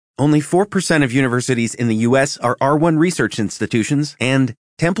Only 4% of universities in the U.S. are R1 research institutions, and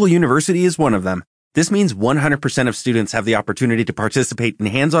Temple University is one of them. This means 100% of students have the opportunity to participate in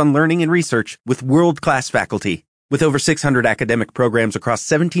hands-on learning and research with world-class faculty. With over 600 academic programs across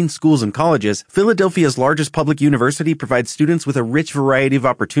 17 schools and colleges, Philadelphia's largest public university provides students with a rich variety of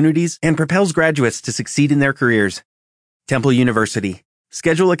opportunities and propels graduates to succeed in their careers. Temple University.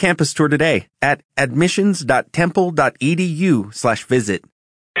 Schedule a campus tour today at admissions.temple.edu/visit.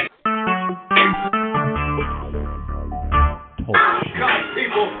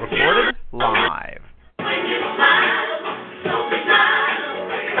 Recorded live.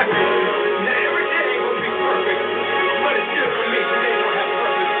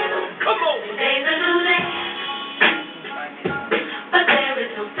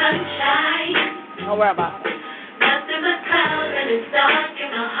 Don't worry about it. Nothing but clouds and it's dark in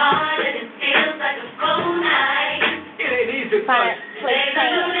my heart and it feels like a cold night. It ain't easy, but Today's a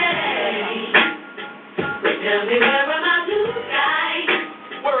new day. Tell me where are my blue skies?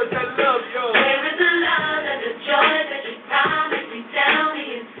 where is that love, y'all? Where is the love and the joy that you promised me? Tell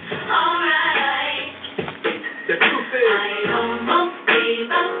me it's alright. The truth is, I almost gave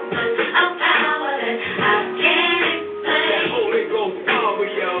up, but a power that I can't explain. that Holy Ghost power,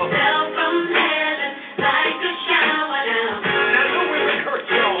 y'all. Fell from heaven like a shower now. And I know it would hurt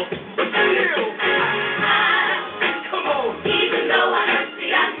y'all, but still, come on. Even though I hurt,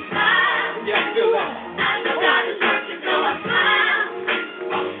 see, I smile. Yeah, I feel that. I know God is working, so I smile.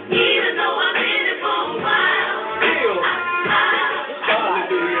 Even though I've been it for a while, Still, I smile.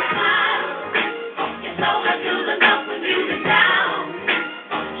 hallelujah. Smile. It's so hard to look up when you've been down.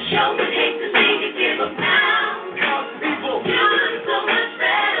 Sure would hate to see you give up now. God's people. You look so much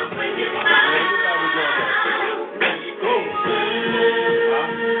better when you smile.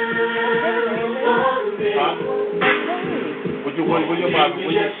 When your Bible, I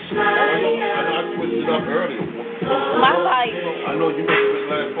switched it up earlier. My life. I know you must have been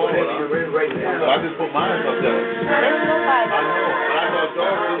last fall. So I just put mine up there. There's no I Bible. know, but I thought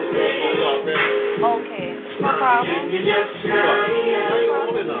y'all was supposed to up there. Okay. No problem.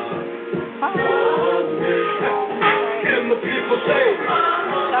 Hold it on. And the people say,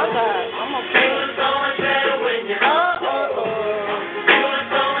 Oh, God. I'm okay. So much better when you doing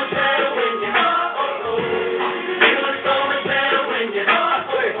so much better when you doing so much better when you doing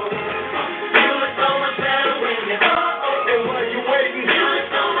so much better when you and while you waiting, doing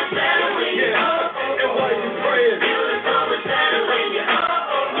so much better when you yeah, and while you praying, doing so much better when you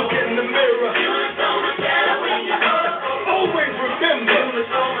look in the mirror. doing so much better when you Always remember, doing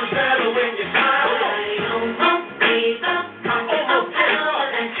so much better when you smile. I almost gave up on a power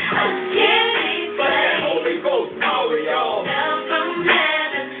that I can't but that explain. Holy Ghost power, y'all. Down from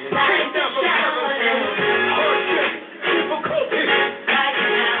heaven like a shower now. Hardship, difficulty, Right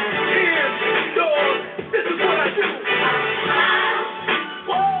now. tears, doors. This is what I do.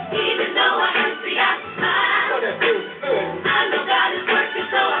 Even though I hurt, see, I Oh, smile. that feels good. I know God is working,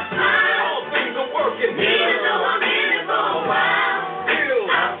 so I smile. All things are working. Even though I'm in it for a while, Still,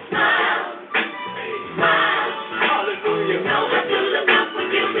 I smile. Smile. hallelujah. Know how to look up when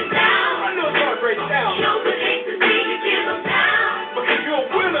you've been down. I know it's hard right now, Sure would hate to see you give up now. because you're a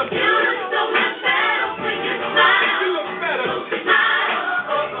winner. You look so much better when you smile. You look better. Smile.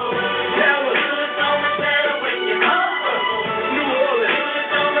 Dallas, You look so much better when you New Orleans, You look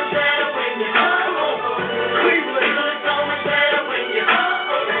so much better when you come on, You Cleveland, look so much better when you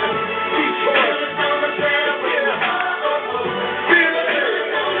Detroit, You look so much better when you Philly,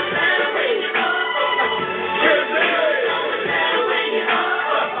 so much better when you Jersey, better when you LA.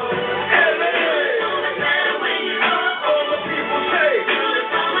 so much better when you All the people say, You look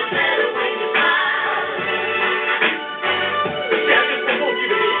so much better when you smile. I just don't want you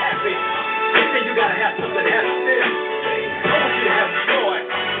to be happy. They say you gotta have something happy. I want you to have joy,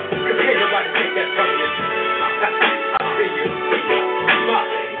 because can't nobody take that from you. I see you. Smile.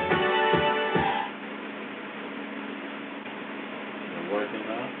 Working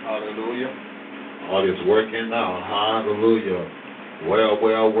now. Hallelujah. All is working now. Hallelujah.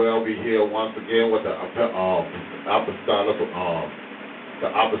 Well, we here once again with the apostolic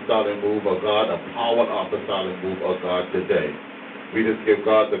move of God, the power apostolic move of God today. We just give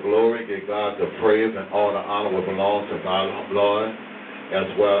God the glory, give God the praise, and all the honor will belong to God, our Lord, as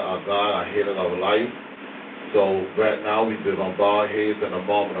well as God, our head of life. So right now we just on bow our heads in a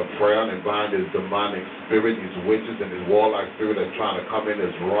moment of prayer and bind this demonic spirit, these witches and this warlock spirit that's trying to come in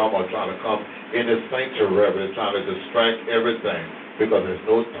this room or trying to come in this sanctuary, that's trying to distract everything. Because there's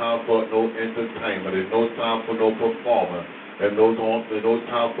no time for no entertainment, there's no time for no performance, and there's no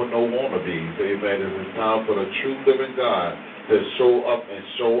time for no wannabes. Amen. It's time for the true living God to to show up and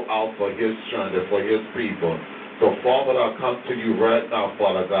show out for his son and for his people. So, Father, I come to you right now,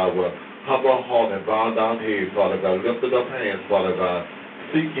 Father God, with humble heart and bow down head, Father God, lifted up hands, Father God,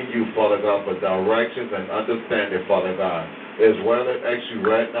 seeking you, Father God, for directions and understanding, Father God, as well as ask you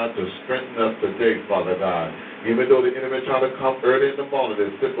right now to strengthen us today, Father God. Even though the enemy try to come early in the morning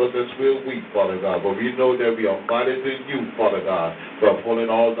and sip us as we're weak, Father God, but we know that we are mighty than you, Father God, for pulling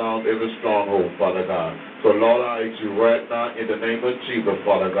all down every stronghold, Father God. So, Lord, I ask you right now in the name of Jesus,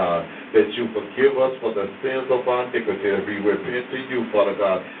 Father God, that you forgive us for the sins of our iniquity. We repent to you, Father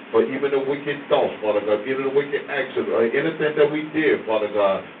God, for even the wicked thoughts, Father God, even the wicked actions, or anything that we did, Father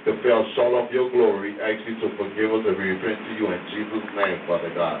God, to fell short of your glory. We ask you to forgive us and we repent to you in Jesus' name, Father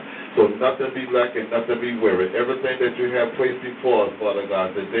God. So nothing be lacking, nothing be weary. Everything that you have placed before us, Father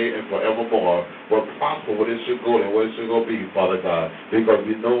God, today and forevermore, will prosper where it should go and where it should go be, Father God. Because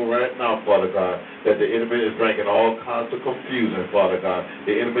we know right now, Father God, that the enemy is bringing all kinds of confusion, Father God.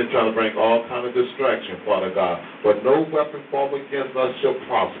 The enemy is trying to bring all kinds of distraction, Father God. But no weapon formed against us shall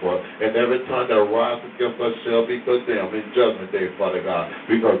prosper, and every tongue that rises against us shall be condemned in judgment day, Father God.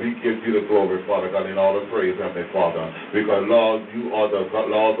 Because we give you the glory, Father God, in all the praise, Heavenly Father. Because, Lord, you are the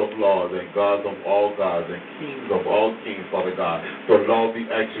Lord of lords and gods of all gods and kings of all kings, Father God. So, Lord, we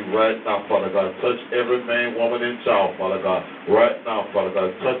ask you right now, Father God, touch every man, woman, and child, Father God. Right now, Father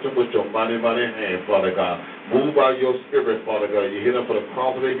God, touch them with your mighty, mighty hand, Father God. Move by your spirit, Father God. You hit them for the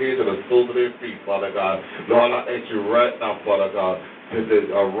crown of their head to the soles of their feet, Father God. Lord, I ask you right now, Father God, to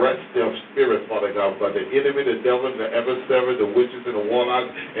arrest their spirit, Father God, but the enemy, the devil, the adversary, the witches, and the warlocks,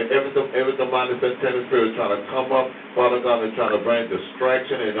 and every demonic satanic spirit trying to come up, Father God, and trying to bring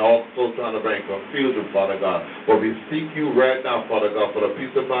distraction and also trying to bring confusion, Father God. But we seek you right now, Father God, for the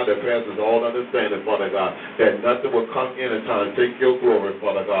peace of mind that passes all understanding, Father God, that nothing will come in and try to take your glory,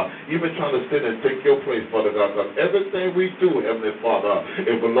 Father God, even trying to sit and take your place, Father God, because everything we do, Heavenly Father,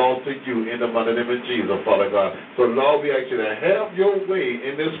 it belongs to you in the mighty name of Jesus, Father God. So, Lord, we ask you to have your way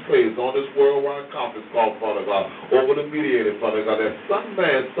in this place, on this worldwide conference call, Father God, over the mediator, Father God, that some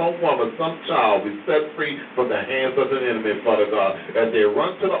man, some woman, some child be set free from the hands of the enemy, Father God, as they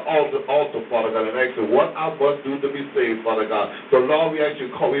run to the altar, Father God, and ask you what I must do to be saved, Father God. So, Lord, we ask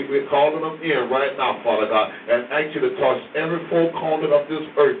you, we're calling them in right now, Father God, and ask you to touch every four corner of this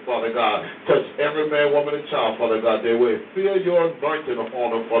earth, Father God. Touch every man, woman, and child, Father God. They will feel your anointing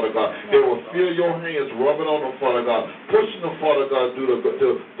upon them, Father God. They will feel your hands rubbing on them, Father God, pushing them, Father God, to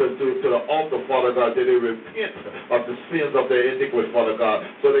the altar, Father God, that they repent of the sins of their iniquity, Father God,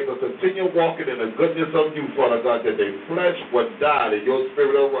 so they can continue walking in the goodness of you, Father God, that their flesh will die and your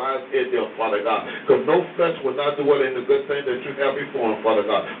spirit will rise in them, Father God, because no flesh will not dwell in the good thing that you have before them, Father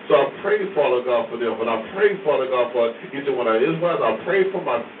God. So I pray, Father God, for them, and I pray, Father God, for each one of Israel. I pray for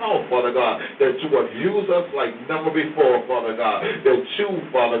myself, Father God, that you would use us like never before, Father God, that you,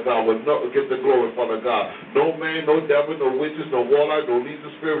 Father God, would not get the glory, Father God. No man, no devil, no witches, no warlock, no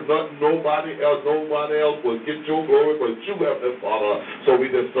legion spirit, nobody else will get your glory but you, Heavenly Father. So we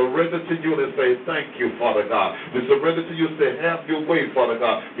just surrender to you and say thank you, Father God. We surrender to you and say have your way, Father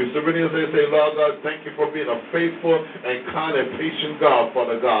God. We surrender and say, Lord God, thank you for being a faithful and kind and patient God,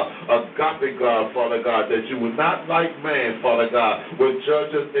 Father God, a godly God, Father God, that you will not like man, Father God, will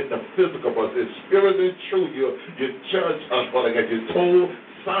judge us in the physical, but in spirit and truth, you judge us, Father God. You told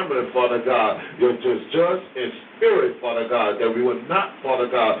Simon, Father God, you're just judge in spirit, Father God, that we will not, Father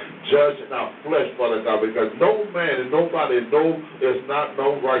God, judge in our flesh, Father God, because no man and nobody is not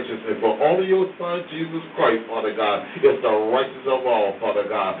no righteousness, but only your Son, Jesus Christ, Father God, is the righteous of all, Father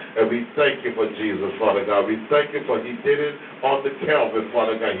God, and we thank you for Jesus, Father God. We thank you for he did it on the Calvary,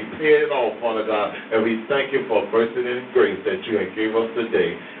 Father God. He paid it all, Father God, and we thank you for mercy and grace that you have gave us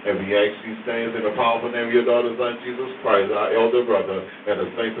today, and we ask these things in the powerful name of your daughter, Son, Jesus Christ, our elder brother, and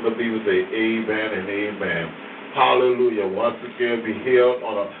the saints of the believers say amen and amen. Hallelujah. Once again, be healed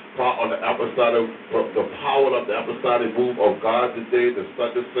on the apostolic, the power of the apostolic move of God today. The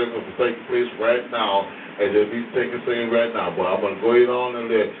Sunday service will take place right now, and it'll be taking place right now. But I'm going to go on and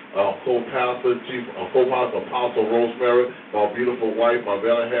let co-pastor, Apostle Rosemary, my beautiful wife, my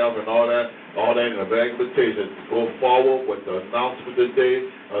better half, and all that in the bag invitation to go forward with the announcement today.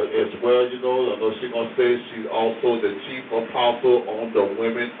 As well, I know she's going to say she's also the chief apostle on the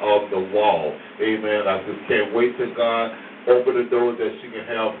Women of the Wall. Amen. I just can't wait till God open the door that she can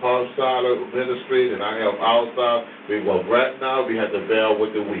have her side of ministry and I have our side. Right now we have to bear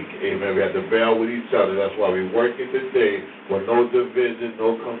with the weak. Amen. We have to bear with each other. That's why we're working today with no division,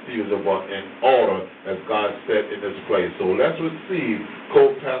 no confusion, but in order as God said in this place. So let's receive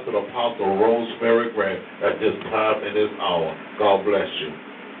co-pastor Apostle Rosemary Grant at this time in this hour. God bless you.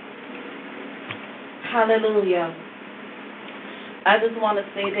 Hallelujah. I just want to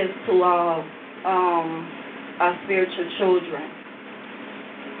say this to our spiritual children.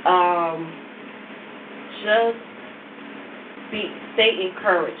 Just stay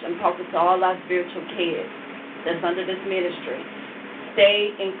encouraged. I'm talking to all our spiritual kids that's under this ministry. Stay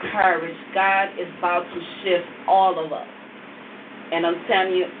encouraged. God is about to shift all of us. And I'm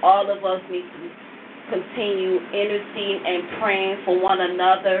telling you, all of us need to continue interceding and praying for one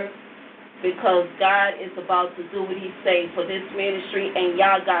another, because God is about to do what He says for this ministry and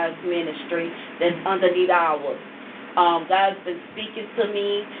y'all guys' ministry that's underneath ours. God's been speaking to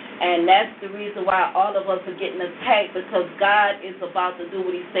me, and that's the reason why all of us are getting attacked, because God is about to do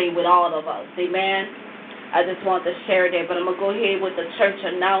what He says with all of us. Amen. I just want to share that, but I'm going to go ahead with the church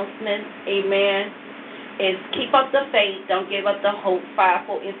announcements. Amen. It's Keep Up the Faith, Don't Give Up the Hope,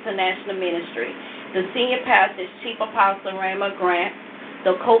 Fivefold International Ministry. The senior pastor is Chief Apostle Grant.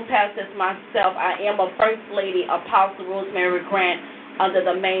 The co-pastor is myself. I am a First Lady, Apostle Rosemary Grant, under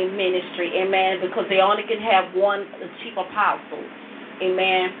the main ministry. Amen. Because they only can have one chief apostle.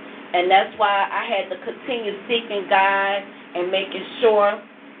 Amen. And that's why I had to continue seeking God and making sure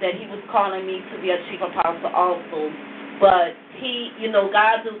that He was calling me to be a chief apostle also. But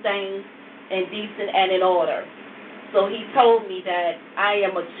God do things in decent and in order. So He told me that I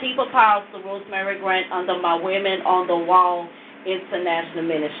am a chief apostle, Rosemary Grant, under my Women on the Wall International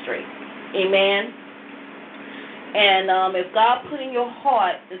Ministry. Amen. And if God put in your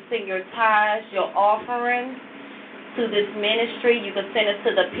heart to send your tithes, your offering to this ministry, you can send it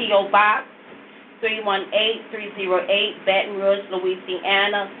to the P.O. Box 318-308, Baton Rouge,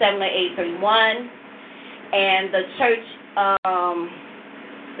 Louisiana 70831. And the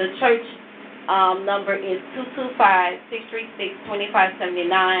church number is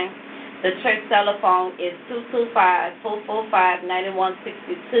 225-636-2579. The church telephone is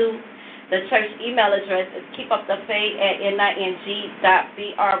 225-445-9162. The church email address is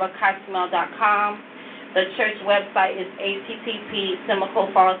keepupthefaith@ning.brcosmel.com. The church website is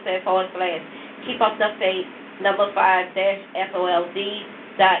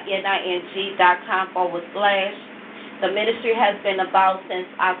http://keepupthefaith5-fold.ning.com/. The ministry has been about since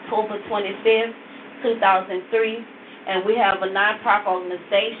October 25th, 2003, and we have a nonprofit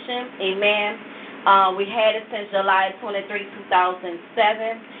organization. Amen. We had it since July 23,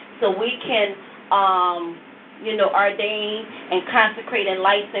 2007. So we can, ordain and consecrate and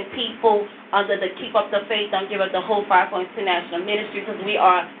license people under the Keep Up the Faith, Don't Give Up the Hope Fivefold International Ministry, because we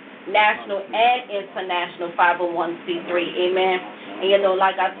are national and international 501c3. Amen. And,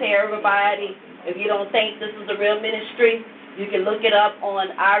 like I tell everybody, if you don't think this is a real ministry, you can look it up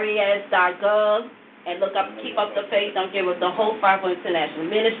on res.gov and look up Keep Up the Faith, Don't Give Up the Hope Fivefold International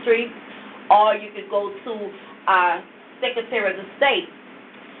Ministry, or you could go to our Secretary of the State,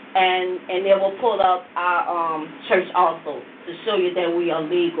 and they will pull up our church also to show you that we are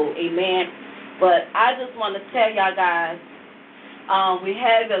legal. Amen. But I just want to tell y'all guys, we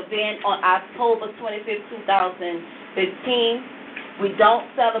have an event on October 25th, 2015. We don't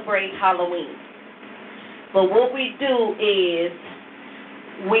celebrate Halloween. But what we do is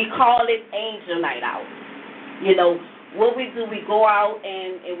we call it Angel Night Out. What we do, we go out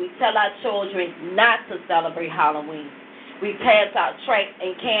and we tell our children not to celebrate Halloween. We pass out tracts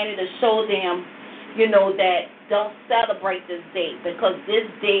and candy to show them, that don't celebrate this day, because this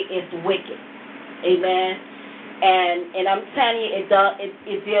day is wicked. Amen. And I'm telling you,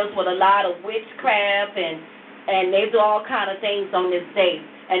 it deals with a lot of witchcraft, and they do all kind of things on this day.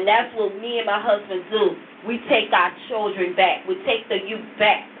 And that's what me and my husband do. We take our children back. We take the youth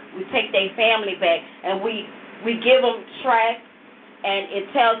back. We take their family back, and we give them tracts, and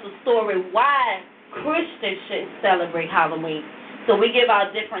it tells the story why Christians shouldn't celebrate Halloween. So we give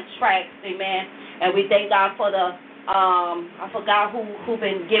out different tracts, amen, and we thank God for the, I forgot who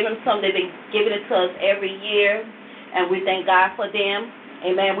been giving some. They've been giving it to us every year, and we thank God for them,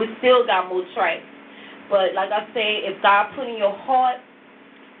 amen. We still got more tracts. But like I said, if God put in your heart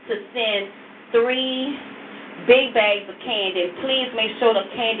to send 3 big bags of candy, please make sure the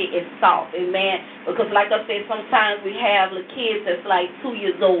candy is soft, amen, because like I said, sometimes we have the kids that's like 2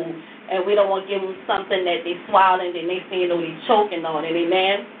 years old, and we don't want to give them something that they swallowing and they saying, they're choking on it,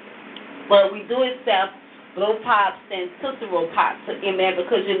 amen. But we do accept blow pops and Tootsie Roll pops, amen,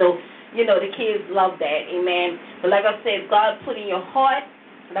 because, the kids love that, amen. But like I said, God put in your heart,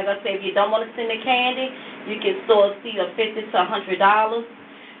 like I said, if you don't want to send the candy, you can sow a seed of $50 to $100.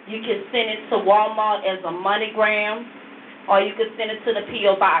 You can send it to Walmart as a MoneyGram, or you can send it to the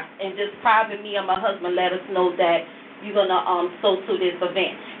P.O. Box, and just private me or my husband let us know that you're going to sow to this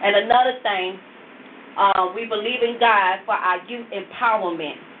event. And another thing, we believe in God for our youth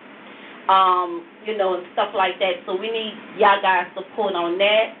empowerment. and stuff like that. So we need y'all guys' support on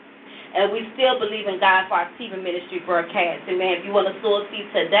that. And we still believe in God for our TV ministry broadcast. Amen. If you want to sow a seed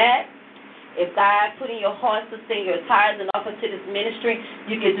to that, if God put in your heart to send your tithes and offer to this ministry,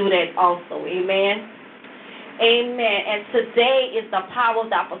 you can do that also. Amen. Amen. And today is the Power of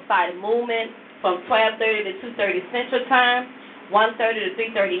the Apostolic Movement from 12:30 to 2:30 Central Time, 1:30 to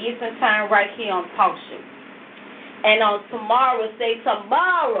 3:30 Eastern Time, right here on Talk Show. And on tomorrow,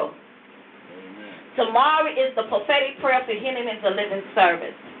 tomorrow. Amen. Tomorrow is the prophetic prayer for healing and deliverance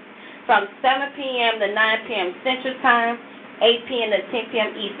service from 7 p.m. to 9 p.m. Central Time, 8 p.m. to 10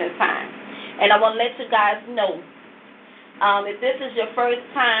 p.m. Eastern Time. And I want to let you guys know, if this is your first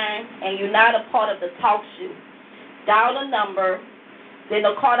time and you're not a part of the Talk Show, dial the number, then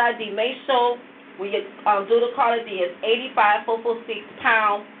the card ID. Make sure when you do the card ID is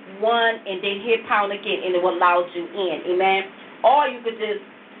 85446#1, and then hit pound again, and it will allow you in. Amen. Or you could just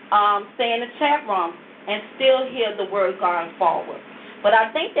stay in the chat room and still hear the word going forward. But I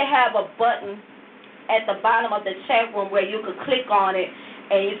think they have a button at the bottom of the chat room where you could click on it,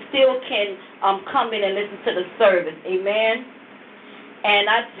 and you still can come in and listen to the service. Amen. And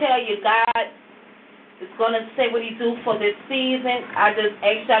I tell you, God is going to say what he do for this season. I just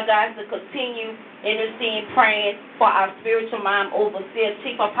ask y'all guys to continue interceding, praying for our spiritual mom overseer,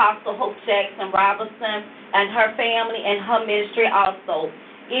 Chief Apostle Hope Jackson Robinson, and her family and her ministry also,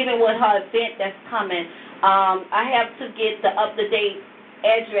 even with her event that's coming. I have to get the up-to-date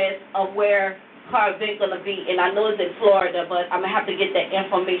address of where her event going to be, and I know it's in Florida, but I'm going to have to get that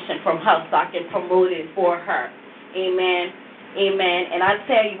information from her so I can promote it for her. Amen. Amen. And I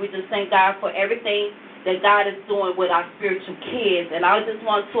tell you, we just thank God for everything that God is doing with our spiritual kids. And I just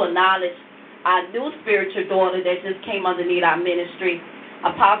want to acknowledge our new spiritual daughter that just came underneath our ministry,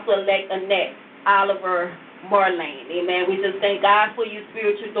 Apostle-elect Annette Oliver Moorlane. Amen. We just thank God for you,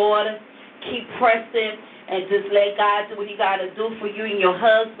 spiritual daughter. Keep pressing and just let God do what he got to do for you and your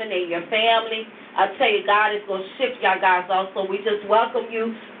husband and your family. I tell you, God is going to shift y'all guys also. We just welcome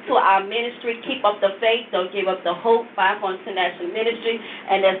you to our ministry. Keep up the faith. Don't give up the hope. 5 International Ministry.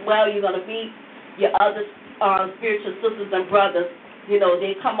 And as well, you're going to meet your other spiritual sisters and brothers. You know,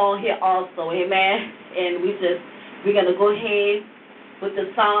 they come on here also. Amen. And we're going to go ahead with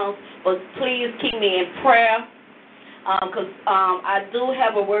the songs. But please keep me in prayer. Because I do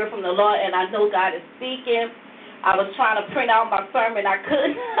have a word from the Lord, and I know God is speaking. I was trying to print out my sermon. I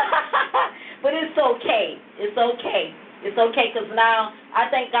couldn't. But it's okay. It's okay. It's okay, because now I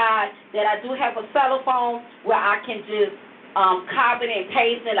thank God that I do have a cell phone where I can just copy it and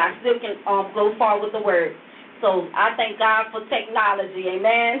paste it. I still can go far with the word. So I thank God for technology.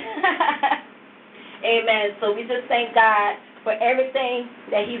 Amen. Amen. So we just thank God for everything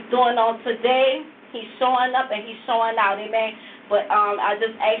that he's doing on today. He's showing up and he's showing out. Amen. But I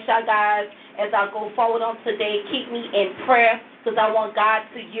just ask y'all guys, as I go forward on today, keep me in prayer, because I want God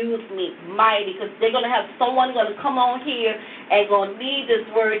to use me mighty, because they're going to have someone going to come on here and going to lead this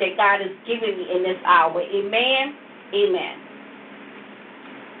word that God is giving me in this hour. Amen. Amen.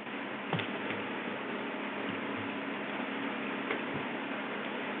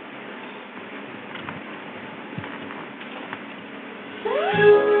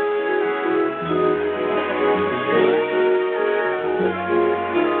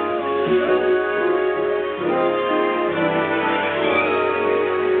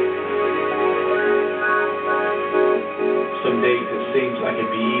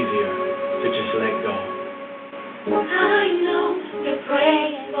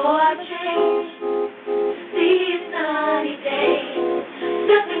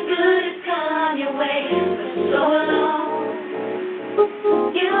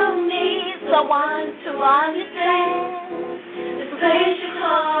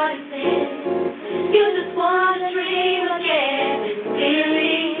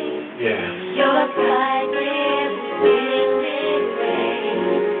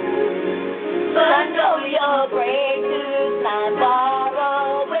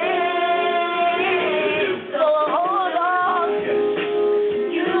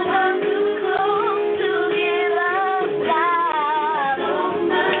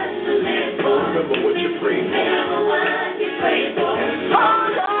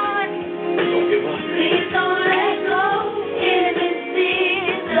 Hold on. Don't give up.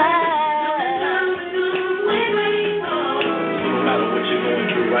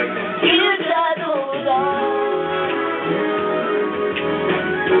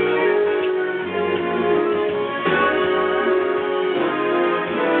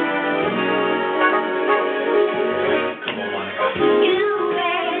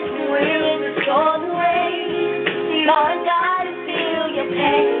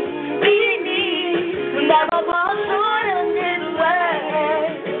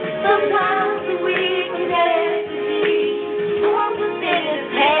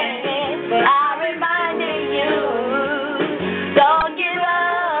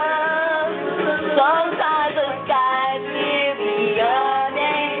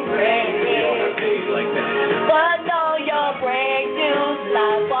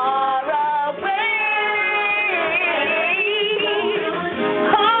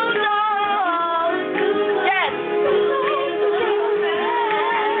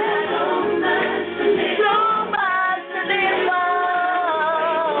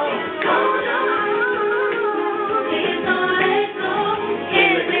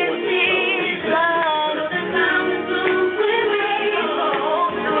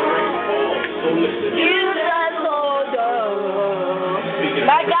 You just hold on.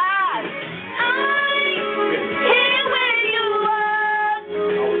 My God. Here where you are.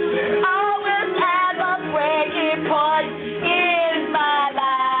 Always have a breaking point in my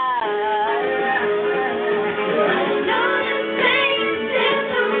life.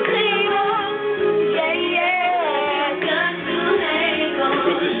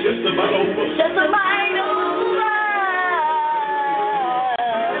 Just about over. Just about over.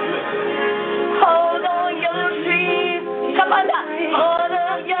 Hold on your dreams. Come on now. Hold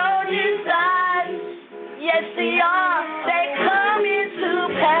on your desires. Yes, they are. They come into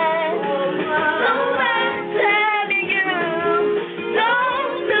pass. Somebody's telling you,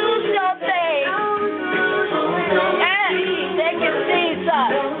 don't lose your faith. And they can see, sir.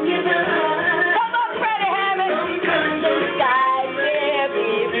 Come on, Freddie Hammond. The sky will be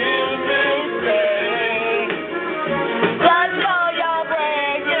mistake. Just know your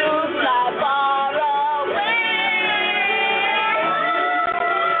breakthrough's not far away.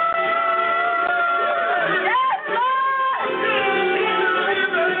 Yes,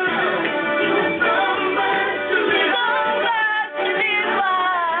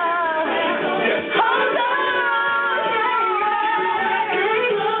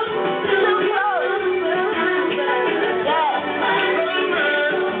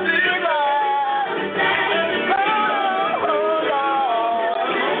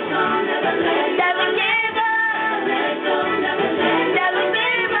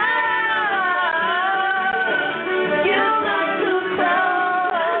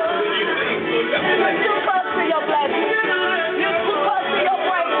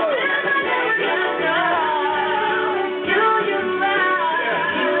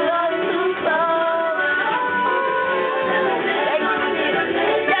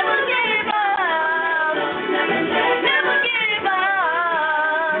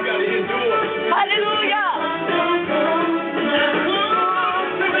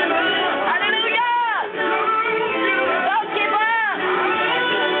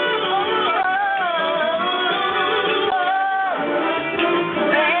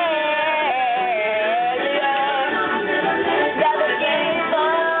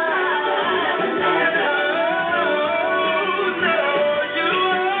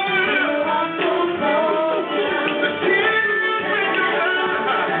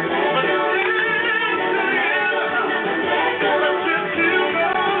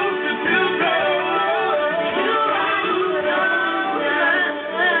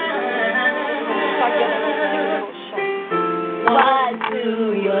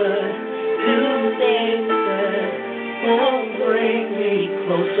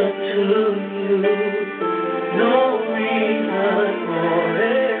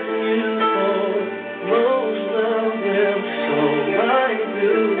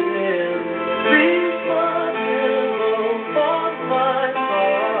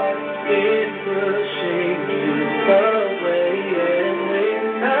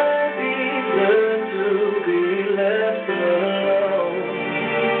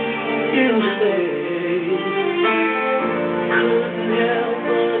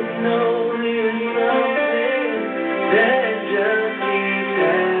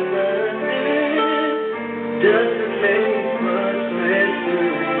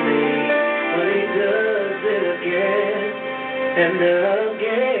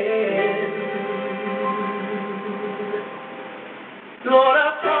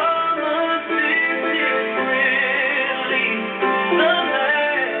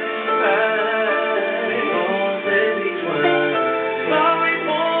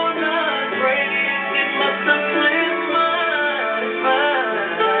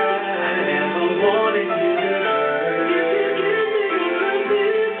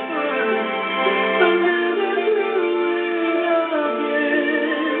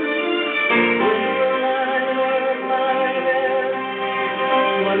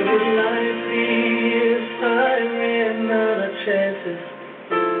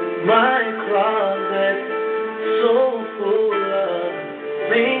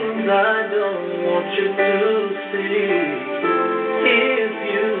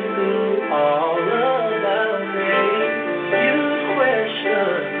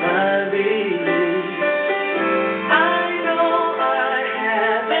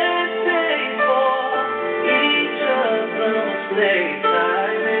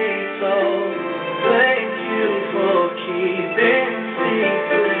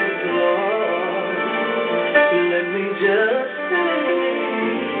 Just say,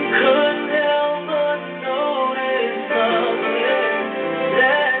 could help but notice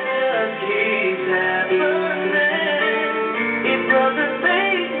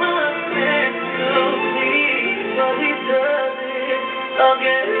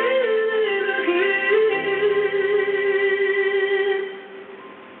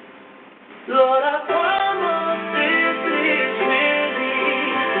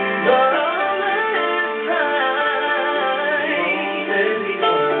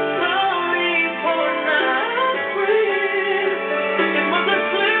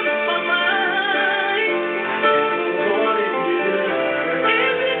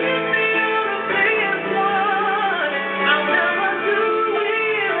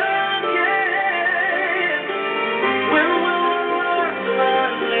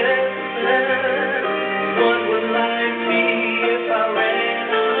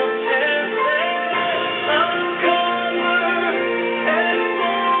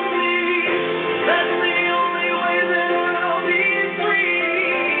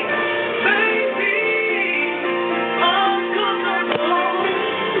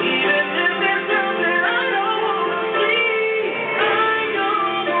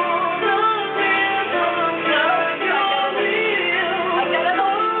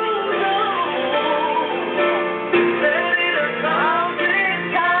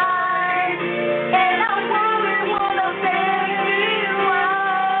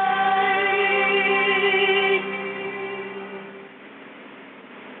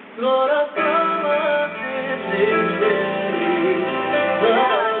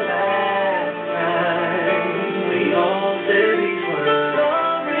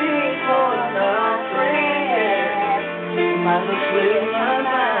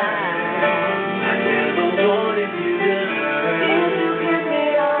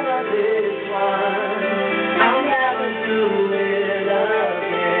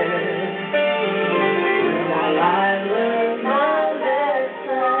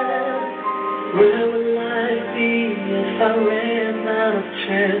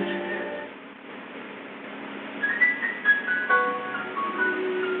Everyone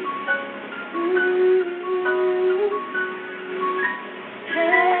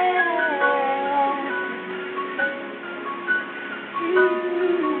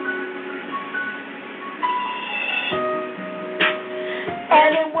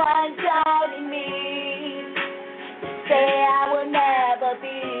doubting me, say I will never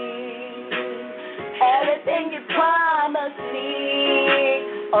be everything you promised me.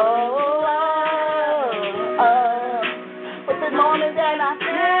 But the moment that I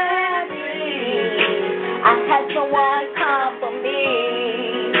felt it, I had someone come for me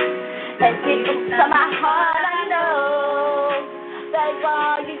and deep into my heart I know that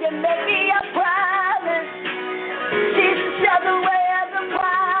God, you can make me a promise. Jesus, you're the way of the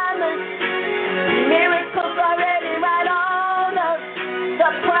promise. Miracles already right on us. The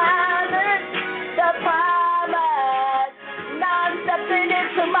promise, the promise. Now I'm stepping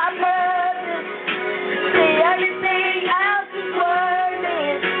into my purpose. See, everything else is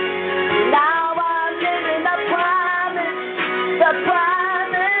worthless. Now I'm living the promise, the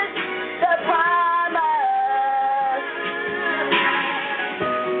promise, the promise.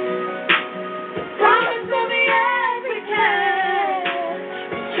 Promise to me every time.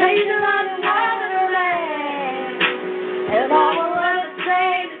 Change around the wonderland. And all the world is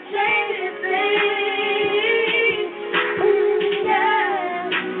saying to change things. Yeah.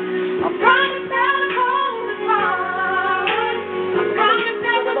 I promise that I'll hold the promise. I promise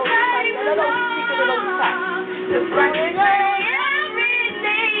that we'll save the Lord. To bring away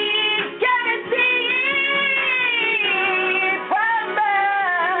everything. Guaranteed.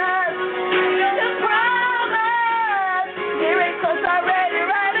 Promise. The promise. Miracles already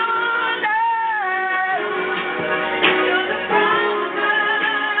right on us. You're the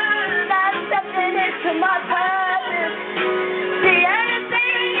promise. Not stepping into my purpose. See,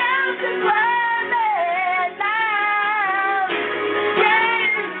 anything else is worthless now.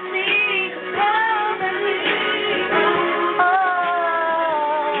 Guaranteed promise.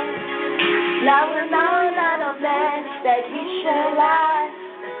 Now we know none of that he shall lie.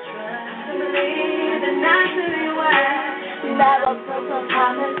 Trust and believe and not to be wise. Never broke a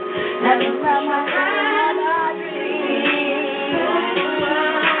promise, never found my heart I dream.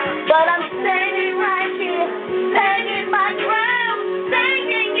 But I'm standing right here, standing my ground,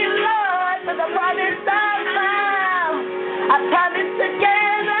 thanking you, Lord, for the promise I found. I promise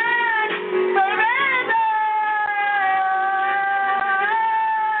together forever.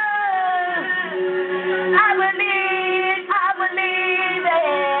 I believe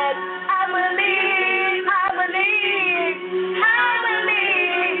it. I believe, I believe.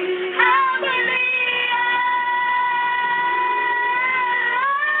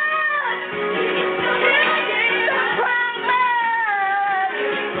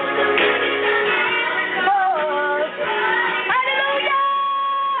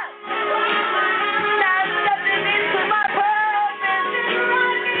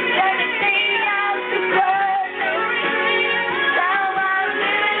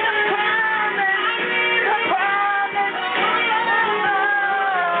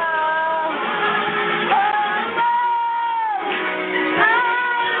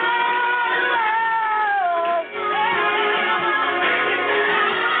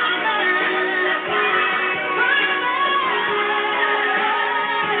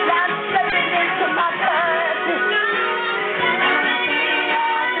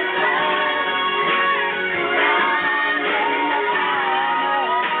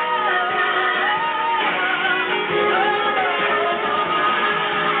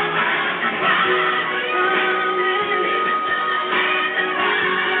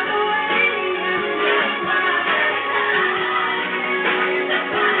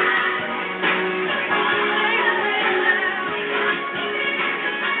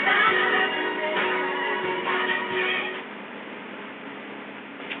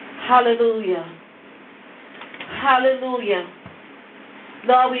 Hallelujah. Hallelujah.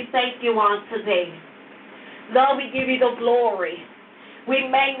 Lord, we thank you on today. Lord, we give you the glory. We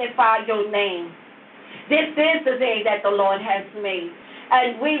magnify your name. This is the day that the Lord has made,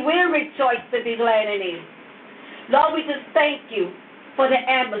 and we will rejoice to be glad in it. Lord, we just thank you for the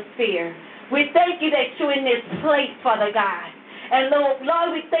atmosphere. We thank you that you're in this place, Father God. And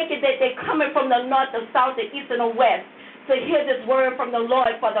Lord, we thank you that they're coming from the north, the south, the east, and the west to hear this word from the Lord,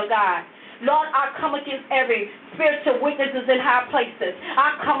 Father God. Lord, I come against every spiritual wickedness in high places.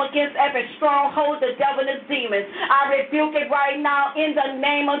 I come against every stronghold, the devil and his demons. I rebuke it right now in the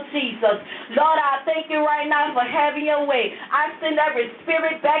name of Jesus. Lord, I thank you right now for having your way. I send every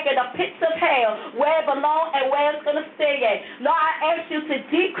spirit back in the pits of hell where it belongs and where it's going to stay at. Lord, I ask you to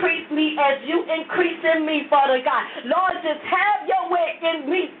decrease me as you increase in me, Father God. Lord, just have your way in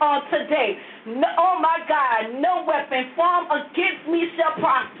me on today. No, oh my God, no weapon formed against me shall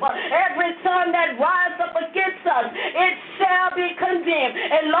prosper. Every tongue that rises up against us, it shall be condemned.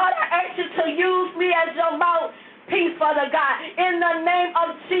 And Lord, I ask you to use me as your mouthpiece, Father God, in the name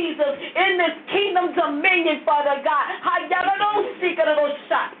of Jesus, in this kingdom dominion, Father God. I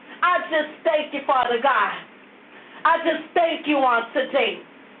just thank you, Father God. I just thank you on today.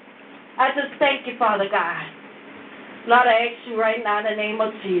 I just thank you, Father God. Lord, I ask you right now in the name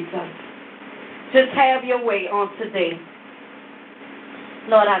of Jesus. Just have your way on today.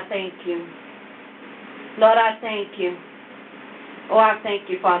 Lord, I thank you. Lord, I thank you. Oh, I thank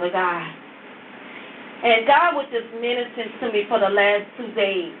you, Father God. And God was just ministering to me for the last 2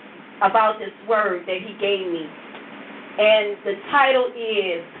 days about this word that he gave me. And the title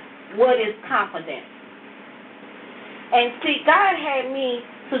is, What is Confidence? And see, God had me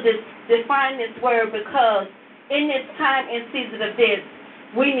to define this word because in this time and season of this,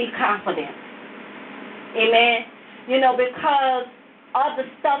 we need confidence. Amen. You know, because of the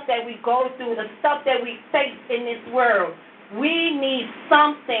stuff that we go through, the stuff that we face in this world, we need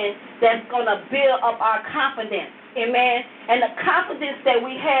something that's going to build up our confidence. Amen. And the confidence that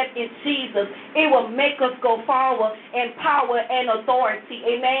we have in Jesus, it will make us go forward in power and authority.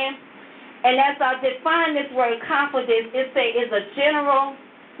 Amen. And as I define this word confidence, it says is a general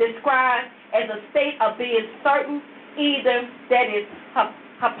described as a state of being certain, either that is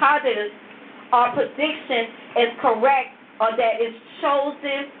hypothesis or prediction is correct, or that is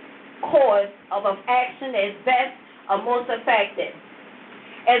chosen course of action that is best or most effective.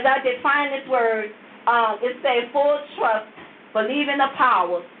 As I define this word, it says full trust, believe in the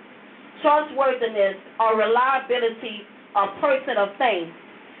powers, trustworthiness or reliability of person or thing,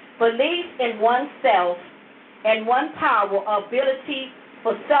 belief in oneself and one power, ability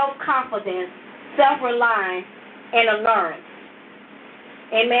for self-confidence, self-reliance, and assurance.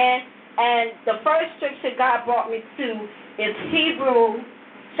 Amen. And the first scripture God brought me to is Hebrews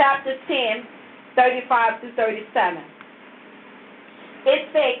chapter 10, 35 through 37. It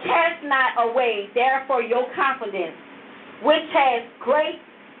said, cast not away, therefore, your confidence, which has great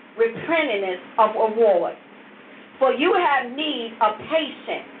recompense of reward. For you have need of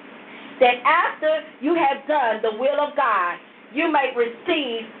patience, that after you have done the will of God, you may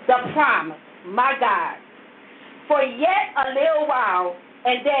receive the promise, my God. For yet a little while,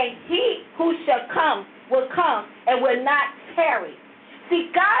 and then he who shall come will come and will not tarry.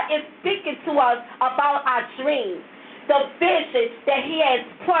 See, God is speaking to us about our dreams, the vision that he has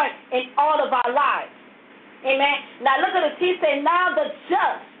put in all of our lives. Amen. Now look at this. He said, now the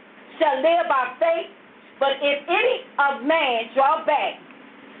just shall live by faith, but if any of man draw back,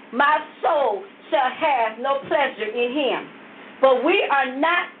 my soul shall have no pleasure in him. But we are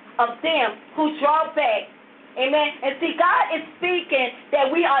not of them who draw back. Amen. And see, God is speaking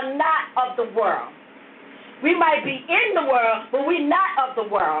that we are not of the world. We might be in the world, but we're not of the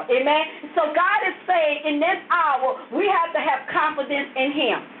world. Amen. So God is saying in this hour, we have to have confidence in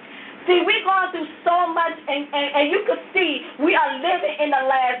him. See, we're going through so much, and you can see we are living in the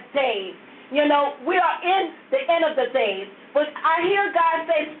last days. You know, we are in the end of the days. But I hear God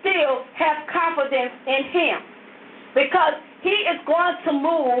say still have confidence in him, because he is going to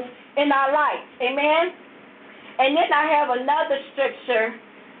move in our life. Amen. And then I have another scripture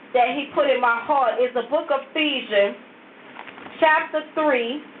that he put in my heart. Is the book of Ephesians, chapter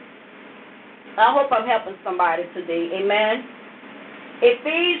 3. I hope I'm helping somebody today. Amen.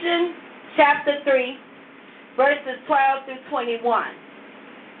 Ephesians, chapter 3, verses 12 through 21.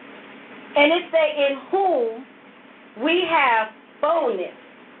 And it says, in whom we have boldness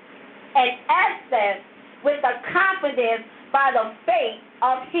and access with the confidence by the faith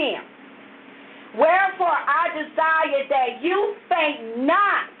of him. Wherefore I desire that you think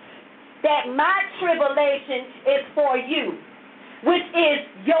not that my tribulation is for you, which is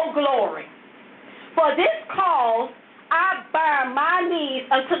your glory. For this cause I bow my knees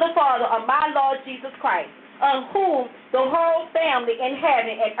unto the Father of my Lord Jesus Christ, on whom the whole family in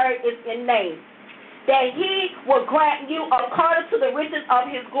heaven and earth is in name, that he will grant you according to the riches of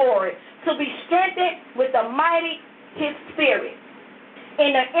his glory, to be strengthened with the mighty his spirit,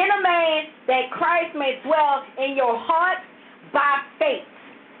 in the inner man, that Christ may dwell in your hearts by faith,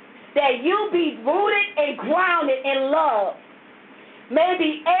 that you be rooted and grounded in love, may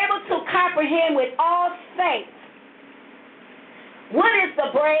be able to comprehend with all saints what is the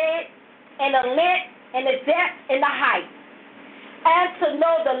breadth and the length and the depth and the height, and to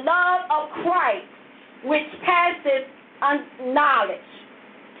know the love of Christ, which passes knowledge,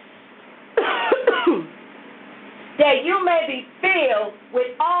 that you may be filled with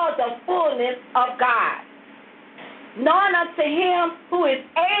all the fullness of God. Knowing unto him who is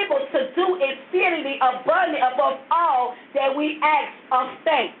able to do exceedingly abundantly above all that we ask or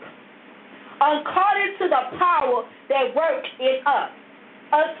think, according to the power that works in us.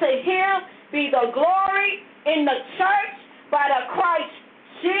 Unto him be the glory in the church by the Christ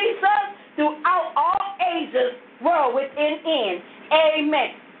Jesus throughout all ages, world within end.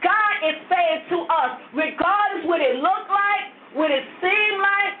 Amen. God is saying to us, regardless what it look like, what it seem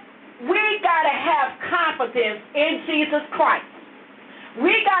like, we got to have confidence in Jesus Christ.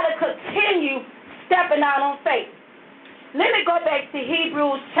 We got to continue stepping out on faith. Let me go back to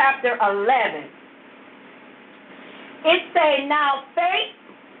Hebrews chapter 11. It says, now faith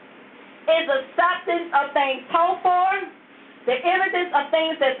is the substance of things hoped for, the evidence of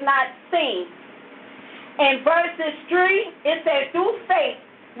things that's not seen. In verses 3, it says, through faith,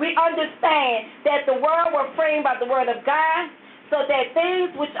 we understand that the world was framed by the word of God, so that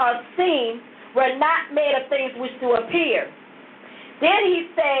things which are seen were not made of things which do appear. Then he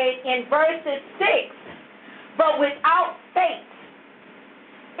said in verses 6, but without faith,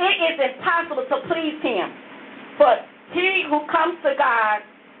 it is impossible to please him. For he who comes to God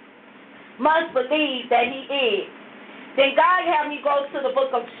must believe that he is. Then God had me go to the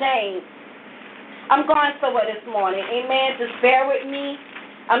book of James. I'm going somewhere this morning. Amen. Just bear with me.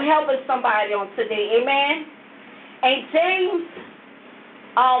 I'm helping somebody on today. Amen. And James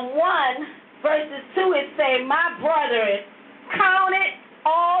 1, verses 2, it says, my brethren, count it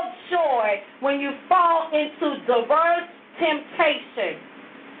all joy when you fall into diverse temptation,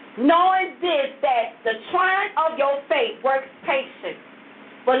 knowing this, that the trying of your faith works patience.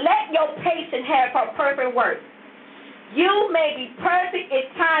 But let your patience have her perfect work. You may be perfect if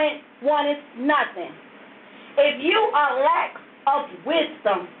time wanteth nothing. If you are lack of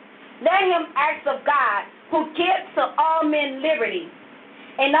wisdom, let him ask of God, who gives to all men liberty,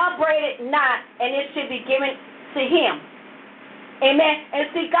 and upbraid it not, and it should be given to him. Amen.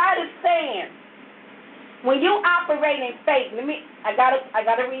 And see, God is saying, when you operate in faith, I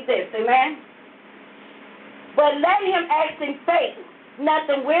gotta read this. Amen. But let him act in faith,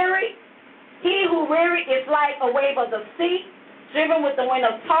 nothing weary. He who weary is like a wave of the sea, driven with the wind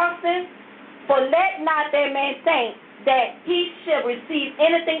of tossing. For let not that man think that he shall receive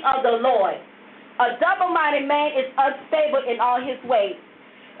anything of the Lord. A double-minded man is unstable in all his ways.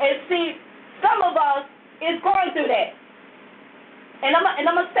 And see, some of us is going through that. And I'm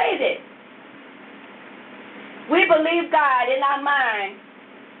going to say this. We believe God in our mind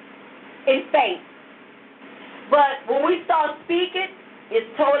in faith. But when we start speaking, it's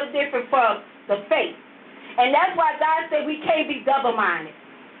totally different from the faith. And that's why God said we can't be double-minded.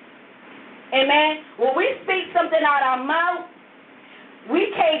 Amen? When we speak something out our mouth,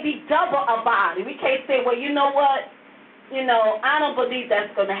 we can't be double about it. We can't say, well, you know what? I don't believe that's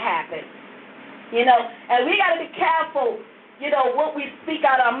going to happen. And we got to be careful, what we speak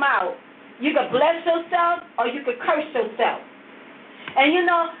out our mouth. You can bless yourself or you can curse yourself. And,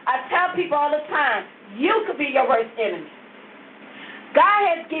 I tell people all the time, you could be your worst enemy. God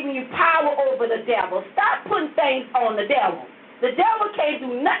has given you power over the devil. Stop putting things on the devil. The devil can't do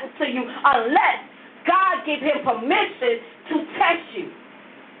nothing to you unless God gives him permission to test you.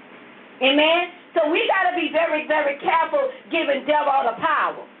 Amen? So we got to be very, very careful giving devil all the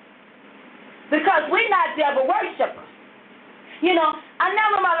power. Because we're not devil worshipers. I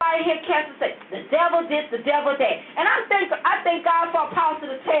never in my life hear cancer say, the devil this, the devil that. And I thank God for Apostle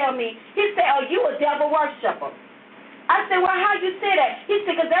to tell me, he said, oh, you a devil worshiper. I said, well, how you say that? He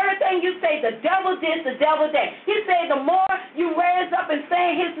said, because everything you say, the devil this, the devil that. He said, the more you raise up and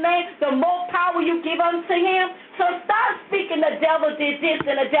say his name, the more power you give unto him. So stop speaking the devil did this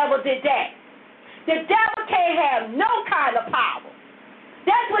and the devil did that. The devil can't have no kind of power.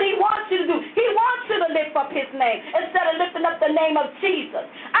 That's what he wants you to do. He wants you to lift up his name instead of lifting up the name of Jesus.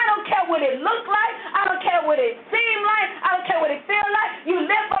 I don't care what it look like. I don't care what it seem like. I don't care what it feel like. You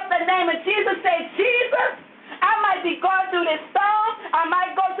lift up the name of Jesus. Say, Jesus, I might be going through this storm. I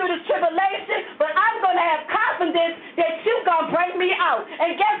might go through this tribulation, but I'm going to have confidence that you're going to bring me out.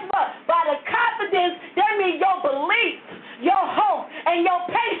 And guess what? By the confidence, that means your belief, your hope, and your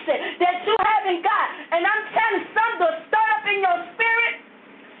patience that you have in God. And I'm telling you, something to stir up in your spirit,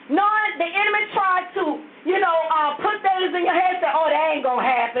 knowing the enemy tried to, put things in your head and say, oh, that ain't going to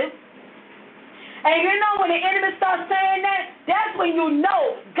happen. And when the enemy starts saying that that's when you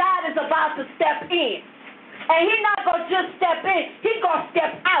know God is about to step in. And He's not going to just step in. He's going to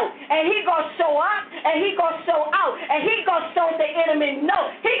step out. And He's going to show up. And He's going to show out. And He's going to show the enemy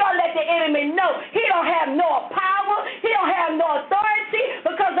know. He's going to let the enemy know he don't have no power. He don't have no authority,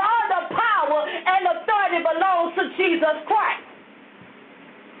 because all the power and authority belongs to Jesus Christ.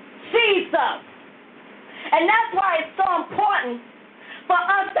 Jesus. And that's why it's so important for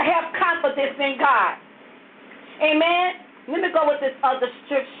us to have confidence in God. Amen. Let me go with this other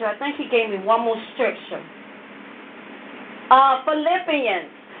scripture. I think he gave me one more scripture.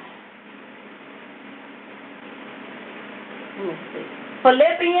 Philippians. Let me see.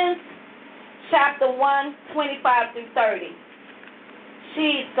 Philippians chapter 1, 25 through 30.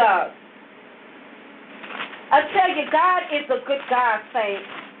 Jesus. I tell you, God is a good God, saints.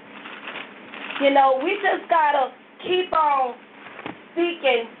 You know, we just got to keep on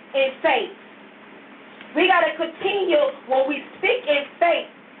speaking in faith. We got to continue when we speak in faith.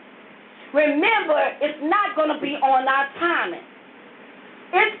 Remember, it's not going to be on our timing.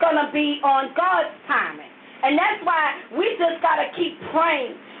 It's going to be on God's timing. And that's why we just got to keep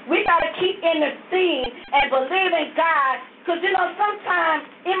praying. We got to keep interceding and believing God. Because, you know, sometimes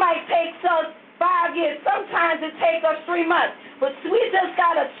it might take us 5 years. Sometimes it takes us 3 months. But we just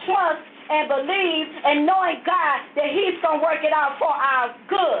got to trust and believe and knowing God that He's going to work it out for our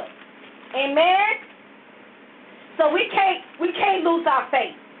good. Amen? So we can't lose our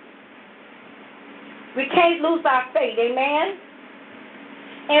faith. We can't lose our faith. Amen?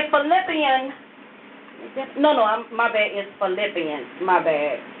 In Philippians, my bad, it's Philippians. My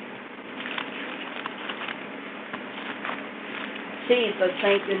bad. Jesus,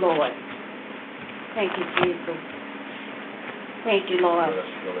 thank you, Lord. Thank you, Jesus. Thank you, Lord.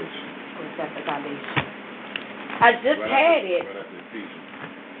 What's that, the Galatians? I just had it.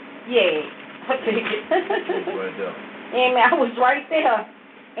 Yeah, I figured. Amen. I was right there.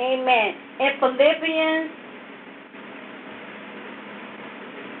 Amen. In Philippians,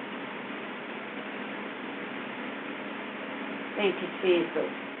 thank you, Jesus.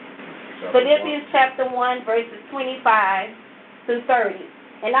 Philippians chapter 1, verses 25 through 30.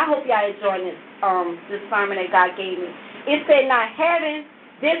 And I hope y'all enjoying this sermon that God gave me. It said, now having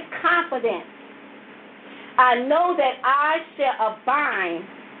this confidence, I know that I shall abide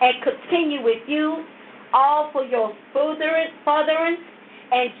and continue with you all for your furtherance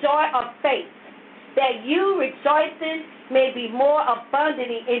and joy of faith, that you rejoicing may be more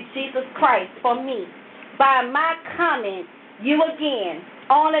abundantly in Jesus Christ for me. By my coming you again,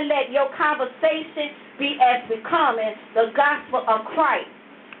 only let your conversation be as becoming the gospel of Christ,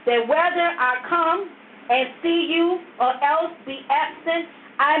 that whether I come and see you or else be absent,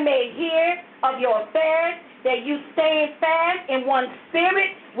 I may hear of your affairs, that you stand fast in one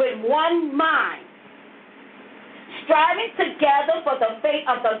spirit with one mind, striving together for the faith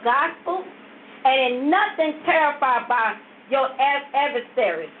of the gospel, and in nothing terrified by your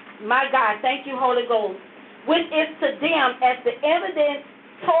adversaries. My God, thank you, Holy Ghost, which is to them as the evident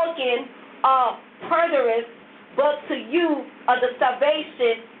token of perjury, but to you of the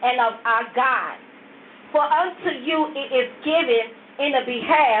salvation and of our God. For unto you it is given in the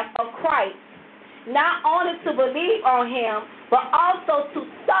behalf of Christ, not only to believe on Him, but also to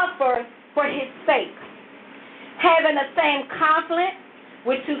suffer for His sake, having the same confidence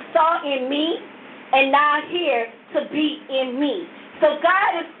which you saw in me, and now here to be in me. So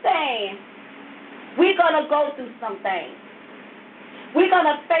God is saying, we're going to go through some things. We're going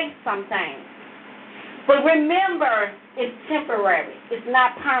to face some things. But remember, it's temporary. It's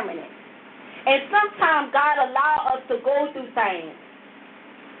not permanent. And sometimes God allows us to go through things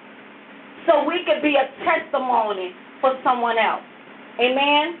so we can be a testimony for someone else.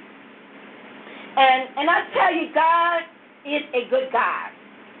 Amen? And I tell you, God is a good God.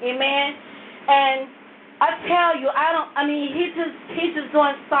 Amen? And I tell you, He's just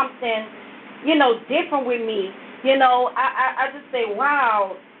doing something, different with me. I just say,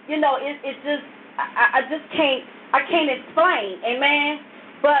 wow. It's just, I can't explain. Amen?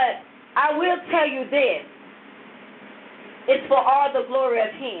 But I will tell you this. It's for all the glory of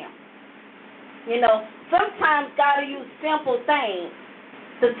Him. Sometimes God will use simple things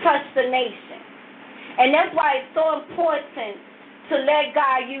to touch the nation. And that's why it's so important to let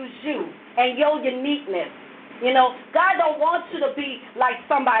God use you and your uniqueness. God don't want you to be like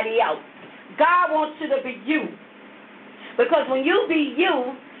somebody else. God wants you to be you. Because when you be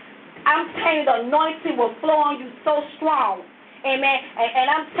you, I'm telling you, the anointing will flow on you so strong. Amen. And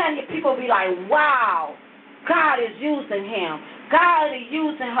I'm telling you, people will be like, wow, God is using him. God is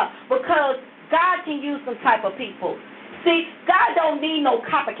using her. Because God can use some type of people. See, God don't need no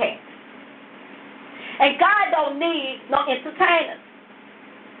copycats. And God don't need no entertainers.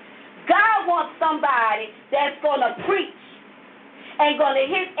 God wants somebody that's going to preach and going to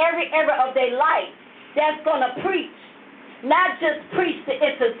hit every area of their life, that's going to preach. Not just preach to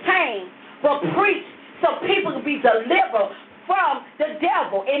entertain, but preach so people can be delivered from the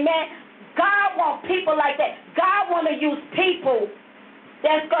devil. Amen. God wants people like that. God wants to use people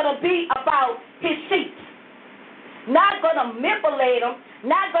that's going to be about his sheep. Not going to manipulate them,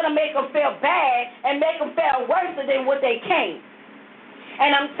 not going to make them feel bad and make them feel worse than what they came.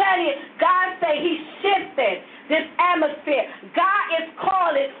 And I'm telling you, God say he's shifting this atmosphere. God is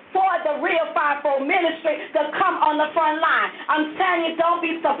calling for the real fivefold ministry to come on the front line. I'm telling you, don't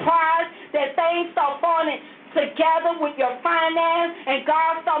be surprised that things start falling together with your finance and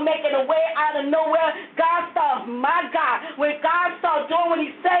God start making a way out of nowhere. My God, when God start doing what he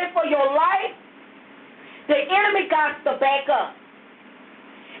said for your life, the enemy got to back up.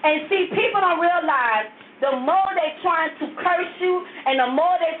 And see, people don't realize the more they're trying to curse you and the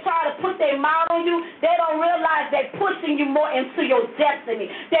more they try to put their mouth on you, they don't realize they're pushing you more into your destiny.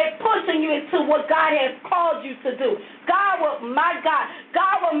 They're pushing you into what God has called you to do. God will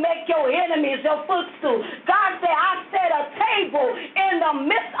make your enemies your footstool. God said, I set a table in the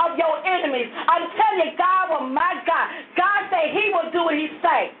midst of your enemies. I'm telling you, God said he will do what he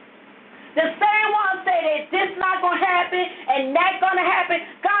say. The same one say that this not going to happen and that going to happen.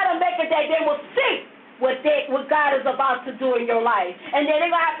 God will make it that they will see what God is about to do in your life. And then they're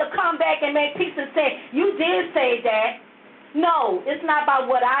going to have to come back and make peace and say, you did say that. No, it's not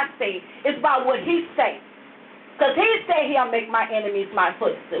about what I say. It's about what he say. Because he said he'll make my enemies my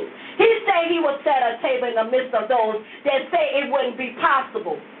footstool. He said he will set a table in the midst of those that say it wouldn't be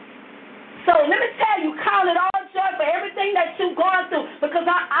possible. So let me tell you, count it all joy for everything that you're going through. Because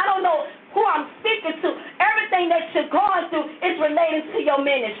I don't know who I'm speaking to. Everything that you're going through is related to your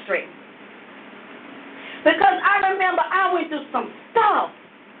ministry. Because I remember I went through some stuff.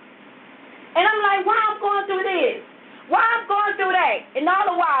 And I'm like, why I'm going through this? Why I'm going through that? And all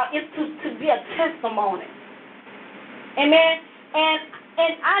the while, it's to be a testimony. Amen? And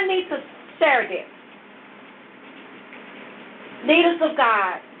I need to share this. Leaders of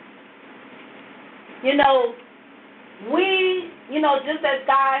God, just as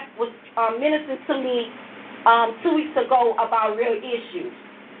God was ministering to me 2 weeks ago about real issues,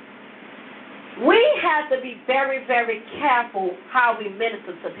 we have to be very, very careful how we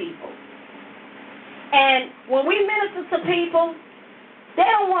minister to people. And when we minister to people, they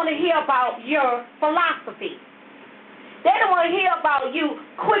don't want to hear about your philosophy. They don't want to hear about you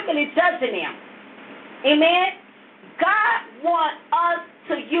quickly judging them. Amen? God wants us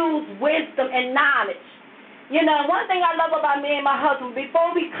to use wisdom and knowledge. One thing I love about me and my husband,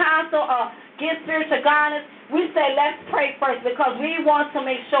 before we counsel or give spiritual guidance, we say let's pray first because we want to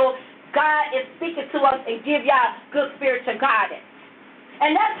make sure God is speaking to us and give y'all good spiritual guidance.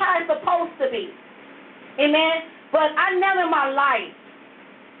 And that's how it's supposed to be. Amen? But I never in my life,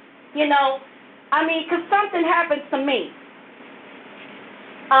 because something happened to me.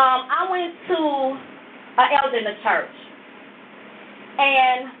 I went to an elder in the church.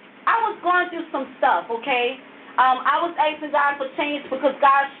 And I was going through some stuff, okay? I was asking God for change because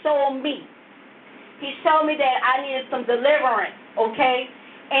God showed me. He showed me that I needed some deliverance, okay?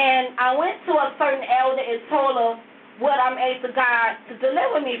 And I went to a certain elder and told her what I'm asking God to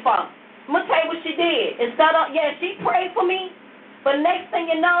deliver me from. I'm going to tell you what she did. She prayed for me, but next thing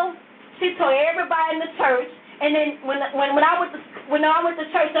you know, she told everybody in the church, and then when I went to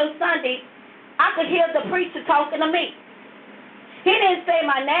church on Sunday, I could hear the preacher talking to me. He didn't say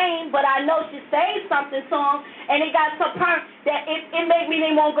my name, but I know she said something to him, and it got so point that it made me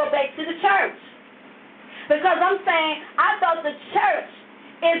didn't want to go back to the church. Because I'm saying, I thought the church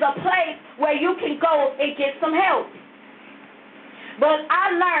is a place where you can go and get some help. But I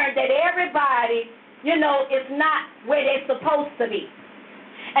learned that everybody, is not where they're supposed to be.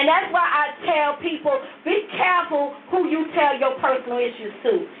 And that's why I tell people, be careful who you tell your personal issues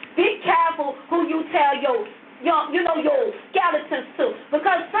to. Be careful who you tell your skeletons to.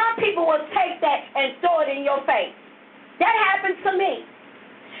 Because some people will take that and throw it in your face. That happened to me.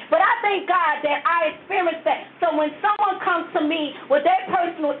 But I thank God that I experienced that. So when someone comes to me with their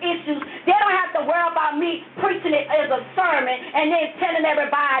personal issues, they don't have to worry about me preaching it as a sermon and then telling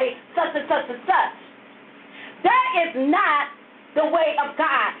everybody such and such and such. That is not the way of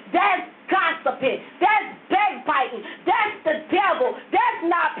God. That's gossiping. That's backbiting. That's the devil. That's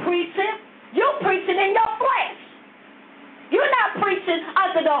not preaching. You're preaching in your flesh. You're not preaching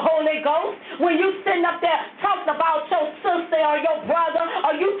under the Holy Ghost when you sitting up there talking about your sister or your brother,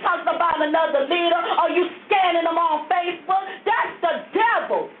 or you talking about another leader, or you scanning them on Facebook. That's the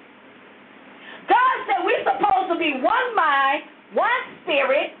devil. God said be one mind, one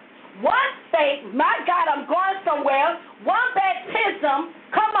spirit, one faith. My God, I'm going somewhere. One baptism.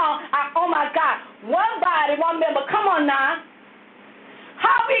 Come on. Oh, my God. One body, one member. Come on now.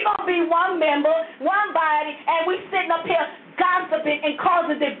 How we going to be one member, one body, and we sitting up here gossiping and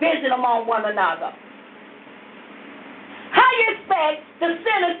causing division among one another? How you expect the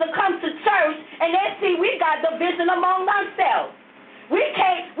sinners to come to church and they see we got division among ourselves? We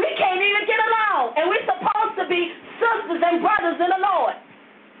can't even get along, and we're supposed to be sisters and brothers in the Lord.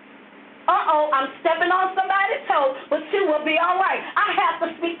 I'm stepping on somebody's toe, but you will be all right. I have to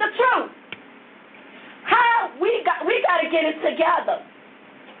speak the truth. How we got to get it together.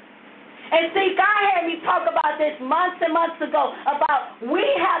 And see, God had me talk about this months and months ago about we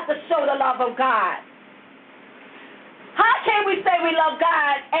have to show the love of God. How can we say we love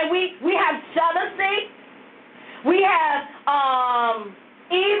God and we have jealousy? We have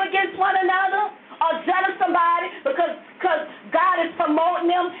Eve against one another, or jealous somebody because God is promoting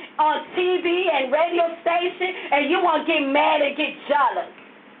them on TV and radio station, and you want to get mad and get jealous.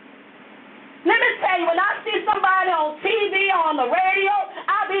 Let me tell you, when I see somebody on TV or on the radio,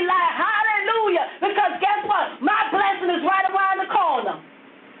 I'll be like, hallelujah, because guess what? My blessing is right around the corner.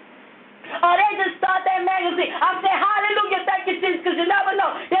 Or they just start that magazine. I say, hallelujah, thank you, Jesus, because you never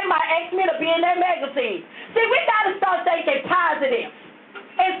know. They might ask me to be in that magazine. See, we got to start thinking positive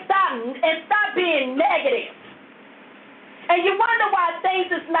and stop being negative. And you wonder why things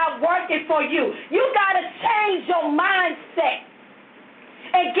is not working for you. You got to change your mindset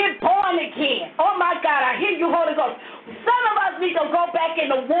and get born again. Oh, my God, I hear you, Holy Ghost. Some of us need to go back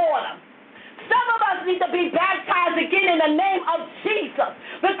in the water. Some of us need to be baptized again in the name of Jesus,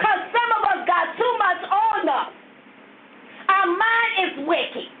 because some of us got too much on us. Our mind is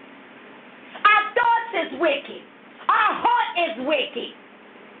wicked. Our thoughts is wicked. Our heart is wicked.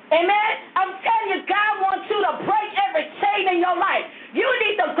 Amen? I'm telling you, God wants you to break every chain in your life. You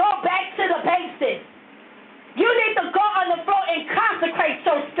need to go back to the basics. You need to go on the floor and consecrate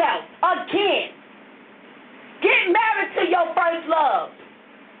yourself again. Get married to your first love.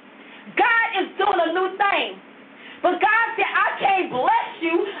 God is doing a new thing. But God said, I can't bless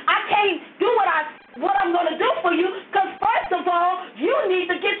you. I can't do what I'm going to do for you, because first of all, you need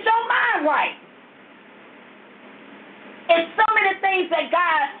to get your mind right. It's so many things that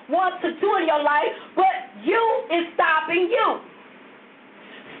God wants to do in your life, but you is stopping you.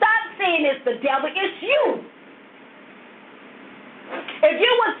 Stop saying it's the devil. It's you. If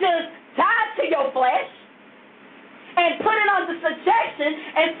you would just die to your flesh and put it under subjection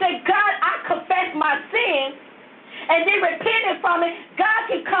and say, God, I confess my sins, and then repenting from it, God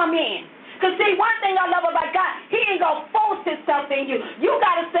can come in. Because see, one thing I love about God, he ain't going to force himself in you. You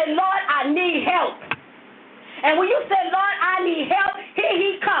got to say, Lord, I need help. And when you say, Lord, I need help, here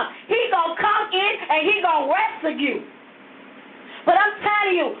he comes. He going to come in and he going to rescue you. But I'm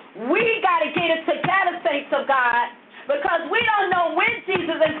telling you, we got to get it together, saints of God, because we don't know when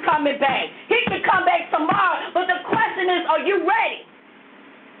Jesus is coming back. He can come back tomorrow, but the question is, are you ready?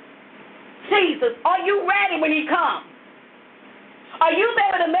 Jesus, are you ready when he comes? Are you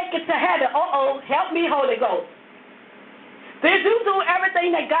able to make it to heaven? Help me, Holy Ghost. Did you do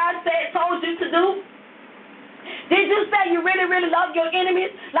everything that God told you to do? Did you say you really, really love your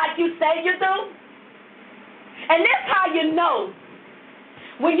enemies like you say you do? And that's how you know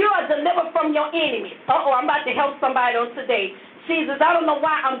when you are delivered from your enemies. I'm about to help somebody else today. Jesus, I don't know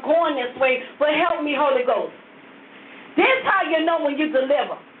why I'm going this way, but help me, Holy Ghost. This is how you know when you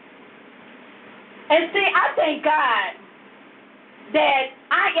deliver. And see, I thank God that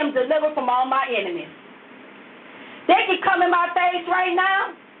I am delivered from all my enemies. They can come in my face right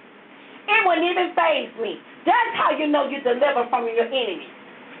now. It wouldn't even faze me. That's how you know you're delivered from your enemies.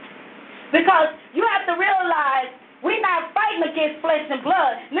 Because you have to realize we're not fighting against flesh and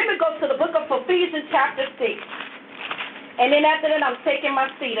blood. Let me go to the book of Ephesians chapter 6. And then after that, I'm taking my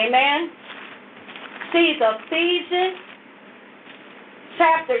seat. Amen? See, Ephesians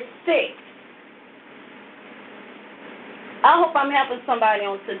chapter 6. I hope I'm helping somebody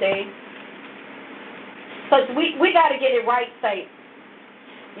on today. Because we got to get it right, saints.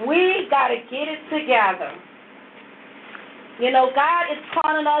 We got to get it together. You know, God is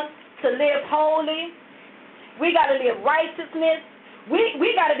calling us to live holy. We got to live righteousness.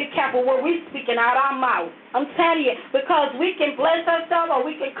 We got to be careful what we're speaking out our mouth. I'm telling you, because we can bless ourselves or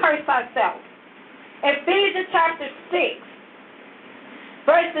we can curse ourselves. Ephesians chapter 6,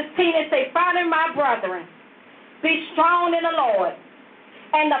 verse 16, it says, Finally, my brethren, be strong in the Lord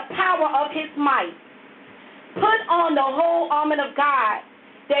and the power of his might. Put on the whole armor of God,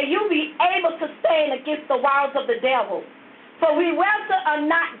 that you be able to stand against the wiles of the devil. For we wrestle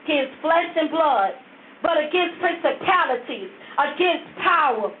not against flesh and blood, but against principalities, against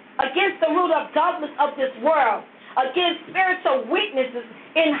power, against the root of darkness of this world, against spiritual weaknesses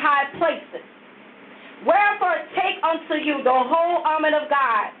in high places. Wherefore take unto you the whole armor of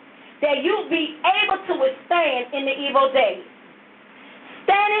God, that you be able to withstand in the evil days.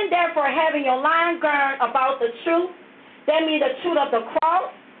 Standing therefore having your loins girded about the truth, that means the truth of the cross,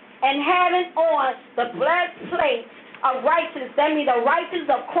 and having on the breastplate of righteousness, that means the righteousness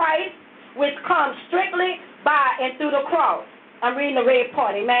of Christ, which comes strictly by and through the cross. I'm reading the red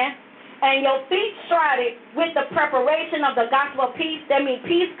part, amen. And your feet shrouded with the preparation of the gospel of peace. That means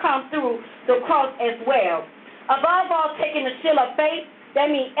peace comes through the cross as well. Above all, taking the shield of faith.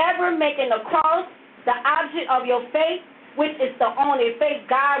 That means ever making the cross the object of your faith, which is the only faith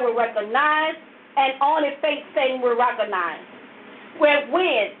God will recognize and only faith Satan will recognize. When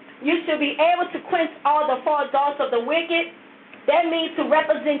you should be able to quench all the four darts of the wicked. That means to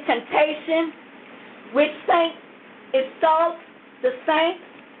represent temptation, which saints is salt, the saints.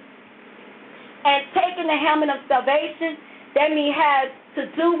 And taking the helmet of salvation, that means has to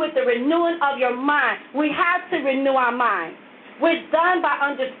do with the renewing of your mind. We have to renew our mind, which is done by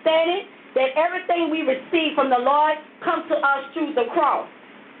understanding that everything we receive from the Lord comes to us through the cross.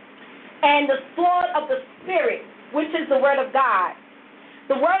 And the sword of the Spirit, which is the Word of God.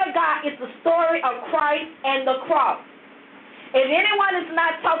 The Word of God is the story of Christ and the cross. If anyone is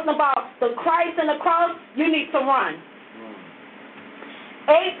not talking about the Christ and the cross, you need to run.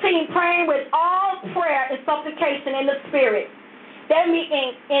 18, praying with all prayer and supplication in the Spirit. That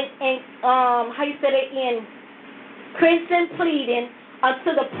means in Christian pleading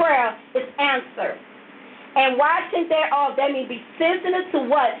until the prayer is answered. And watching thereof, that means be sensitive to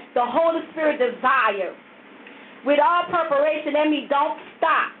what the Holy Spirit desires. With all preparation, that means don't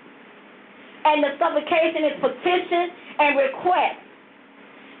stop. And the supplication is petition and request.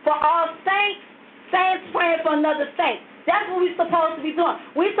 For all saints praying for another saint. That's what we're supposed to be doing.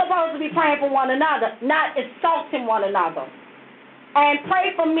 We're supposed to be praying for one another, not insulting one another. And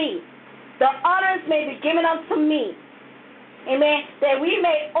pray for me. The honors may be given unto me. Amen. That we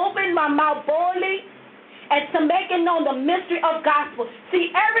may open my mouth boldly and to make it known the mystery of gospel.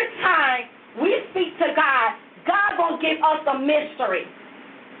 See, every time we speak to God, God going to give us a mystery.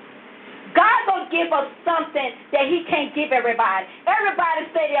 God going to give us something that he can't give everybody.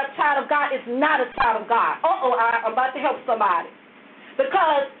 Everybody say they're a child of God is not a child of God. I'm about to help somebody.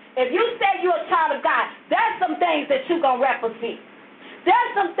 Because if you say you're a child of God, there's some things that you're going to represent.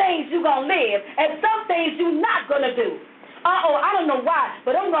 There's some things you're going to live, and some things you're not going to do. I don't know why,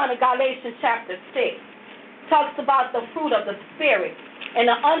 but I'm going to Galatians chapter 6. Talks about the fruit of the Spirit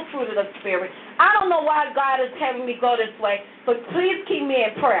and the unfruit of the Spirit. I don't know why God is having me go this way, but please keep me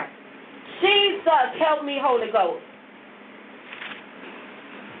in prayer. Jesus, help me, Holy Ghost.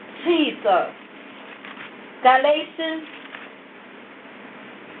 Jesus. Galatians.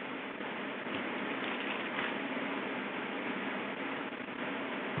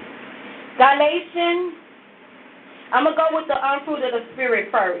 I'm going to go with the unfruit of the Spirit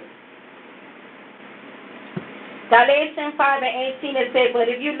first. Galatians 5 and 18, it says, but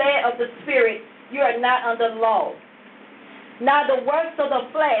if you led of the Spirit, you are not under law. Now the works of the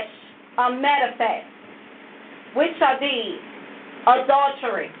flesh are manifest, which are these: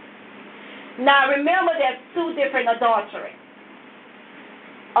 adultery. Now remember, there's two different adultery.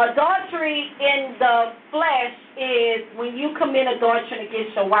 Adultery in the flesh is when you commit adultery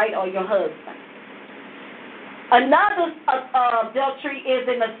against your wife or your husband. Another adultery is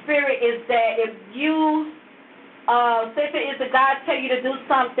in the spirit is that if you, say if it is that God tell you to do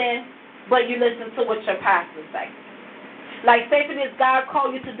something, but you listen to what your pastor say. Like say if it is God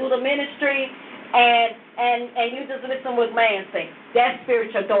call you to do the ministry, and you just listen what man say. That's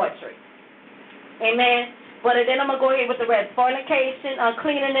spiritual adultery. Amen. But then I'm going to go ahead with the rest. Fornication,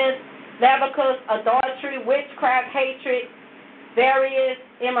 uncleanness, lavicus, adultery, witchcraft, hatred, various,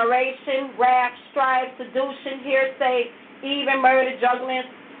 immolation, wrath, strife, seduction, hearsay, even murder, juggling,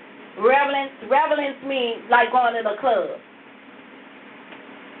 revelings. Revelings mean like going to the club.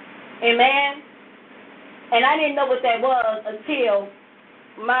 Amen. And I didn't know what that was until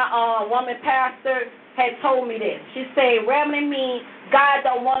my woman pastor had told me this. She said, reveling means God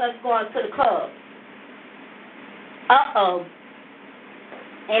don't want us going to the club.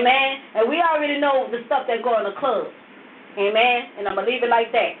 Amen. And we already know the stuff that go in the club. Amen. And I'm going to leave it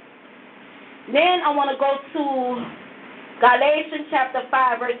like that. Then I want to go to Galatians chapter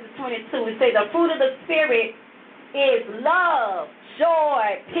 5, verses 22. It says, the fruit of the Spirit is love,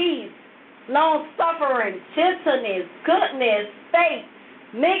 joy, peace, long-suffering, gentleness, goodness, faith,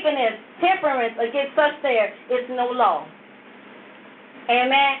 meekness, temperance. Against such there is no law.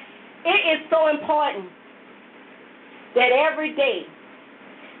 Amen. It is so important that every day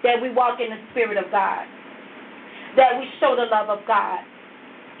that we walk in the Spirit of God, that we show the love of God.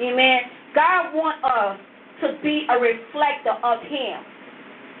 Amen. God wants us to be a reflector of Him.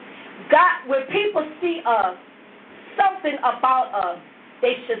 God, when people see us, something about us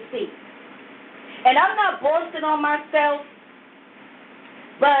they should see. And I'm not boasting on myself,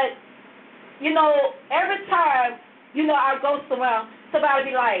 but, every time, I go somewhere, somebody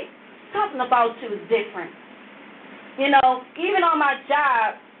be like, something about you is different. Even on my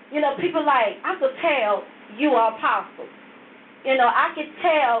job, people like, I could tell you are apostle. I could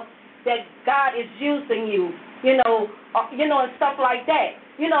tell that God is using you, and stuff like that.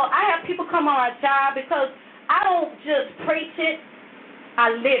 I have people come on our job because I don't just preach it, I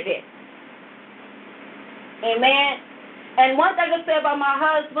live it. Amen. And one thing I say about my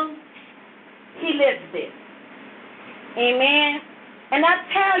husband, he lives it. Amen. And I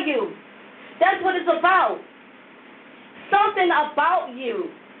tell you, that's what it's about. Something about you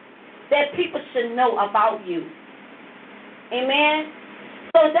that people should know about you. Amen.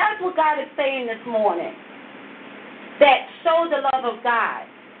 So that's what God is saying this morning. That show the love of God.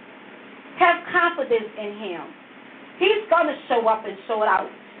 Have confidence in Him. He's going to show up and show it out.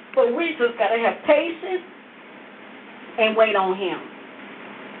 But we just got to have patience and wait on Him.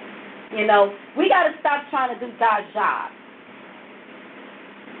 We got to stop trying to do God's job.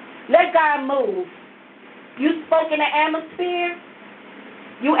 Let God move. You spoke in the atmosphere.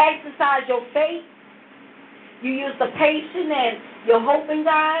 You exercise your faith. You use the patience and your hope in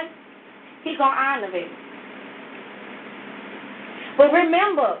God. He's going to honor it. But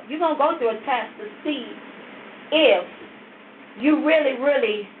remember, you're going to go through a test to see if you really,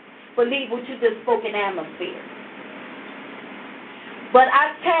 really believe what you just spoke in the atmosphere. But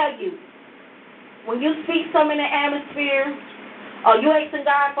I tell you, when you speak something in the atmosphere, or you asking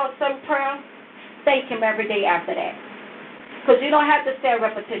God for some prayer, thank Him every day after that. Because you don't have to say a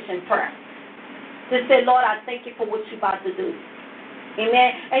repetition prayer. Just say, Lord, I thank you for what you're about to do.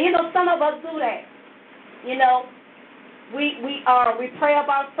 Amen. And some of us do that. We pray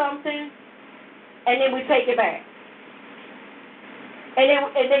about something, and then we take it back. And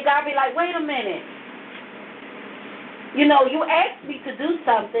then God be like, wait a minute. You asked me to do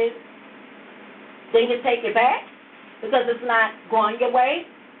something, then you take it back because it's not going your way.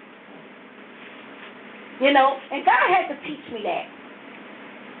 And God had to teach me that.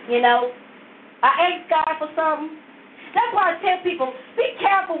 I asked God for something. That's why I tell people, be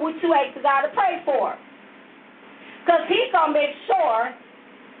careful what you ask God to pray for. Because He's going to make sure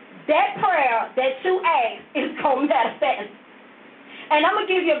that prayer that you ask is going to manifest. And I'm going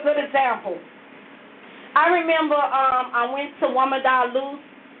to give you a good example. I remember I went to Woman Down Loose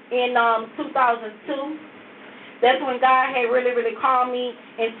in 2002. That's when God had really, really called me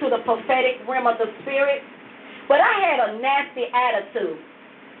into the prophetic realm of the Spirit. But I had a nasty attitude.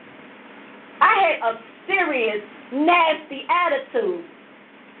 I had a serious, nasty attitude.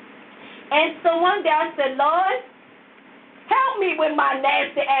 And so one day I said, Lord, help me with my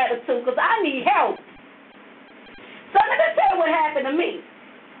nasty attitude because I need help. So let me tell you what happened to me.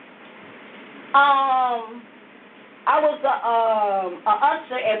 I was a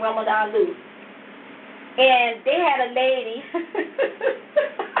usher at Ramadan Loose. And they had a lady.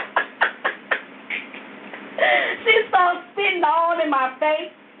 She started spitting all in my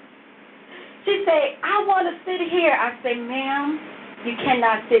face. She said, I want to sit here. I said, ma'am, you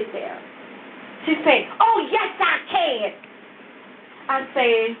cannot sit there. She said, oh, yes, I can. I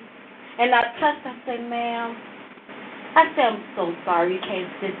said, and I touched, I said, ma'am. I said, I'm so sorry you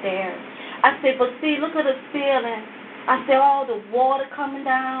can't sit there. I said, but see, look at the ceiling. I said, all the water coming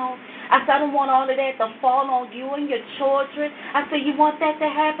down. I said, I don't want all of that to fall on you and your children. I said, you want that to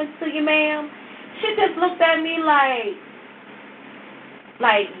happen to you, ma'am? She just looked at me like,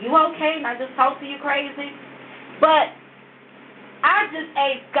 you okay? And I just talked to you crazy? But I just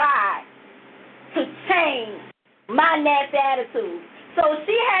asked God to change my nasty attitude. So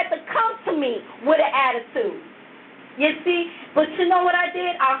she had to come to me with an attitude. You see? But you know what I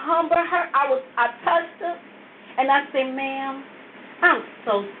did? I humbled her. I touched her. And I said, ma'am, I'm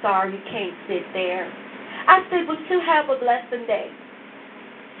so sorry you can't sit there. I said, but you have a blessed day.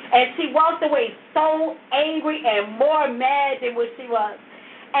 And she walked away so angry and more mad than what she was.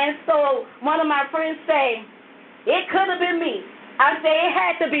 And so one of my friends say, it could have been me. I said, it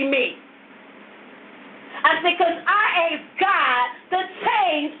had to be me. I said, because I asked God to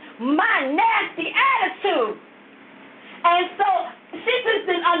change my nasty attitude. And so she just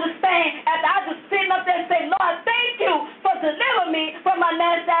didn't understand after I just sitting up there and say, Lord, thank you for delivering me from my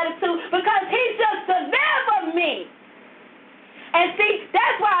nasty attitude because He just delivered me. And see,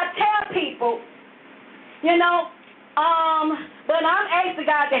 that's why I tell people, but I'm asking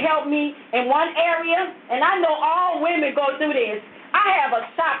God to help me in one area, and I know all women go through this. I have a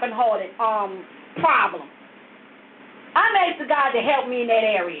shopping problem. I'm asking God to help me in that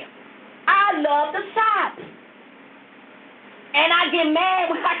area. I love to shop. And I get mad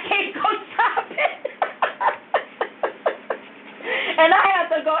when I can't go shopping. And I have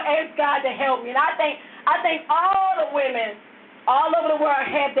to go ask God to help me. And I think all the women all over the world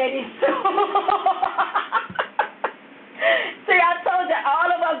have that issue. See, I told you,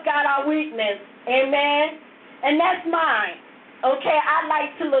 all of us got our weakness. Amen? And that's mine. Okay, I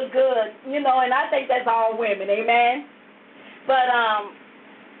like to look good, and I think that's all women. Amen? But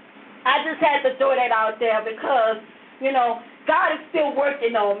I just had to throw that out there because, God is still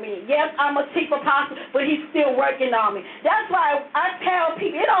working on me. Yes, I'm a chief apostle, but he's still working on me. That's why I tell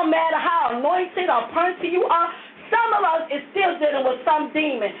people, it don't matter how anointed or anointed you are, some of us is still dealing with some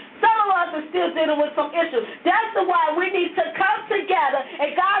demon. Some of us is still dealing with some issues. That's why we need to come together,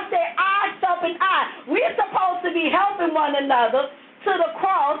 and God said, eye sharpen eye. We're supposed to be helping one another to the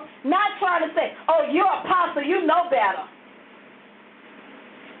cross, not trying to say, oh, you're an apostle, you know better.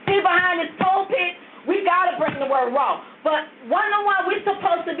 See, behind this pulpit, we got to bring the word raw. But one-on-one, we're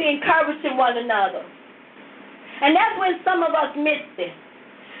supposed to be encouraging one another. And that's when some of us missed it.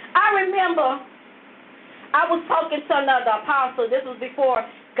 I remember I was talking to another apostle. This was before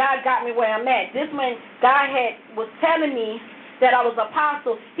God got me where I'm at. This when God was telling me that I was an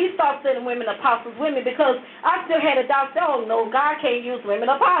apostle. He started sending women apostles with me because I still had a doubt. Oh, no, God can't use women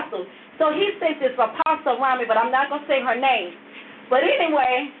apostles. So he sent this apostle around me, but I'm not going to say her name. But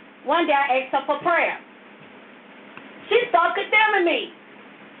anyway, one day I asked her for prayer. She started condemning me.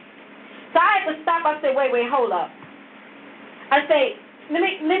 So I had to stop. I said, wait, hold up. I said, let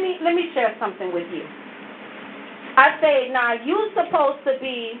me share something with you. I said, now you're supposed to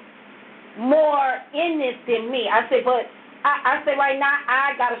be more in this than me. I said, but I said right now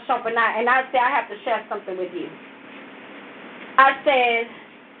I got a sharpen eye, and I said I have to share something with you. I said,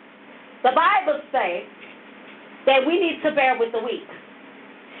 the Bible says that we need to bear with the weak.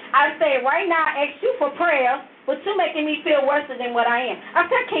 I said, right now I ask you for prayer, but you're making me feel worse than what I am. I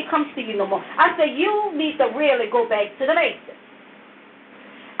said, I can't come see you no more. I said, you need to really go back to the basics.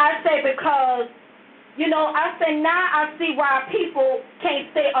 I said, because, I said, now I see why people can't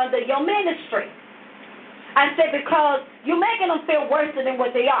stay under your ministry. I said, because you're making them feel worse than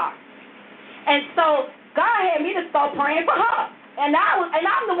what they are. And so God had me to start praying for her. And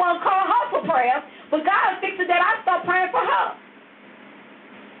I'm the one calling her for prayer, but God fixed it that I start praying for her.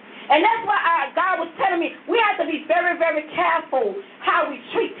 And that's why God was telling me we have to be very, very careful how we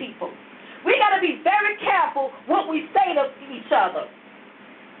treat people. We got to be very careful what we say to each other.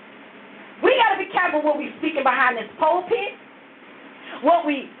 We got to be careful what we speaking behind this pulpit, what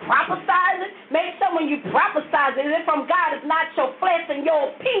we prophesizing. Make sure when you prophesizing, it's from God. It's not your flesh and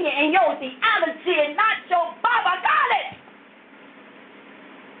your opinion and your theology and not your Baba. Got it?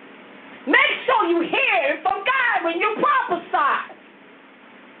 Make sure you hear it from God when you prophesy.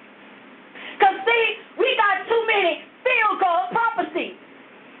 Because, see, we got too many feel-good prophecies.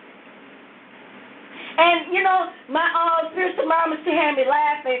 And, my spiritual mama, she had me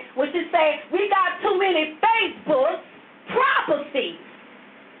laughing when she said, we got too many Facebook prophecies.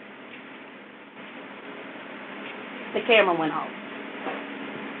 The camera went off.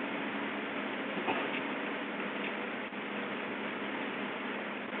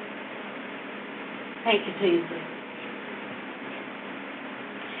 Thank you, Jesus.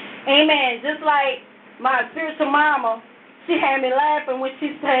 Amen. Just like my spiritual mama, she had me laughing when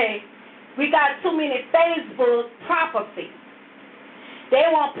she said, we got too many Facebook prophecies. They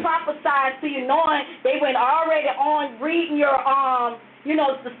want to prophesy to you knowing they went already on reading your,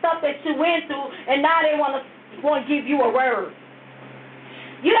 the stuff that you went through, and now they want to give you a word.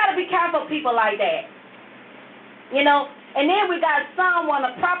 You got to be careful of people like that. And then we got some want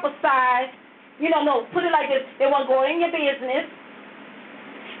to prophesy, put it like this, they want to go in your business.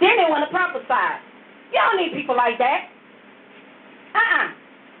 Then they want to prophesy. You don't need people like that.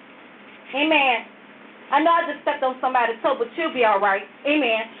 Amen. I know I just stepped on somebody's toe, but you'll be all right.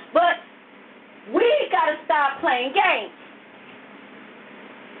 Amen. But we got to stop playing games.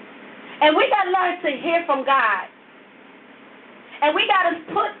 And we got to learn to hear from God. And we got to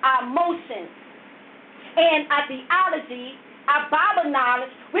put our emotions and our theology, our Bible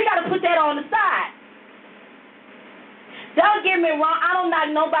knowledge, we got to put that on the side. Don't get me wrong, I don't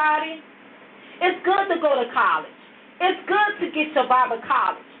knock nobody. It's good to go to college. It's good to get your Bible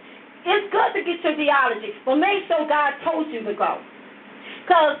college. It's good to get your theology, but make sure God told you to go.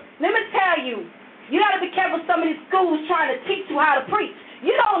 Because let me tell you, You got to be careful some of these schools trying to teach you how to preach.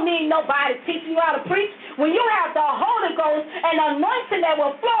 You don't need nobody teaching you how to preach. When you have the Holy Ghost and anointing that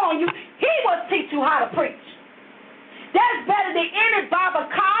will flow on you, He will teach you how to preach. That's better than any Bible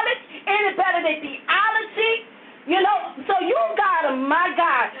college, any better than theology. You know, so you got to, my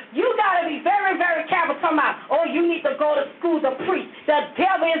God, you got to be very, very careful talking about, oh, you need to go to school to preach. The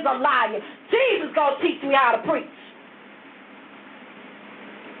devil is a liar. Jesus is going to teach me how to preach.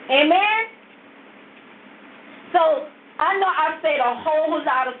 Amen? So, I know I said a whole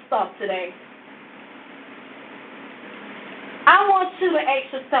lot of stuff today. I want you to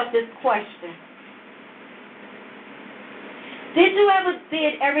ask yourself this question. Did you ever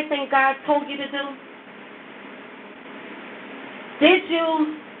did everything God told you to do? Did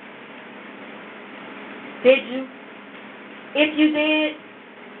you? If you did,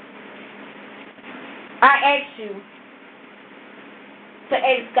 I ask you to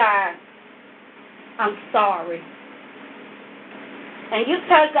ask God, I'm sorry. And you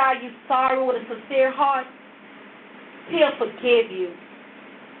tell God you're sorry with a sincere heart, He'll forgive you.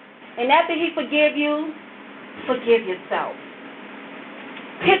 And after He forgive you, forgive yourself.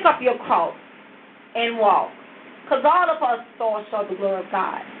 Pick up your cross and walk. Because all of us fall short of the glory of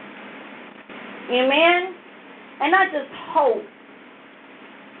God. Amen? And I just hope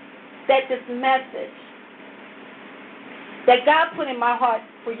that this message that God put in my heart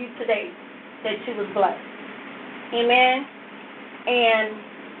for you today, that you was blessed. Amen? And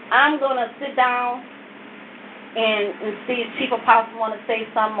I'm going to sit down and see if Chief Apostle want to say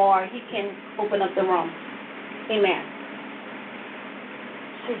something, or he can open up the room. Amen.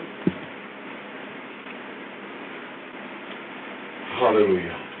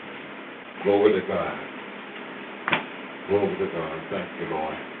 Hallelujah. Glory to God. Glory to God. Thank you,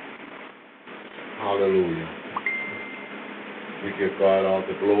 Lord. Hallelujah. We give God all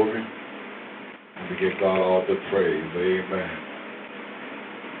the glory, and we give God all the praise. Amen.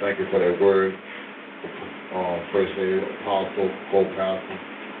 Thank you for that word. First Lady Apostle, Co-Pastor,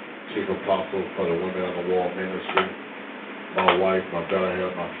 Chief Apostle for the Women of the War Ministry, my wife, my better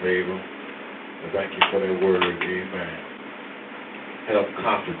half, my favor. And thank you for that word. Amen. Have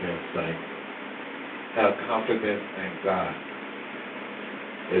confidence, saints. Have confidence in God.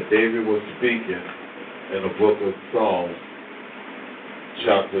 As David was speaking in the book of Psalms,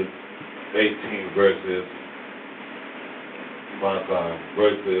 chapter 18, verses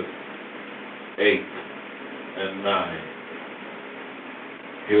 8 and 9.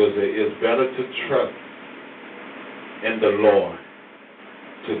 He will say, it's better to trust in the Lord,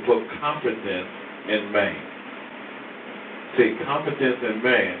 to put confidence in man. See, confidence in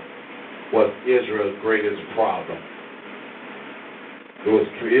man was Israel's greatest problem. It was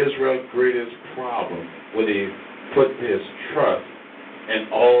Israel's greatest problem when he put his trust in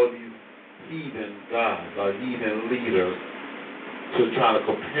all these heathen gods or heathen leaders to try to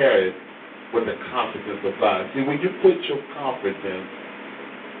compare it with the confidence of God. See, when you put your confidence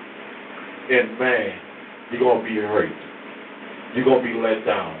in man, you're going to be hurt. You're going to be let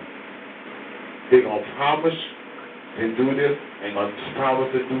down. They're going to promise to do this and going to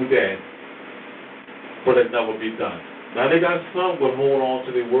promise to do that, but it never be done. Now, they got some will hold on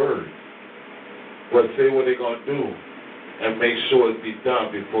to their word, but say what they're going to do and make sure it be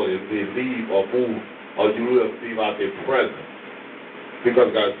done before they leave or move or you leave out their presence.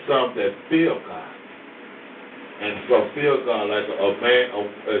 Because got some that fear God. And so fear God like a man,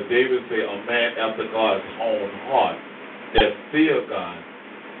 David said, a man after God's own heart that fear God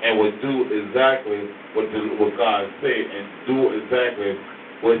and would do exactly what God said and do exactly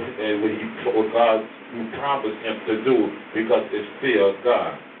what God promised him to do because it's fear of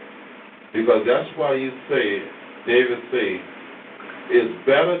God. Because that's why David said, it's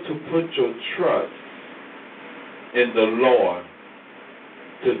better to put your trust in the Lord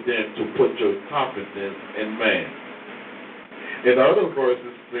than to put your confidence in man. In other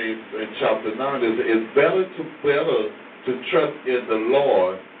verses, in chapter 9, it's better to trust in the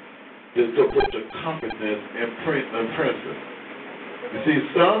Lord than to put your confidence in princes. You see,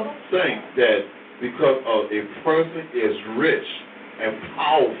 some think that because a person is rich and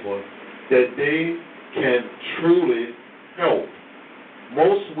powerful, that they can truly help.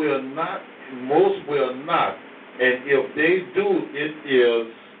 Most will not. And if they do, it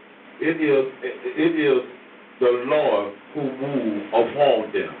is the Lord who moves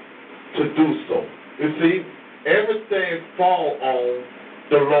upon them to do so. You see, everything falls on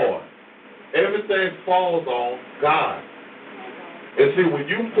the Lord. Everything falls on God. And see, when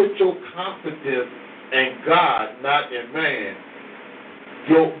you put your confidence in God, not in man,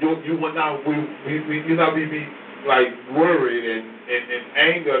 you will not be like worried and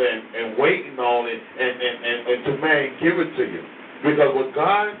angered and waiting on it and to man give it to you. Because with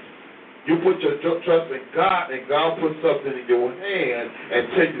God, you put your trust in God, and God puts something in your hand and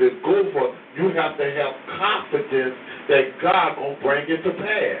tell you to go for it. You have to have confidence that God going to bring it to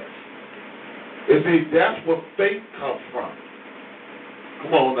pass. You see, that's where faith comes from.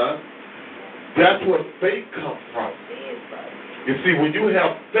 Come on now. That's where faith comes from. You see, when you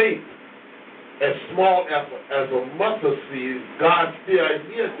have faith as small as a mustard seed, God still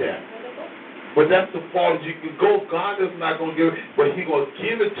hears that. But that's the far as you can go. God is not going to give it, but He's going to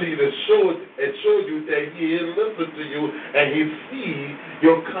give it to you to show you that He listens to you and He sees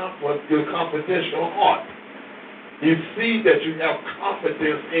your confidential heart. He sees that you have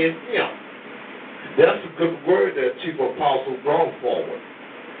confidence in Him. That's a good word that Chief Apostle brought forward.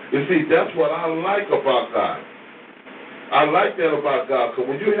 You see, that's what I like about God. I like that about God, because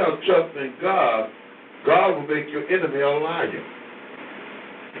when you have trust in God, God will make your enemy a liar.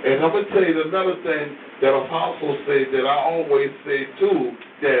 And I'm going to tell you another thing that apostles say that I always say too,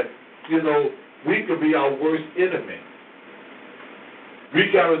 that, we could be our worst enemy.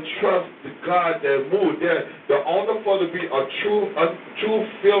 We got to trust the God that moves. The only for to be a true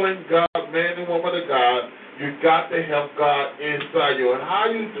feeling God, man and woman of God, you got to have God inside you. And how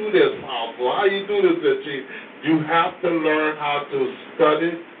you do this, apostle? How you do this, Chief? You have to learn how to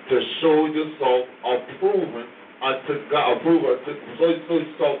study to show yourself approved unto God, unto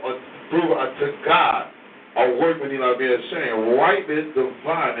God, a workman not being ashamed, rightly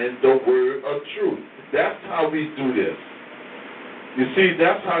dividing the word of truth. That's how we do this. You see,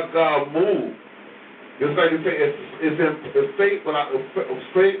 that's how God moves. It's like you say, faith without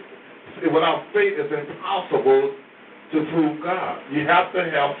faith is impossible to prove God. You have to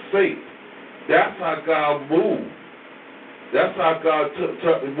have faith. That's how God moves. That's how God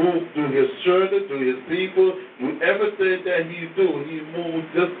moves through His children, through His people, through everything that He do. He moves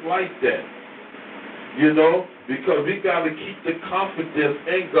just like that. Because we got to keep the confidence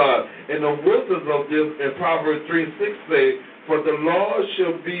in God. And the wisdom of this in Proverbs 3:6 say, for the Lord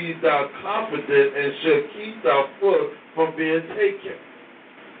shall be thy confidence and shall keep thy foot from being taken.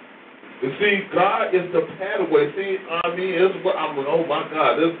 You see, God is the pathway. See, oh my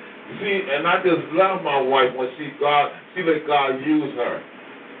God, and I just love my wife when she let God use her.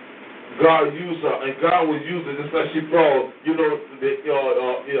 God used her, and God was using just like she brought,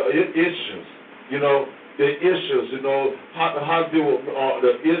 the issues. The issues, how do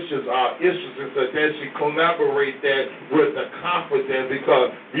the issues are issues, and so then she collaborate that with the confidence,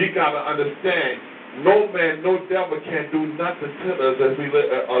 because we got to understand, no man, no devil can do nothing to us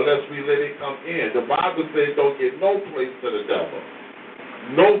unless we let it come in. The Bible says don't get no place to the devil.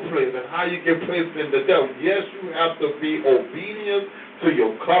 No place. And how you get placed in the devil? Yes, you have to be obedient to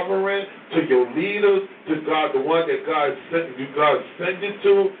your covering, to your leaders, to God, the one that God sent you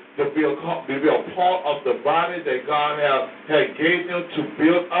to be a part of the body that God had gave them to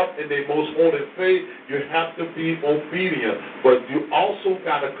build up in their most holy faith. You have to be obedient. But you also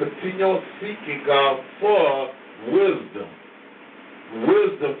got to continue seeking God for wisdom.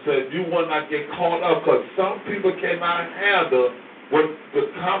 Wisdom says you will not get caught up, because some people cannot handle what the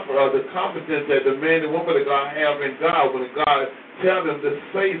confidence that the man and woman that God have in God when God tell them to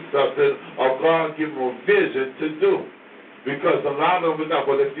say something or God give them a vision to do. Because a lot of them are not.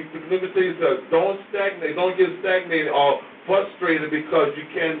 But if you let me tell you something, don't stagnate, don't get stagnated or frustrated because you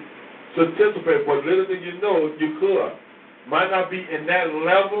can't participate. But little did you know, you could. Might not be in that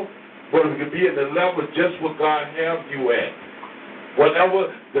level, but it could be in the level just what God have you at. The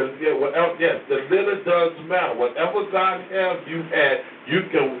little does matter. Whatever God has you at, you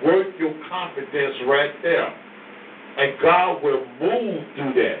can work your confidence right there. And God will move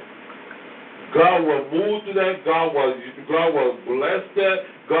through that. God will move through that. God will bless that.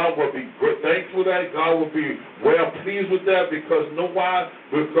 God will be thankful that. God will be well pleased with that, because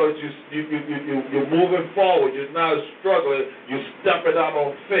because you're moving forward. You're not struggling. You're stepping out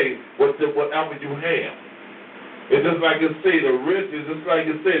on faith with whatever you have. It's just like you say, the riches. It's like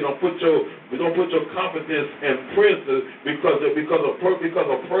you say, don't put your confidence in princes because a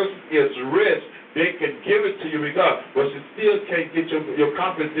person is rich. They can give it to you but you still can't get your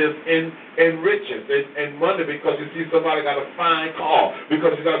confidence in riches and money, because you see somebody got a fine car,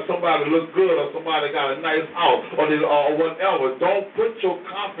 because you got somebody look good, or somebody got a nice house, or whatever. Don't put your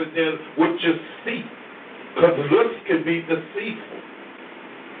confidence with your seat, because looks can be deceitful.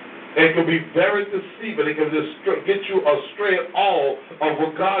 It can be very deceiving. It can just get you astray all of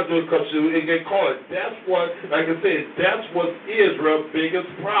what God does, because it get caught. That's what, like I said, that's what Israel's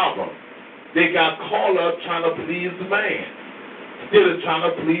biggest problem. They got caught up trying to please man instead of trying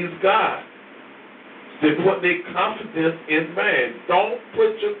to please God. They put their confidence in man. Don't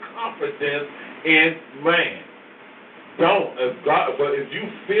put your confidence in man. Don't. But if you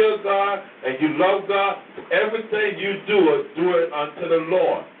fear God and you love God, everything you do it unto the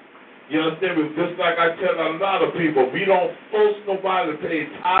Lord. You understand me? Just like I tell a lot of people, we don't force nobody to pay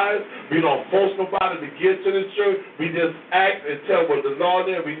tithes. We don't force nobody to get to the church. We just ask and tell what the Lord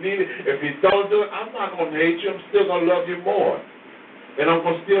is. We need it. If you don't do it, I'm not going to hate you. I'm still going to love you more. And I'm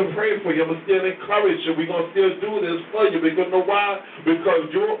going to still pray for you. I'm going to still encourage you. We're going to still do this for you. Because you know why? Because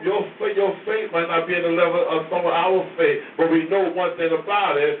your faith might not be at the level of some of our faith. But we know one thing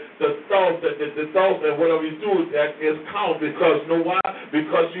about it. The thoughts and whatever you do, that is count. Because you know why?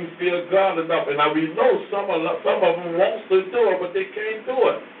 Because you fear God enough. And now we know some of them wants to do it, but they can't do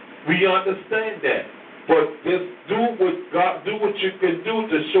it. We understand that. But just do what you can do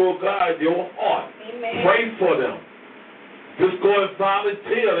to show God your heart. Amen. Pray for them. Just go and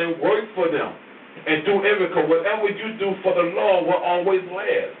volunteer and work for them. And do everything. Whatever you do for the Lord will always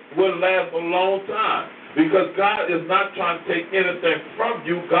last. Will last a long time. Because God is not trying to take anything from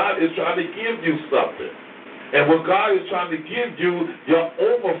you. God is trying to give you something. And what God is trying to give you, your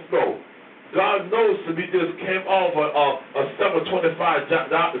overflow. God knows that we just came off a 725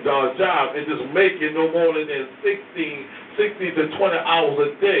 job and just making no more than 16 to 20 hours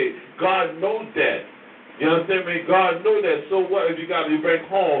a day. God knows that. You understand me? God knew that. So what if you got to bring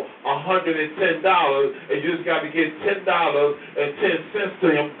home $110 and you just got to get $10.10 to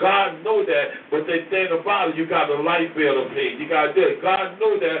him? God know that. But the thing about it, you got a light bill to pay. You got to do it. God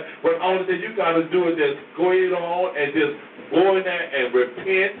know that. But only thing you got to do is just go on and just go in there and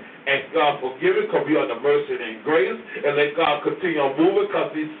repent. And God forgive it because we are the mercy and grace. And let God continue on moving because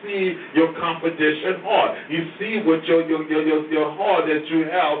He see your confidential heart. You see what your heart that you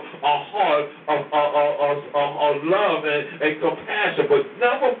have, a heart of love and compassion. But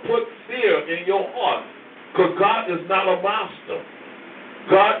never put fear in your heart because God is not a monster.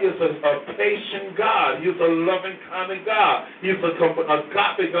 God is a patient God. He's a loving kind of God. He's a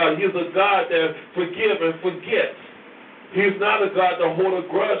agape God. He's a God that forgives and forgets. He's not a God to hold a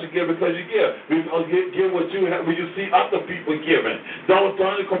grudge and give because you give. Give what you have when you see other people giving. Don't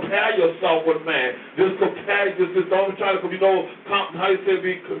compare yourself with man. Just compare. Just don't try to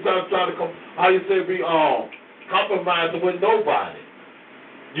compromise with nobody.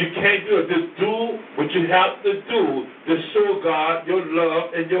 You can't do it. Just do what you have to do to show God your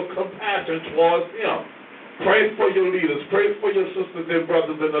love and your compassion towards Him. Pray for your leaders. Pray for your sisters and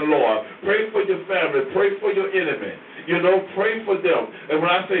brothers in the Lord. Pray for your family. Pray for your enemy. Pray for them. And when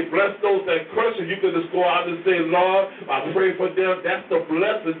I say bless those that curse you, you can just go out and say, Lord, I pray for them. That's the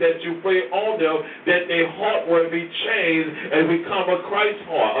blessing that you pray on them, that their heart will be changed and become a Christ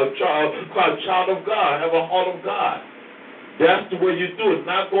heart, a child of God, have a heart of God. That's the way you do it.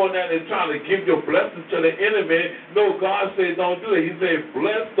 Not going out and trying to give your blessing to the enemy. No, God says don't do it. He said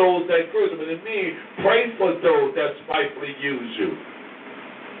bless those that curse them. And it means pray for those that spitefully use you.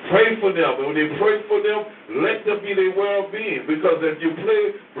 Pray for them. And when you pray for them, let them be their well-being. Because if you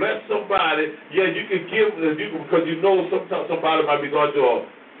bless somebody, you can give them, because you know sometimes somebody might be going through a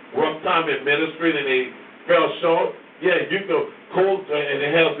rough time in ministry and they fell short. You can quote and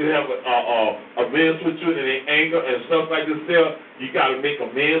it helps you have amends with you and they anger and stuff like this there. You got to make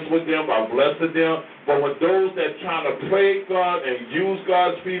amends with them by blessing them. But when those that try to pray God and use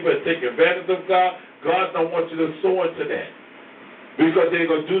God's people and take advantage of God, God don't want you to sow into that. Because they're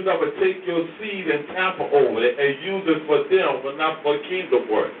going to do nothing but take your seed and tamper over it and use it for them, but not for kingdom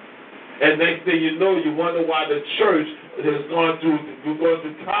work. And next thing you know, you wonder why the church is going through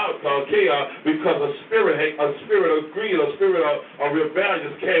chaos because a spirit of greed, a spirit of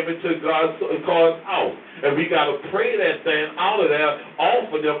rebellion came into God's house. And we got to pray that thing out of there, off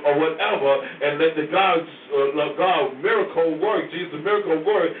of them or whatever, and let the God miracle work, Jesus' miracle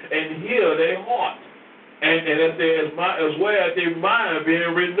work, and heal their heart. And as well as their mind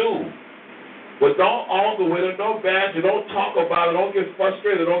being renewed. But don't argue with it, don't bash it, don't talk about it, don't get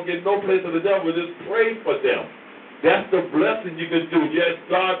frustrated, don't get no place of the devil, just pray for them. That's the blessing you can do. Yes,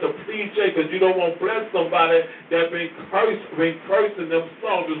 God, to please you, because you don't want to bless somebody that's been cursing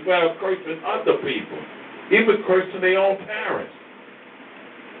themselves as well as cursing other people, even cursing their own parents.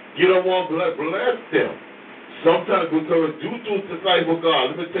 You don't want to bless them. Sometimes because you do this life with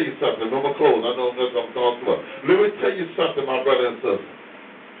God. Let me tell you something. I'm going to close. I know I'm talking about. Let me tell you something, my brother and sister.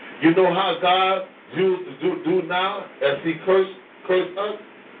 You know how God do now as He cursed us?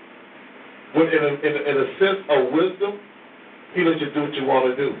 When in a sense of wisdom, He lets you do what you want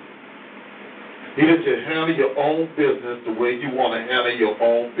to do. He lets you handle your own business the way you want to handle your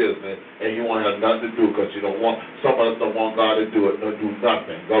own business, and you won't have nothing to do because you don't want, some of us don't want God to do it, no do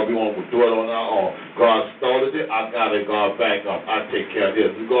nothing. God, we want to do it on our own. God started it, I got it, God back up. I take care of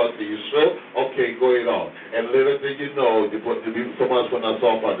this. You go out to your show, okay, go ahead on. And little thing you know, some of us when I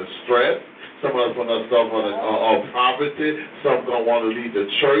saw about the stress, some of us when I saw on poverty, some going to want to leave the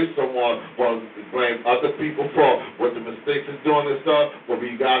church, some want to blame other people for what the mistakes is doing and stuff. But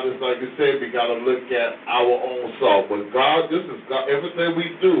we got this, like you said, we got to look at our own self. But God, this is God, everything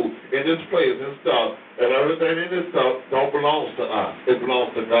we do in this place and stuff, and everything in this stuff don't belong to us. It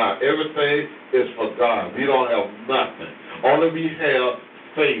belongs to God. Everything is for God. We don't have nothing. Only we have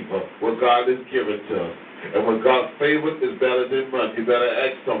favor, what God has given to us. And when God's favor is better than money, you better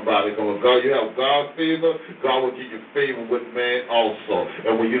ask somebody. Because when God, you have God's favor, God will give you favor with man also.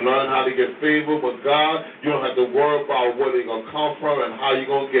 And when you learn how to get favor with God, you don't have to worry about where they're going to come from and how you're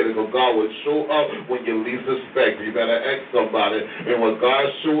going to get it. Because God will show up when you least expect it. You better ask somebody. And when God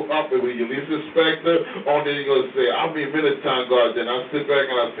show up and when you least expect it, only you're going to say, I mean, many times, God, then I sit back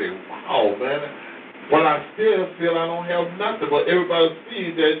and I say, wow, man. But I still feel I don't have nothing. But everybody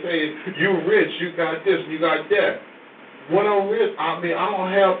sees that saying, you rich, you got this, you got that. What I'm rich, I mean, I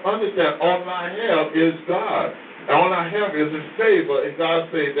don't have understand. All I have is God. And all I have is His favor. And God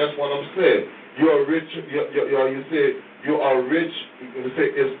said, that's what I'm saying. You are rich, you said, you are rich. You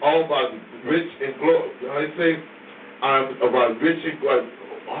say, it's all about rich and glory. How you say, I'm about rich and glory.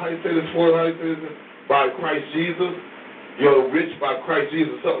 How you say this word? How you say this? By Christ Jesus. You're rich by Christ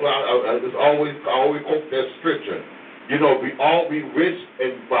Jesus. I always quote that scripture. You know, we all be rich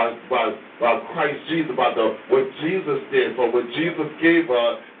and by Christ Jesus, by what Jesus did, for what Jesus gave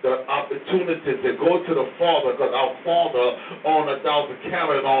us the opportunity to go to the Father, because our Father on 1,000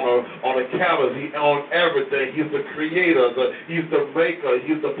 cattle and on a cattle, He owns everything. He's the creator, He's the maker,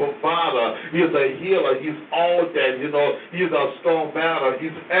 He's the provider, He's a healer, He's all that, you know, He's a strong matter,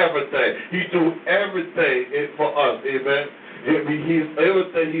 He's everything. He do everything for us, amen. He's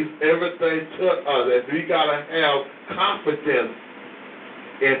everything to us, and we gotta have confidence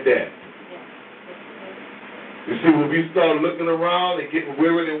in that. You see, when we start looking around and getting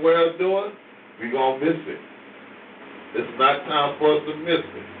weary and well doing, we're going to miss it. It's not time for us to miss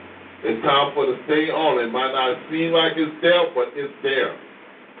it. It's time for us to stay on. It might not seem like it's there, but it's there.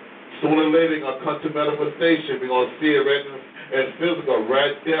 Sooner or later, it's going to come to manifestation. We're going to see it right and physical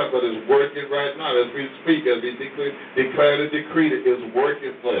right there, but it's working right now. As we speak, as we declare and decree it, it's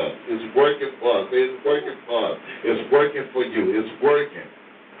working for us. It's working for us. It's working for us. It's working for you. It's working.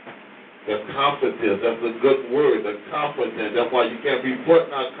 The confidence, that's a good word, the confidence. That's why you can't be putting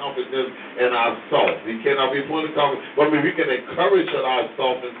our confidence in ourselves. We cannot be putting confidence, but we can encourage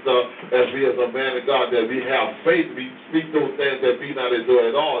ourselves and stuff as we as a man of God, that we have faith. We speak those things that be not as though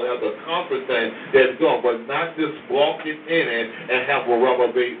at all. Have the confidence that's gone, but not just walking in it and have a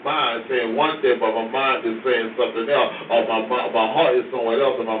reprobate mind saying one thing, but my mind is saying something else, or my heart is somewhere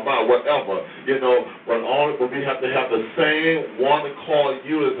else, or my mind, whatever. You know, but we have to have the same one accord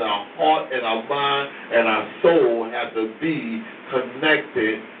unit. Our heart and our mind and our soul have to be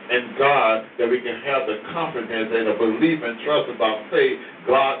connected in God, that we can have the confidence and the belief and trust about faith.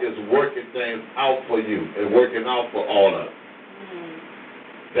 God is working things out for you and working out for all of us.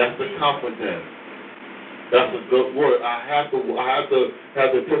 That's the confidence. That's a good word. I have to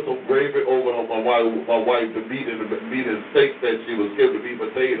put some gravy over my wife the meat and steak that she was given to be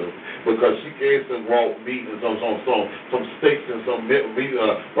potatoes, because she gave some raw meat and some steaks and some meat,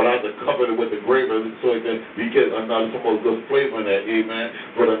 but I have to cover it with the gravy so it can we get some good flavor in that, amen.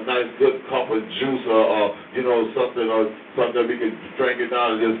 With a nice good cup of juice or something we can drink it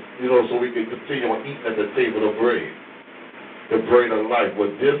down and just so we can continue on eating at the table of bread. The bread of life. Well,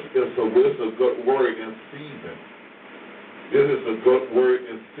 this is a good word in season. This is a good word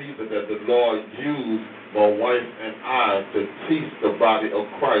in season that the Lord used my wife and I to teach the body of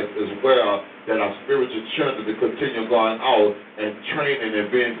Christ as well, that our spiritual children to continue going out and training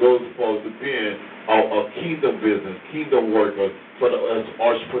and being goes supposed to being a kingdom business, kingdom workers, as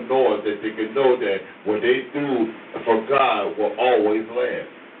entrepreneurs, that they can know that what they do for God will always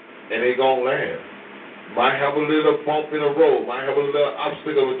last. And they're going to last. Might have a little bump in the road, might have a little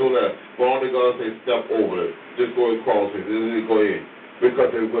obstacle to do that, but only God say step over it. Just go across it. Just go ahead.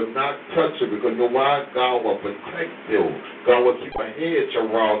 because it will not touch you. Because you know why? God will protect you. God will keep a hedge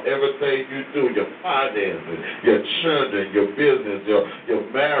around everything you do, your finances, your children, your business, your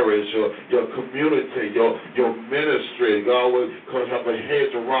marriage, your community, your ministry. God will have a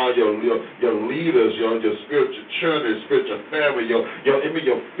hedge around your leaders, your spiritual children, spiritual family, even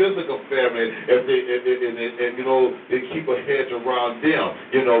your physical family, and they keep a hedge around them.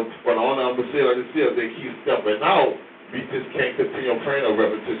 But on the other side, like I said, they keep stepping out. We just can't continue praying a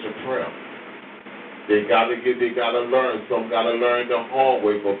repetition prayer. They gotta learn. Some gotta learn the hard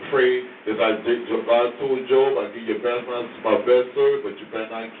way. But pray, as God told Job, I give you my best service, but you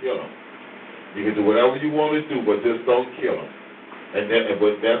better not kill him. You can do whatever you want to do, but just don't kill him.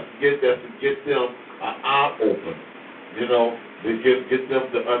 But that's to get them an eye open. To get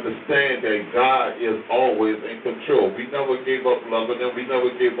them to understand that God is always in control. We never gave up loving them. We never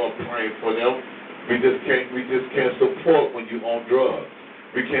gave up praying for them. We just can't support when you're on drugs.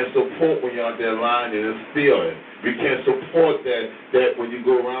 We can't support when you're out there lying and stealing. We can't support that when you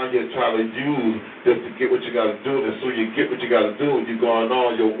go around here trying to use just to get what you got to do. And so you get what you got to do, and you're going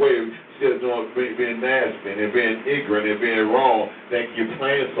all your way instead of being nasty and being ignorant and being wrong, thinking you're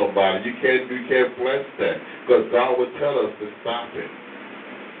playing somebody. You can't bless that, because God will tell us to stop it.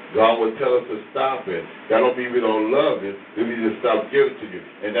 God will tell us to stop it. That don't mean we don't love it. We need to stop giving to you.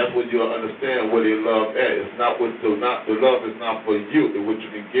 And that's when you'll understand what they love at. It's not the love is not for you, it's what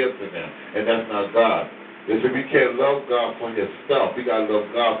you can give to them. And that's not God. So we can't love God for his stuff. We got to love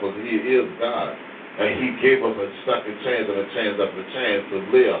God because he is God. And he gave us a second chance and a chance after a chance to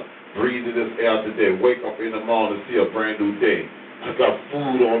live. Breathe in this air today. Wake up in the morning to see a brand new day. I got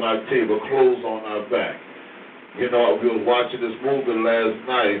food on our table, clothes on our back. We was watching this movie last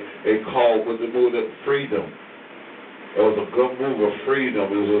night. It called, the movie Freedom. It was a good movie,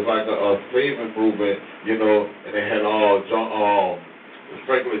 Freedom. It was like a saving movie, and they had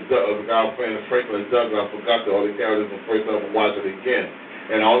Franklin Douglas, the guy playing Franklin Douglas. I forgot all the characters the first time I watched it again.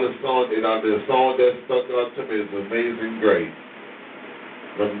 And all the songs, the song that stuck out to me is Amazing Grace.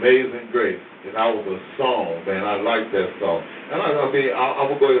 Amazing Grace. And that was a song, man. I like that song. And I'm going to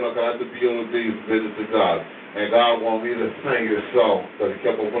go ahead, because I have to be on these visits to God. And God wanted me to sing this song, because he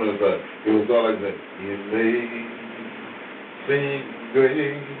kept on putting it. It was all like that. Amazing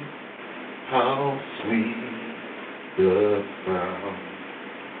grace, how sweet the sound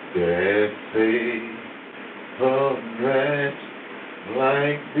that saved a wretch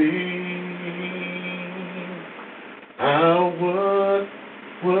like thee. I was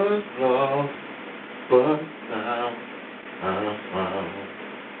lost, but now I'm found.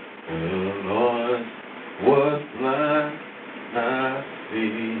 The Lord was blind, I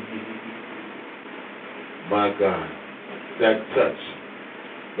see. My God, that touch.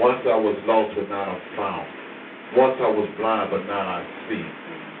 Once I was lost, but now I'm found. Once I was blind, but now I see.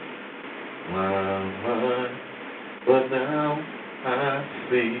 But now I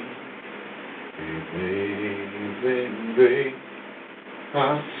see. Amazing grace,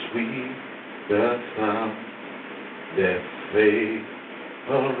 how sweet the sound that saved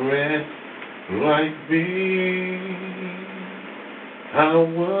a wretch like me. I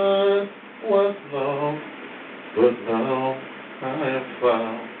was lost, but now I am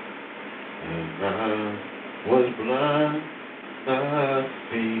found. And I was blind, I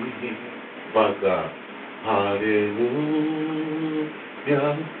see. My God, hallelujah,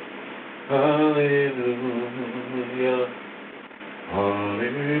 hallelujah,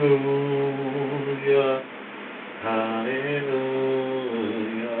 hallelujah, hallelujah.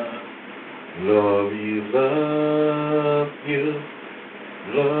 Lord, we love you.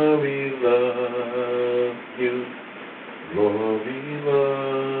 Lord, we love you. Lord, we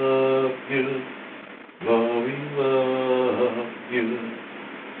love you. Lord, we love you.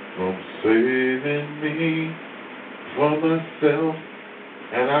 From saving me from myself.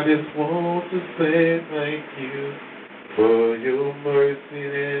 And I just want to say thank you for your mercy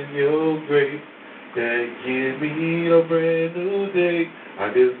and your grace that give me a brand new day. I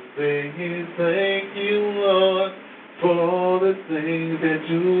just say thank you, Lord, for all the things that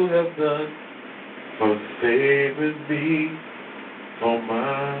you have done, for saving me from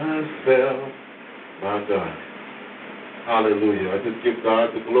myself. My God. Hallelujah. I just give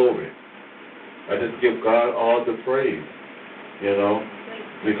God the glory. I just give God all the praise,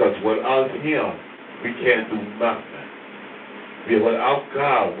 because without him, we can't do nothing. Without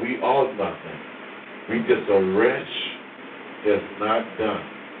God, we are nothing. We just a wretch that's not done.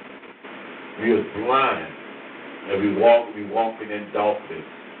 We are blind, and we walking in darkness.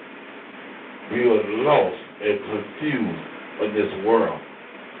 We are lost and confused in this world.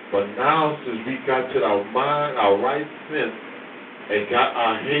 But now, since we got to our mind, our right sense, and got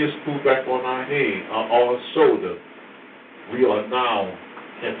our heads put back on our head, on our shoulder, we are now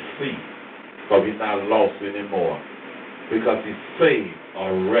can see, but we're not lost anymore. Because he saved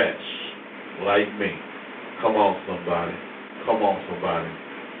a wretch like me. Come on, somebody. Come on, somebody.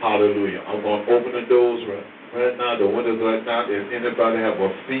 Hallelujah. I'm going to open the doors right now, the windows right now. If anybody have a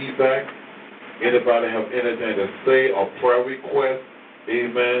feedback, anybody have anything to say, a prayer request,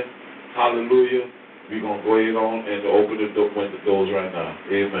 amen. Hallelujah. We're going to go ahead on and open the window doors right now.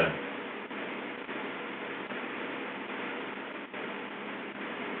 Amen.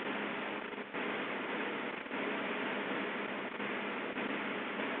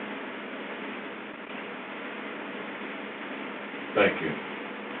 Thank you.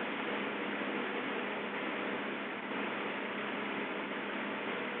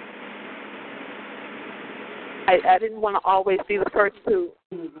 I didn't want to always be the first to.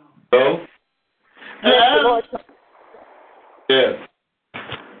 Hello? Hello? Yes.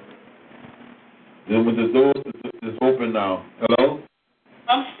 The door is open now. Hello?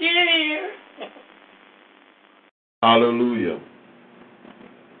 I'm still here. Hallelujah.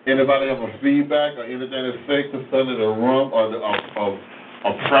 Anybody have a feedback or anything to say concerning the room or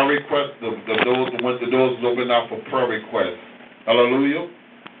a prayer request? The doors is open now for prayer requests. Hallelujah.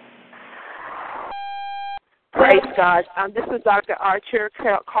 Praise God. This is Dr. Archer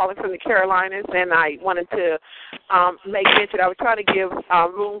calling from the Carolinas, and I wanted to make mention. I was trying to give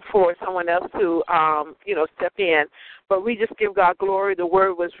room for someone else to, step in, but we just give God glory. The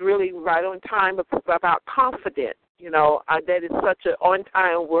word was really right on time about confidence. That is such an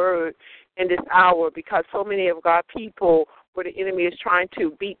on-time word in this hour because so many of God people, where the enemy is trying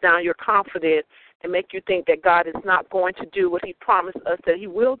to beat down your confidence and make you think that God is not going to do what he promised us that he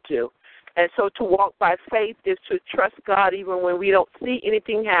will do. And so to walk by faith is to trust God even when we don't see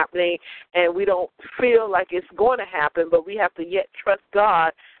anything happening and we don't feel like it's going to happen, but we have to yet trust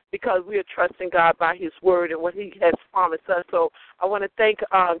God because we are trusting God by his word and what he has promised us. So I want to thank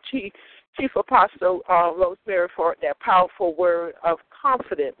Chief Apostle Rosemary for that powerful word of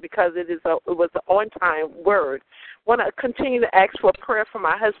confidence because it was an on-time word. I want to continue to ask for prayer for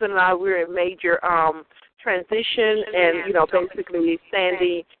my husband and I. We're in major transition and, basically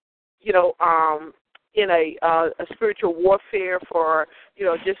standing in a spiritual warfare for,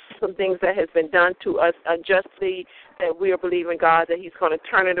 just some things that has been done to us unjustly, that we are believing God that he's going to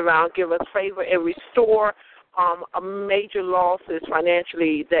turn it around, give us favor, and restore a major losses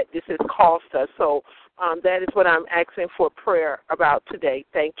financially that this has cost us. So that is what I'm asking for prayer about today.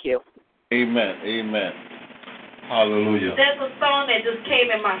 Thank you. Amen. Amen. Hallelujah. There's a song that just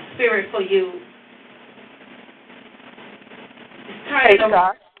came in my spirit for you. Praise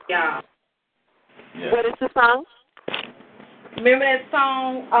God. Yeah. Yes. What is the song? Remember that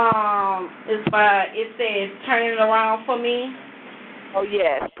song? It says "Turn It Around for Me." Oh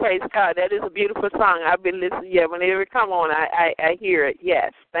yes, praise God. That is a beautiful song. I've been listening. Yeah, whenever it come on, I hear it.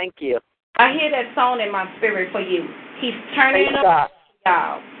 Yes, thank you. I hear that song in my spirit for you. He's turning Praise it God.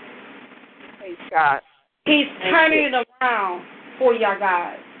 around. Praise God. He's turning it around for y'all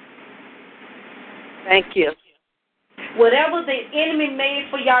guys. Thank you. Whatever the enemy made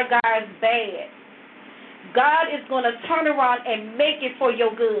for y'all guys bad, God is going to turn around and make it for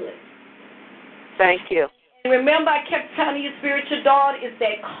your good. Thank you. And remember, I kept telling you, spiritual daughter, is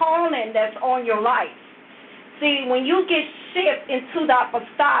that calling that's on your life. See, when you get shipped into the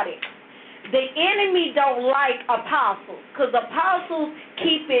apostolic, the enemy don't like apostles because apostles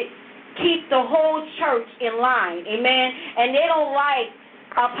keep the whole church in line, amen. And they don't like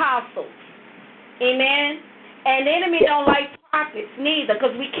apostles, amen. And the enemy don't like prophets neither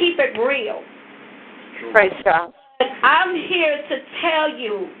because we keep it real. Praise God. But I'm here to tell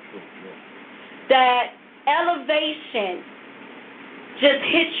you that elevation just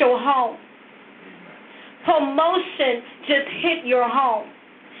hit your home. Promotion just hit your home.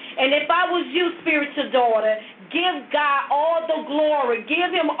 And if I was you, spiritual daughter, give God all the glory.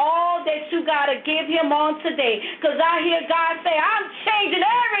 Give him all that you got to give him on today. Because I hear God say, I'm changing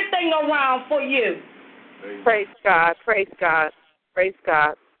everything around for you. Praise God. Praise God. Praise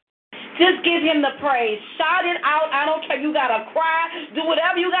God. Just give him the praise. Shout it out. I don't care. You got to cry. Do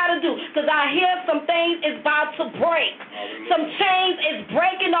whatever you got to do. Because I hear some things is about to break. Some chains is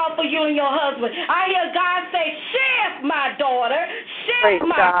breaking off for you and your husband. I hear God say, shift, my daughter. Shift, Praise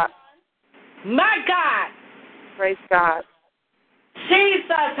God. My God. Praise God. Jesus.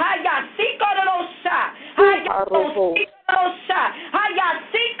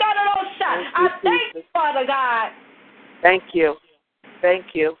 I thank you, Father God. Thank you.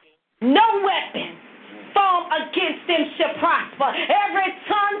 Thank you. No weapon formed against them shall prosper. Every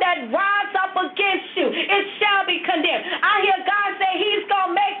tongue that rises up against you, it shall be condemned. I hear God say,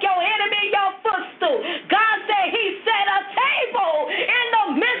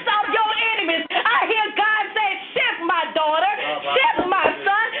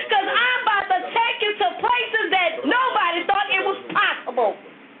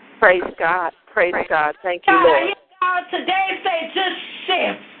 Praise God. Praise God. Thank you, God, I Lord. hear God today say, just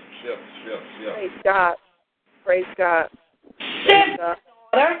shift. Shift. Praise God. Praise God. Shift, God.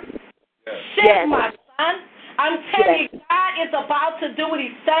 daughter. Yes. Shift, Yes. my son. I'm telling you, God is about to do what He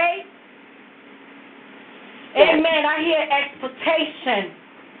say. Yes. Amen. I hear expectation,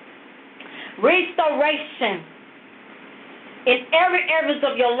 restoration in every areas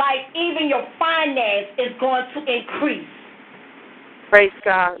of your life. Even your finance is going to increase. Praise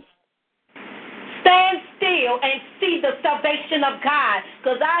God. Stand still and see the salvation of God,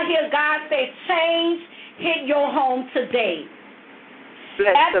 because I hear God say, change hit your home today.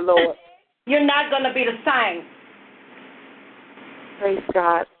 Bless the Lord. You're not going to be the same. Praise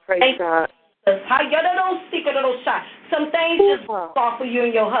God. Praise God. Some things just off for you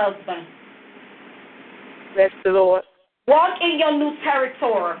and your husband. Bless the Lord. Walk in your new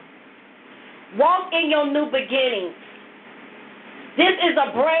territory. Walk in your new beginnings. This is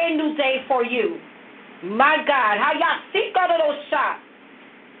a brand new day for you. My God. How y'all seek out of those shots?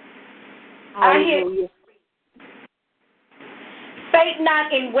 I hear. Faint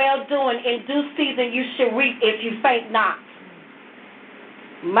not in well-doing. In due season you shall reap if you faint not.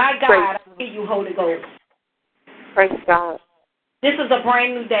 My God, I hear you, Holy Ghost. Praise God. This is a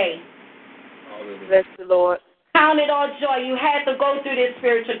brand new day. Bless the Lord. Count it all joy. You had to go through this,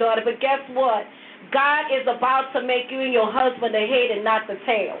 spiritual daughter, but guess what? God is about to make you and your husband the head and not the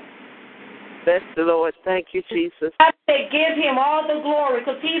tail. Bless the Lord. Thank you, Jesus. I say give Him all the glory,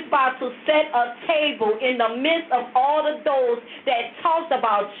 because He's about to set a table in the midst of all of those that talked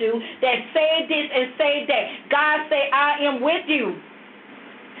about you, that say this and say that. God say, I am with you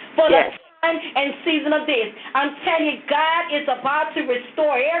for the time and season of this. I'm telling you, God is about to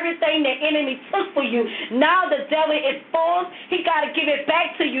restore everything the enemy took for you. Now the devil is forced. He got to give it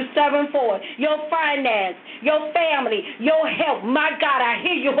back to you sevenfold. Your finance, your family, your health. My God, I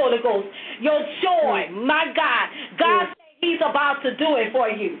hear you, Holy Ghost. Your joy, my God. God said He's about to do it for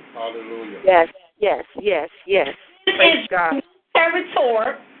you. Hallelujah. Yes. This Praise is God. your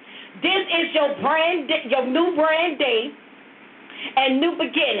territory. This is your new brand day and new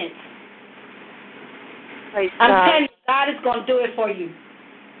beginnings. Praise I'm God. telling you, God is going to do it for you.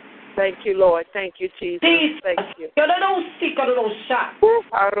 Thank you, Lord. Thank you, Jesus. Thank you. God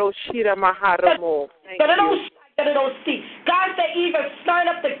say even stirring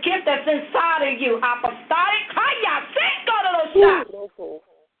up the gift that's inside of you. Apostolic.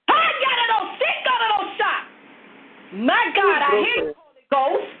 My God, I hear you, Holy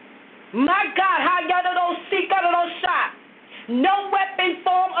Ghost. My God, no weapon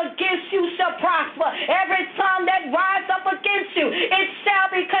formed against you shall prosper. Every tongue that rises up against you, it shall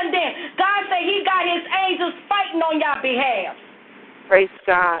be condemned. God said He got His angels fighting on your behalf. Praise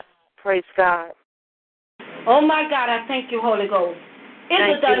God. Praise God. Oh, my God, I thank you, Holy Ghost.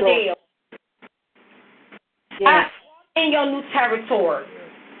 It's a done deal. Yes. In your new territory.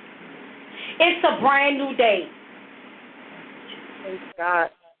 It's a brand new day. Praise God.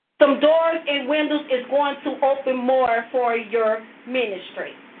 Some doors and windows is going to open more for your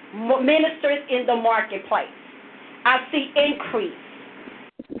ministry. Ministers in the marketplace. I see increase.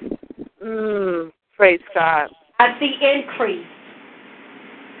 Praise God. I see increase.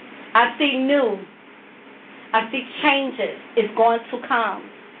 I see new. I see changes is going to come.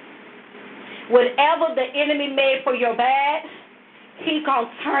 Whatever the enemy made for your bad, He's going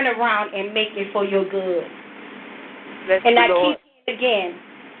to turn around and make it for your good. Bless and the I Lord. keep again.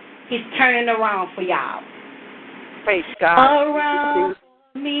 He's turning around for y'all. Praise God. Around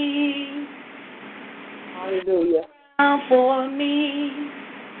for me. Hallelujah. Around for me.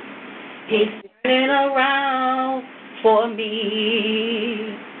 He's turning around for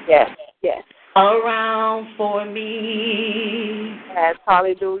me. Yes. Around for me. Yes.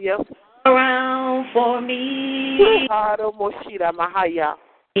 Hallelujah. Around for me.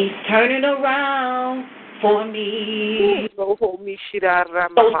 He's turning around for me.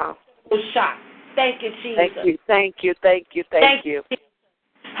 Thank you, Jesus. Thank you. Thank you. Thank you.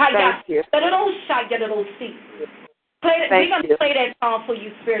 We're going to play that song for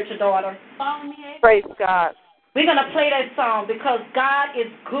you, spiritual daughter. Praise God. We're going to play that song because God is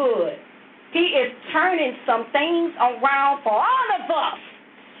good. He is turning some things around for all of us.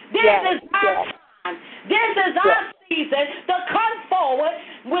 This is our time. This is our season to come forward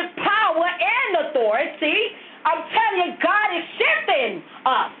with power and authority. I'm telling you, God is shifting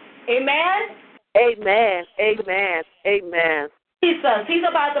us. Amen? Amen. Jesus, He's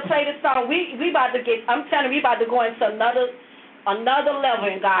about to play this song. We about to get, I'm telling you, we about to go into another level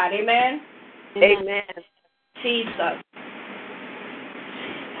in God. Amen? Amen. Jesus.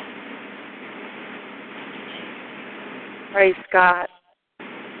 Praise God.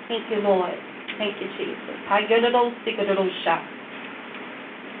 Thank you, Lord. Thank you, Jesus. I get it all, stick it all shot.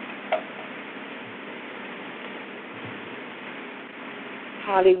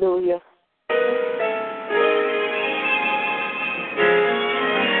 Hallelujah.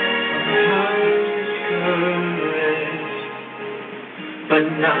 But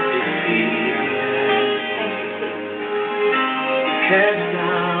not defeated. Cast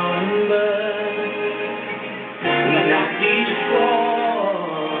down, but not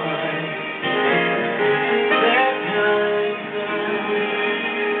destroyed. There are times I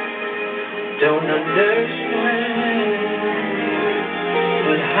don't understand,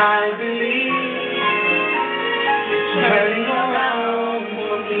 but I believe it's turning around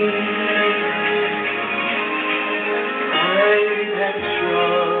for me. I've had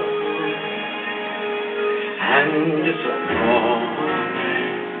struggle and disappointment.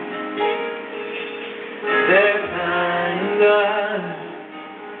 There are times I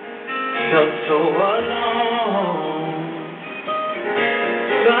felt so alone.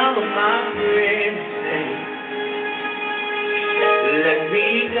 Some of my friends say, let me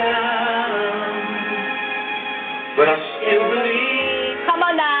down, but I still believe. Come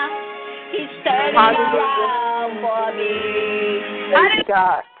on now. He's turning around for me. Praise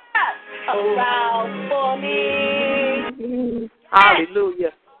God. Around for me.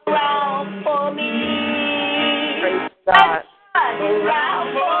 Hallelujah. Around for me. Praise God. Around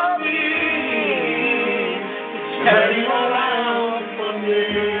for me. Turning around for me.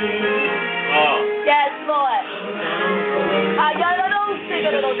 Yes, Lord. I got a little sing a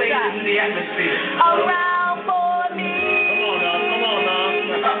little In the atmosphere. around for me. Come on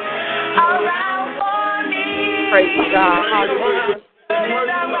now. Around for me. Praise God. Hallelujah.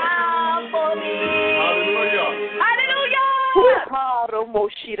 Around for me. Hallelujah.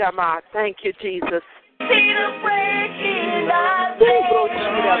 Thank you, Jesus. See the break in the day.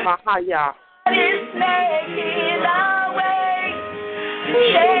 God is making a way.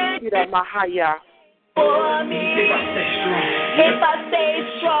 Change for me. If I stay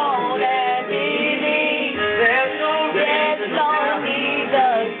strong and believe, there's no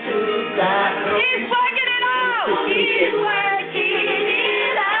reason to doubt. He's working it out. He's working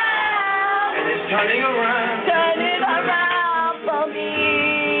it out. And it's turning around. Turning around for me.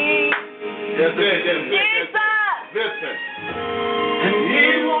 Listen. Jesus. Listen. And He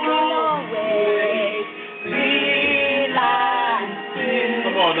won't always be like this.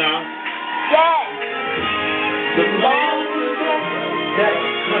 Come on now. Yes. The moment that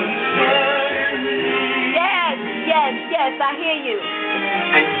concerns me. Yes, I hear you.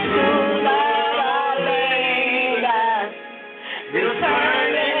 And Sooner or later, it'll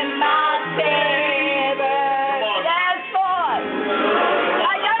turn in my favor. Yes, Lord.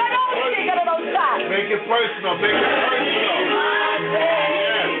 I gotta know, shot. Make it personal. Make it personal.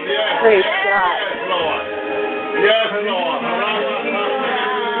 Yes. Praise God. Yes, Lord. Yes, Lord.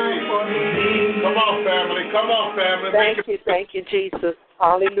 Come on, family. Thank you, Jesus.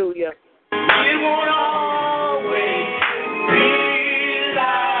 Hallelujah. It won't always be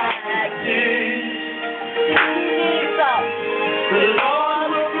like this. Jesus. The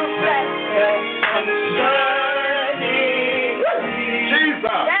Lord will perfect that concerning me.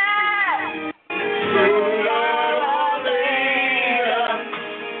 Jesus. Yes. Sooner or later,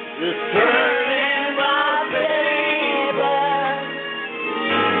 it's turning my favor.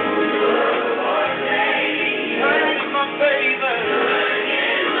 Turning my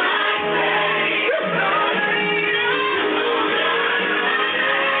favor.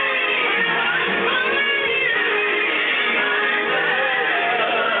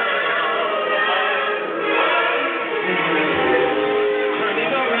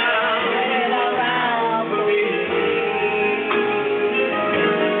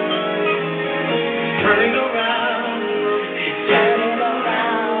 Turning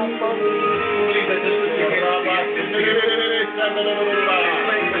around for me. Believe that this is the end of the atmosphere.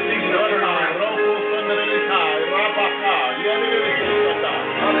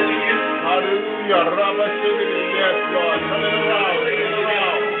 Hallelujah. Yes, Lord. Turn it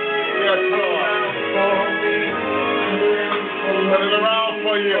around. Yes, Lord. Turn it around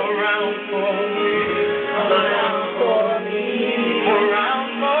for you. Around for me. Around for me. Around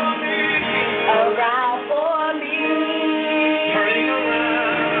for me. Around for me. Turning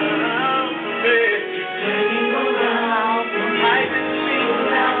around for me. Turning around for me. I can see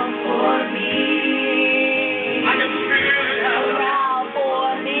around for me. I can feel it happening. Around for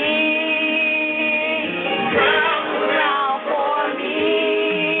me. Around for me.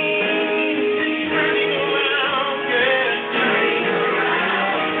 turning around, yeah. Turning around.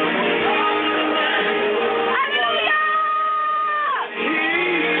 Hallelujah.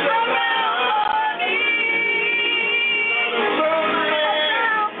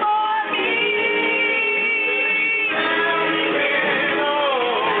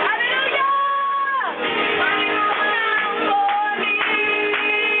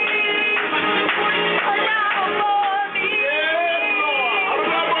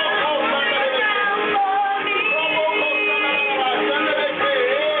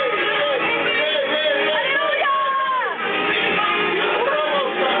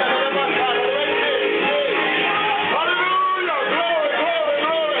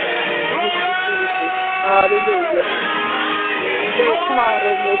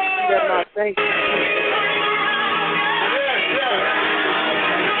 Hallelujah. Thank you.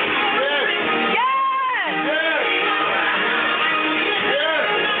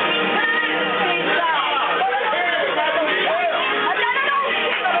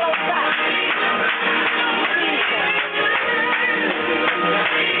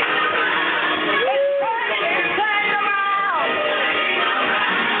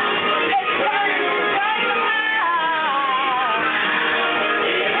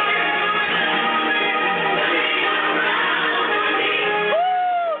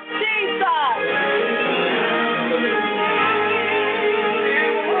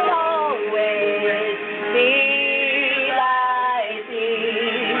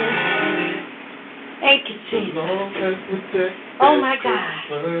 Oh my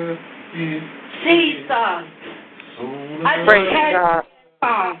God. Jesus. I Praise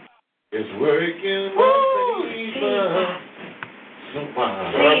God. It's working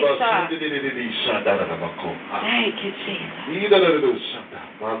Thank you, Jesus.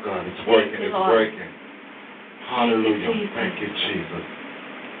 My God, it's working, it's working. Hallelujah. Thank you, Jesus.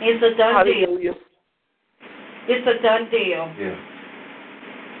 It's a done Hallelujah. deal. It's a done deal. Yes.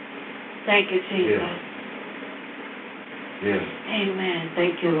 Thank you, Jesus. Yes. Yes. Amen.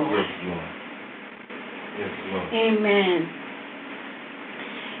 Thank you, Lord. Yes, Lord. Yes, Lord. Amen.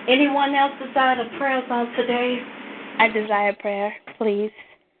 Anyone else desire the prayers on today? I desire prayer, please.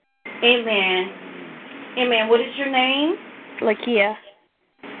 Amen. Amen. What is your name? Lakia.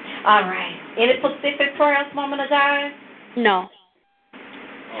 All right. Any specific prayers, woman of God? No.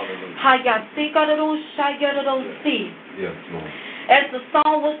 Yes, Lord. As the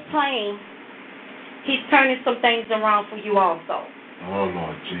song was playing, He's turning some things around for you also. Oh,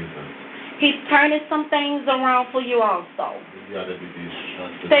 Lord Jesus. He's turning some things around for you also.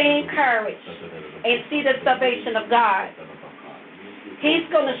 Stay encouraged and see the salvation of God. He's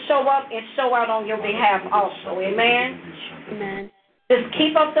going to show up and show out on your behalf also. Amen? Amen. Just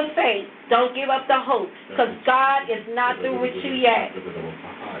keep up the faith. Don't give up the hope, because God is not through with you yet.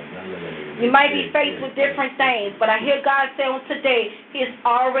 You might be faced with different things, but I hear God say on today, He's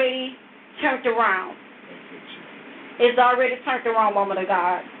already turned around. It's already turned around, woman of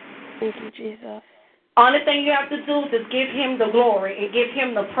God. Thank you, Jesus. Only thing you have to do is give Him the glory and give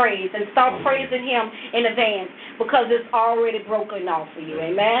Him the praise and start praising Him in advance, because it's already broken off for you.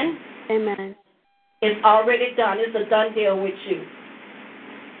 Amen? Amen. It's already done. It's a done deal with you.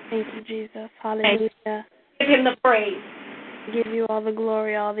 Thank you, Jesus. Hallelujah. Give Him the praise. Give you all the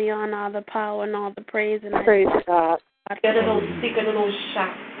glory, all the honor, all the power, and all the praise. And Praise God.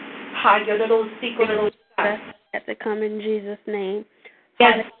 Have to come in Jesus' name.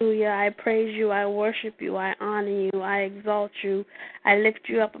 Yes. Hallelujah. I praise you. I worship you. I honor you. I exalt you. I lift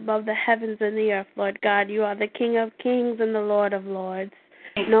you up above the heavens and the earth, Lord God. You are the King of kings and the Lord of lords.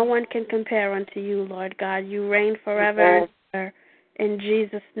 No one can compare unto you, Lord God. You reign forever and ever. In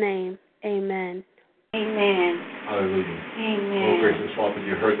Jesus' name, amen. Amen. Hallelujah. Amen. Oh, gracious Father,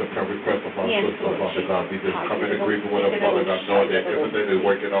 you heard the prayer request of our sister, Father God. We just come in agreement with her, Father God, knowing that everything is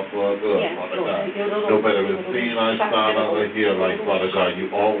working out for our good, Father God. No matter if it's seen, I sound, or hear, like, Father God, you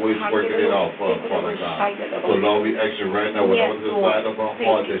always working it out for us, Father God. So, Lord, we ask you right now, whatever the side of our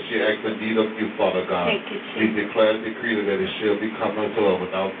heart that she acts in need of you, Father God, we declare and decree that it shall be coming to her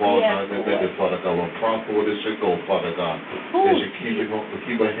without fault, not in minutes, Father God. We'll prosper where it should go, Father God. As you keep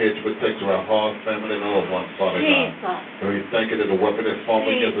her hedge protector, our heart, family, and loved ones, Father God. And we thank you that the weapon that's formed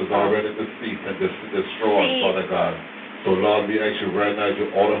against us is already deceased and destroyed, Father God. So, Lord, we ask you right now, you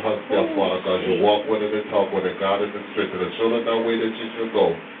order her steps, Father God. You walk with her and talk with her, God, and strengthen her. Show her that way that she should go,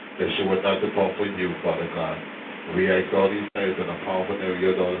 that she would not depart from you, Father God. We ask all these things in the powerful name of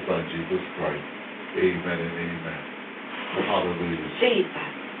your daughter, Son, Jesus Christ. Amen and amen. Hallelujah. Jesus.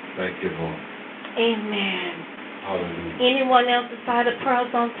 Thank you, Lord. Amen. Hallelujah. Anyone else decide the prayers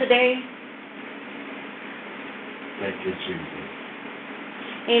on today? Thank you, Jesus.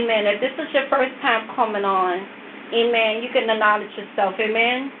 Amen. If this is your first time coming on, amen, you can acknowledge yourself.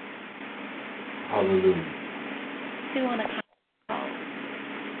 Amen. Hallelujah. Do you want to come?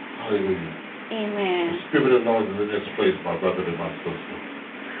 Hallelujah. Amen. The Spirit of the Lord is in this place, my brother and my sister.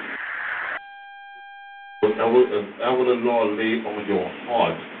 Whatever the Lord lay on your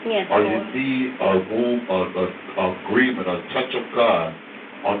heart, yes, or you need a move, an agreement, a touch of God,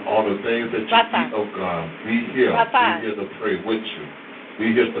 on the things that you need of God, we here to pray with you.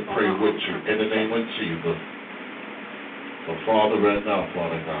 We here to pray with you in the name of Jesus. So, Father, right now,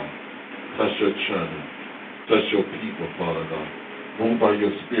 Father God, touch your children, touch your people, Father God. Move by your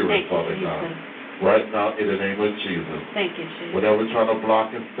Spirit, Father God. right now in the name of Jesus. Thank you, Jesus. Whatever trying to block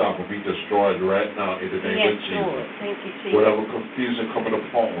and stop will be destroyed right now in the name Yes, of Jesus. Lord. Thank you, Jesus. Whatever confusion coming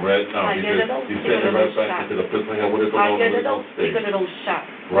upon right now, you send it right back into the pits of hell where it belongs in those states.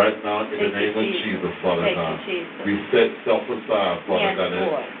 Right now in the name of Jesus, Father God. We set self aside, Father God,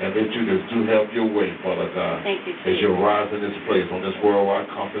 and let you just do have your way, Father God. Thank you, as you rise in this place on this worldwide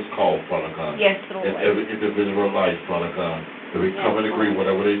conference call, Father God. Yes, Lord. In every individual life, Father God. That we come and agree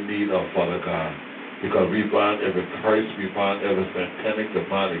whatever they need of, Father God. Because we bind every curse, we bind every satanic,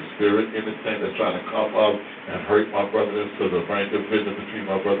 demonic spirit, anything that's trying to come up and hurt my brothers and sisters, bring division between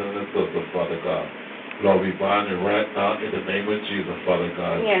my brothers and sisters, Father God. Lord, we bind it right now in the name of Jesus, Father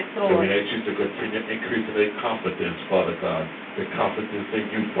God. Yes, Lord. And we ask you to continue increasing their confidence, Father God. The confidence in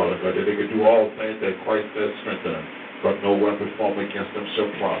you, Father God, that they can do all things that Christ has strengthened them. But no weapon formed against them shall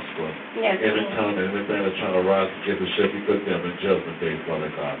prosper. Yes, Any tongue and anything that's trying to rise against them shall be condemned in judgment day,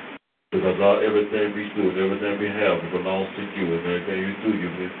 Father God. Because everything we do and everything we have, it belongs to you. And everything you do, you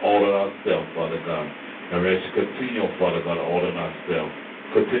need all of ourselves, Father God. And we ask you to continue, Father God, all in ourselves.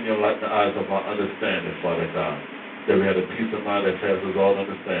 Continue like the eyes of our understanding, Father God. That we have a peace of mind that passes all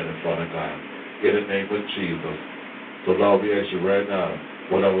understanding, Father God. In the name of Jesus. So, Lord, we ask you right now,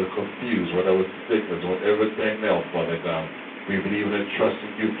 whatever confused, whatever sickness, or everything else, Father God, we believe in and trust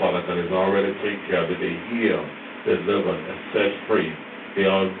in you, Father God, is already taken care of. That they heal, deliver, and set free. They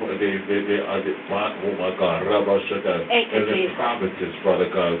are, oh my God, Rabbi Shaddai, and the promises,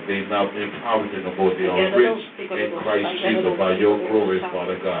 Father God, they not in poverty no more. They are rich in Christ Jesus by your glory,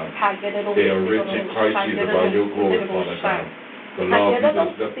 Father God. They are rich in Christ Jesus by your glory, Father God. The Lord, we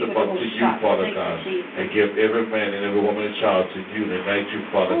just lift them up to you, Father God, and give every man and every woman and child to you, and thank you,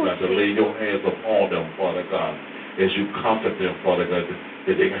 Father God, to lay your hands upon them, Father God, as you comfort them, Father God,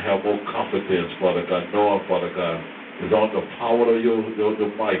 that they can have more confidence, Father God, knowing, Father God, is on the power of your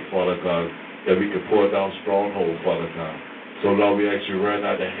might, Father God, that we can pour down strongholds, Father God. So, Lord, we ask you right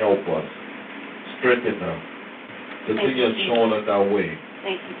now to help us, strengthen us, continue showing us our way.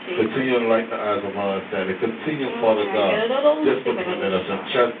 Thank you, Jesus. Continue to lighten the eyes of our understanding. Continue, Father God, disciplining us and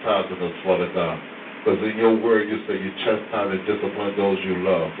chastising us, Father God. Because in your word you say you chastise and discipline those you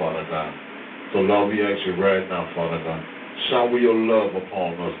love, Father God. So, Lord, we ask you right now, Father God, shower your love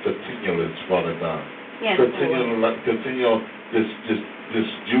upon us continually, Father God. Yes, continue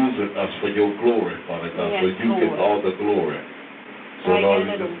just using us for your glory, Father God, yes, so you get all the glory. So, Lord,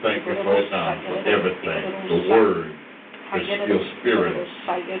 we just thank you right now for everything, the word, your spirit.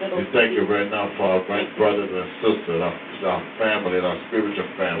 We thank you right now for our brothers and sisters, our family, and our spiritual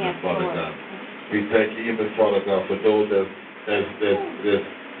family, yes, Father Lord. God. We thank you even, Father God, for those that's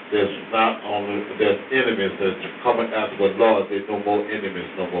not only, there's enemies that's coming after, but Lord, there's no more enemies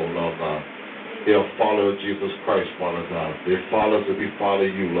no more, Lord God. They are following Jesus Christ, Father God. They follow us and we follow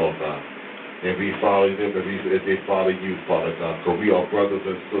you, Lord God. And we follow them and they follow you, Father God. Because we are brothers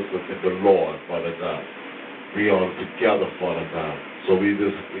and sisters in the Lord, Father God. We are together, Father God. So we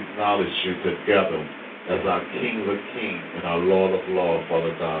just acknowledge you together as our King of Kings and our Lord of Lords,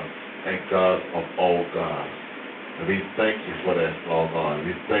 Father God, and God of all gods. And we thank you for that, Lord God.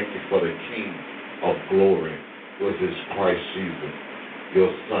 We thank you for the King of glory, which is Christ Jesus, your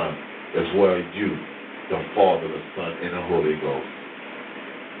Son, as well as you, the Father, the Son, and the Holy Ghost.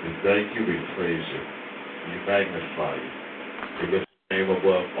 We thank you, we praise you, we magnify you. We lift your name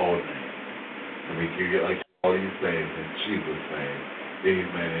above all names. And we give you all these things in Jesus' name.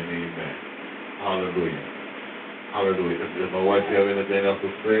 Amen and amen. Hallelujah. Hallelujah. Does my wife have anything else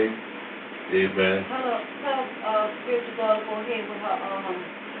to say? Amen. Spiritual God go ahead with her,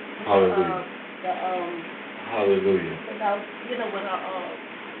 hallelujah. Hallelujah. With her,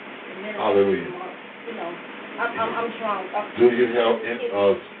 hallelujah. I'm strong. Do you have,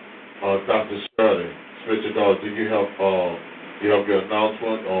 Dr. Shirley, spiritual God, do you have your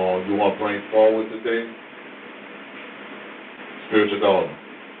announcement or you want to bring forward today? Spiritual God.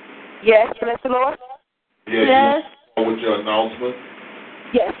 Yes, bless the Lord. Yeah, yes. You with your announcement?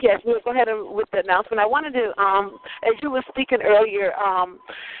 Yes, we'll go ahead with the announcement. I wanted to, as you were speaking earlier,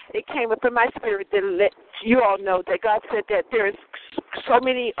 it came up in my spirit to let you all know that God said that there's so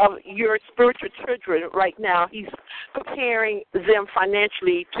many of your spiritual children right now. He's preparing them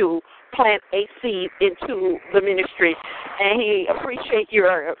financially to plant a seed into the ministry, and He appreciates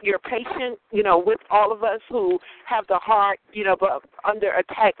your patience, with all of us who have the heart, but under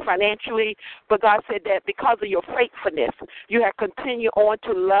attack financially. But God said that because of your faithfulness, you have continued on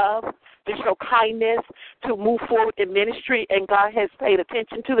to love, to show kindness, to move forward in ministry, and God has paid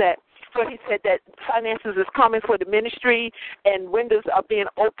attention to that. So he said that finances is coming for the ministry and windows are being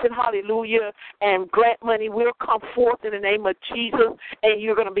opened, hallelujah, and grant money will come forth in the name of Jesus, and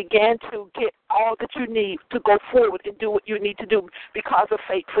you're going to begin to get all that you need to go forward and do what you need to do because of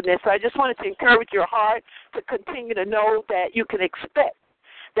faithfulness. So I just wanted to encourage your heart to continue to know that you can expect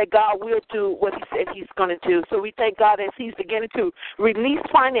that God will do what he said he's going to do. So we thank God as he's beginning to release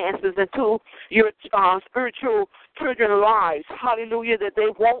finances into your spiritual children's lives, hallelujah, that they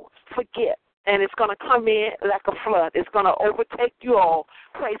won't forget. And it's going to come in like a flood. It's going to overtake you all,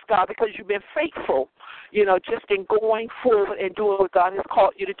 praise God, because you've been faithful, just in going forward and doing what God has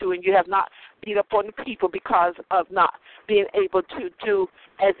called you to do, and you have not beat up on the people because of not being able to do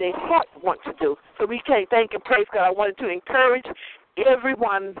as their heart want to do. So we can't thank and praise God. I wanted to encourage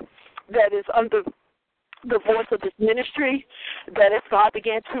everyone that is under the voice of this ministry, that as God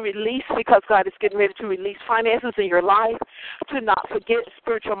began to release, because God is getting ready to release finances in your life, to not forget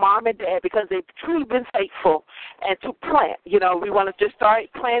spiritual mom and dad, because they've truly been faithful, and to plant. We want to just start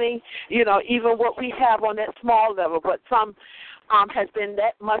planting, even what we have on that small level, but some has been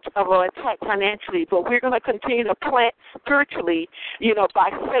that much of an attack financially, but we're going to continue to plant spiritually, by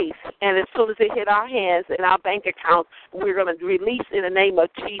faith. And as soon as it hit our hands and our bank accounts, we're going to release in the name of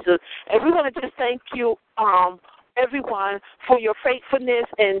Jesus. And we want to just thank you, everyone, for your faithfulness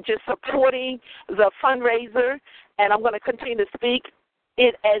and just supporting the fundraiser. And I'm going to continue to speak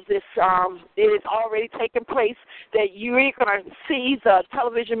it as if it is already taking place, that you're going to see the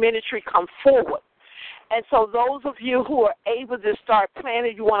television ministry come forward. And so those of you who are able to start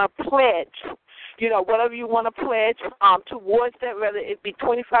planning, you want to pledge, whatever you want to pledge towards that, whether it be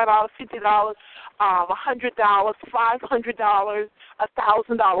 $25, $50, $100, $500,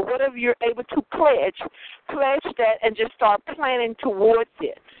 $1,000, whatever you're able to pledge that and just start planning towards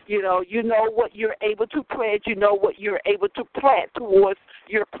it. You know what you're able to pledge. You know what you're able to plant towards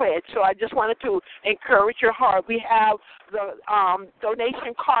your pledge. So I just wanted to encourage your heart. We have the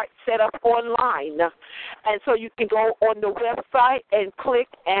donation card set up online, and so you can go on the website and click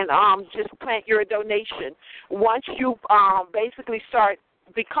and just plant your donation. Once you basically start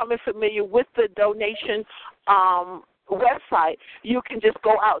becoming familiar with the donation website, you can just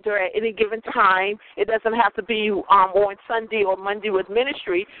go out there at any given time. It doesn't have to be on Sunday or Monday with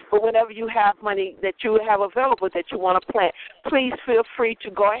ministry, but whenever you have money that you have available that you want to plant, please feel free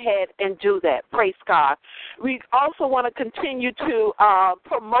to go ahead and do that. Praise God. We also want to continue to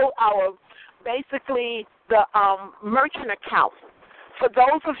promote our, basically, the merchant account. For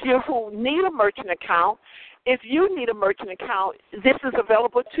those of you who need a merchant account, if you need a merchant account, this is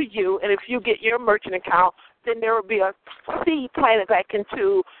available to you, and if you get your merchant account, then there will be a seed planted back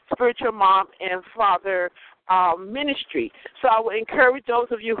into spiritual mom and father ministry. So I would encourage those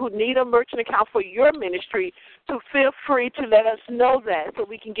of you who need a merchant account for your ministry to feel free to let us know that so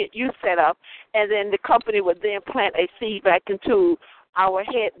we can get you set up, and then the company would then plant a seed back into our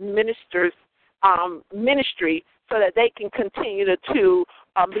head minister's ministry so that they can continue to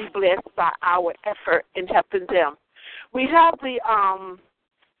be blessed by our effort in helping them. We have the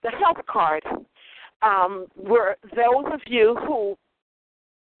health card. Where those of you who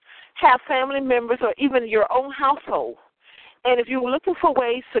have family members or even your own household, and if you're looking for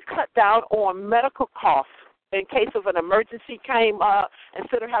ways to cut down on medical costs in case of an emergency came up,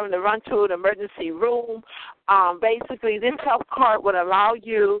 instead of having to run to an emergency room, basically this health card would allow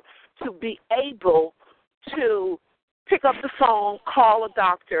you to be able to pick up the phone, call a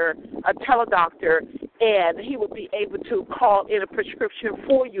doctor, a teledoctor, and he will be able to call in a prescription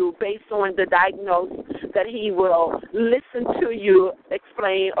for you based on the diagnosis that he will listen to you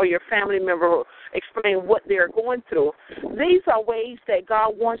explain, or your family member will explain what they're going through. These are ways that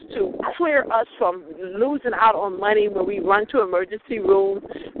God wants to clear us from losing out on money when we run to emergency rooms.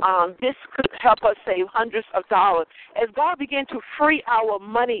 This could help us save hundreds of dollars. As God began to free our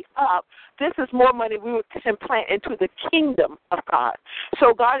money up, this is more money we can plant into the kingdom of God.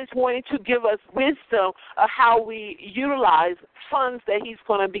 So God is wanting to give us wisdom of how we utilize funds that he's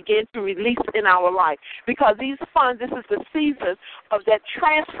going to begin to release in our life. Because these funds, this is the season of that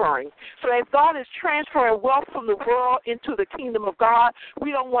transferring. So as God is transferring wealth from the world into the kingdom of God,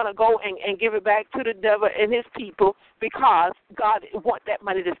 we don't want to go and give it back to the devil and his people, because God wants that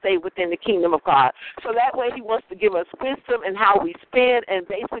money to stay within the kingdom of God. So that way he wants to give us wisdom in how we spend and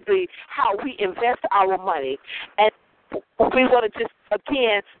basically how we invest our money. And we want to just,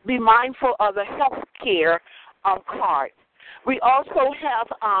 again, be mindful of the health care card. We also have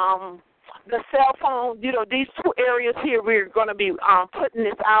the cell phone. These two areas here, we're going to be putting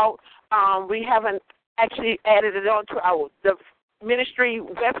this out. We haven't actually added it on to the ministry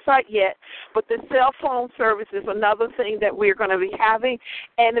website yet, but the cell phone service is another thing that we're going to be having.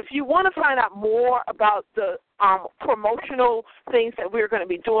 And if you want to find out more about the promotional things that we're going to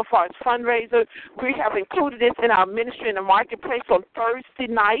be doing for our fundraiser, we have included this in our ministry in the marketplace on Thursday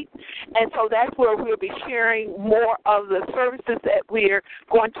night. And so that's where we'll be sharing more of the services that we're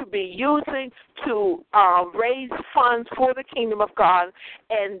going to be using to raise funds for the kingdom of God,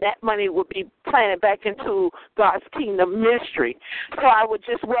 and that money will be planted back into God's kingdom ministry. So I would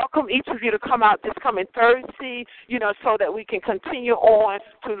just welcome each of you to come out this coming Thursday, so that we can continue on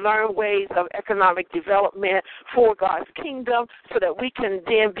to learn ways of economic development for God's kingdom, so that we can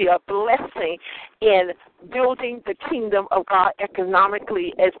then be a blessing in building the kingdom of God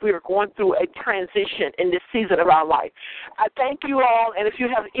economically as we are going through a transition in this season of our life. I thank you all, and if you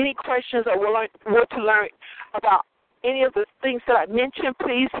have any questions or want to learn about any of the things that I mentioned,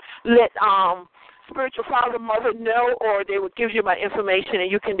 please let Spiritual Father, Mother know, or they will give you my information,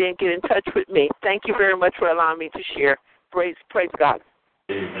 and you can then get in touch with me. Thank you very much for allowing me to share. Praise God.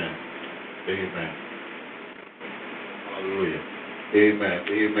 Amen. Amen. Hallelujah. Amen.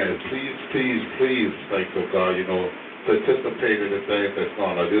 Amen. Please, thanks to God, participate in the things that's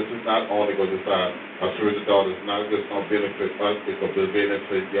going on. This is not only going to decide our spiritual daughter, it's not just going to benefit us, it's going to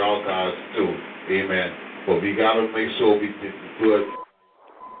benefit y'all guys too. Amen. But we got to make sure we do it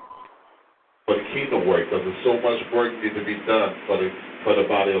for the kingdom work, because there's so much work needs to be done for the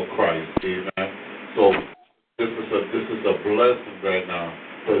body of Christ. Amen. So this is a blessing right now,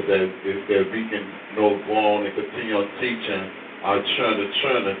 so that we can go on and continue on teaching our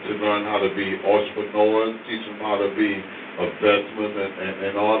children to learn how to be entrepreneurs, teach them how to be investment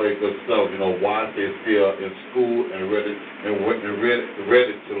and all that good stuff. While they're still in school and ready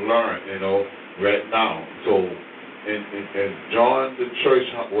to learn. Right now. So. And join the church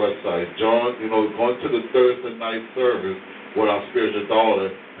website. Going to the Thursday night service with our spiritual daughter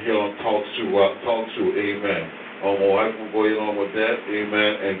here on Talk Show. Amen. I can go along with that.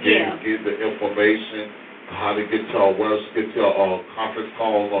 Amen. And get the information how to get to our website, get to our conference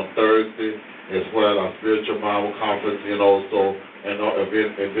calls on Thursday, as well as our spiritual Bible conference. So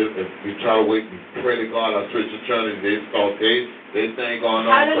if we try to wait, we pray to God, our spiritual church, they start they thing going on.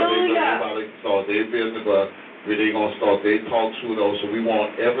 Hallelujah. Everybody start their business, but they're going to start their talk show, though, so we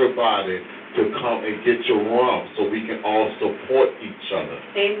want everybody to come and get your rum so we can all support each other.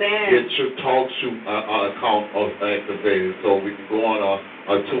 Amen. Get your talk show account activated so we can go on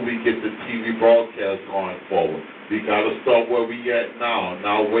until we get the TV broadcast going forward. We got to start where we at now.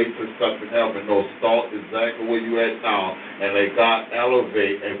 Now wait for something to happen. No, start exactly where you at now, and let God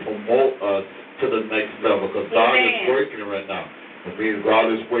elevate and promote us to the next level, because God is working right now. It means God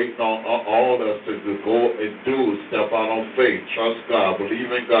is waiting on all of us to go and step out on faith, trust God, believe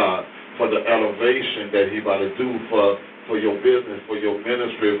in God for the elevation that He about to do for your business, for your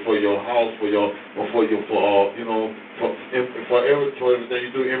ministry, for your house, for everything you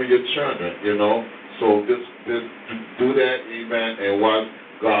do, even your children. So just do that, amen, and watch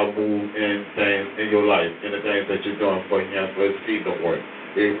God move in things in your life, in the things that you're doing for Him, for His kingdom work.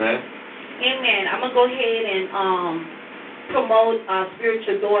 Amen. Amen. I'm gonna go ahead and promote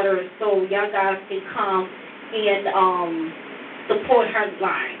spiritual daughters so y'all guys can come and support her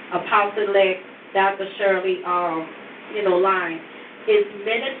line. Apostle-elect Dr. Shirley, line. It's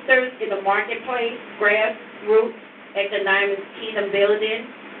Ministers in the Marketplace, Grassroots Economics, Kingdom Building,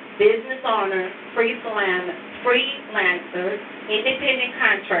 Business Owners, Freelancers, Independent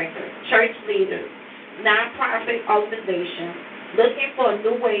Contractors, Church Leaders, Nonprofit Organizations, looking for a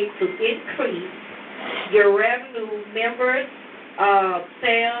new way to increase your revenue, members,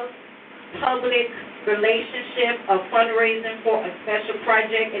 sales, public relationship, fundraising for a special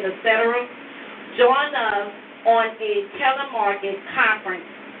project, and etc. Join us on a teleconference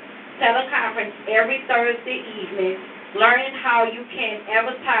every Thursday evening, learning how you can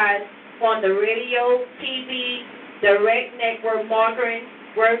advertise on the radio, TV, direct network marketing,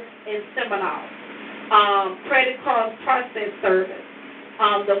 works, and seminars. Credit card process service.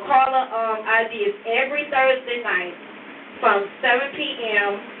 The caller ID is every Thursday night from 7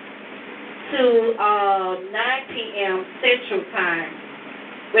 p.m. to 9 p.m. Central Time.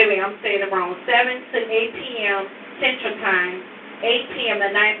 Wait, I'm saying it wrong. 7 to 8 p.m. Central Time, 8 p.m.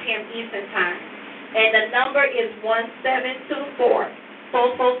 to 9 p.m. Eastern Time. And the number is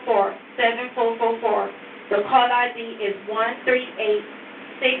 1724-444-7444. The call ID is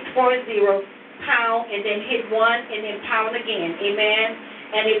 138640 pound, and then hit 1 and then pound again. Amen.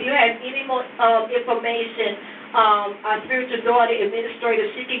 And if you have any more information, our spiritual daughter administrator,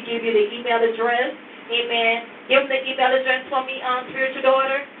 she can give you the email address. Amen. Give them the email address for me, spiritual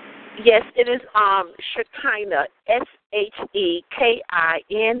daughter. Yes, it is Shekinah,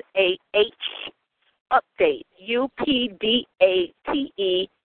 update, UPDATE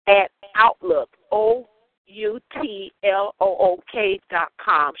at Outlook,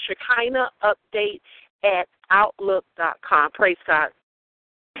 OUTLOOK.com. Shekinah update at Outlook.com. Praise God.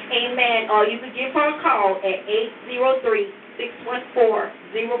 Amen. Or you can give her a call at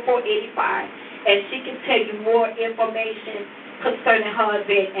 803-614-0485, and she can tell you more information concerning her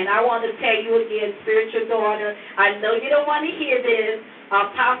event. And I want to tell you again, spiritual daughter, I know you don't want to hear this.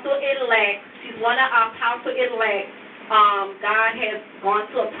 Apostle-elect, she's one of our apostle-elect. God has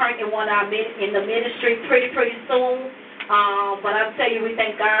gone to a point in in the ministry pretty soon. But I tell you, we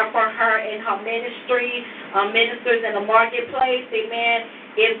thank God for her and her ministry, ministers in the marketplace. Amen.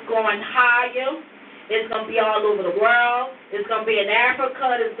 It's going higher. It's going to be all over the world. It's going to be in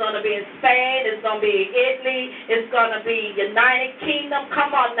Africa. It's going to be in Spain. It's going to be in Italy. It's going to be United Kingdom.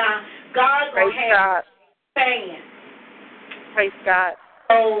 Come on now. God's going to have Spain. Praise God.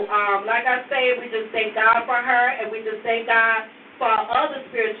 So, like I say, we just thank God for her, and we just thank God for our other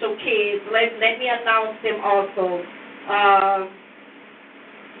spiritual kids. Let me announce them also.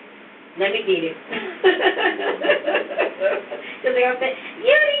 Let me get it. Because they're going to say,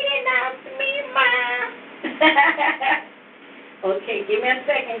 you didn't announce me, Mom. Okay, give me a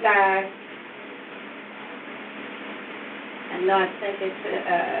second, guys. I know I sent it to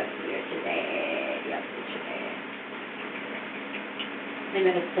spiritual dad. Yes, spiritual dad. And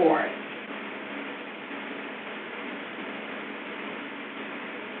then the fourth.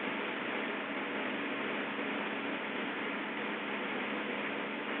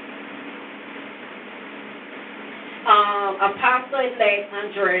 Apostle-elect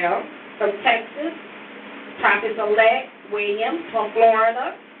Andrea from Texas, Prophet-elect Williams from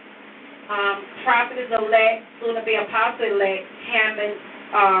Florida, Prophet-elect, soon-to-be Apostle-elect Hammond,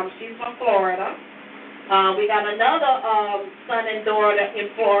 she's from Florida. We got another son and daughter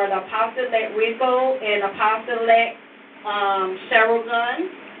in Florida, Apostle-elect Rico and Apostle-elect Cheryl Gunn.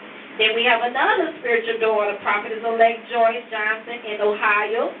 Then we have another spiritual daughter, Prophet-elect Joyce Johnson in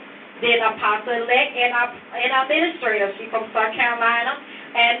Ohio. Then Apostle-elect and our administrator, she's from South Carolina.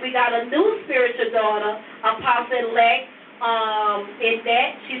 And we got a new spiritual daughter, Apostle-elect in that.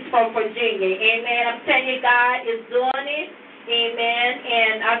 She's from Virginia. Amen. I'm telling you, God is doing it. Amen.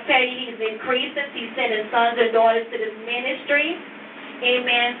 And I tell you, He's increasing. He's sending sons and daughters to this ministry.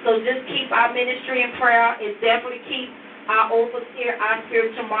 Amen. So just keep our ministry in prayer, and definitely keep our overseer, our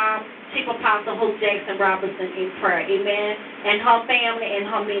spiritual mom, Chief Apostle Hope Jackson Robinson, in prayer. Amen. And her family and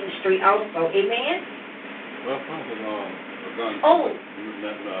her ministry also. Amen. Well, Prophet,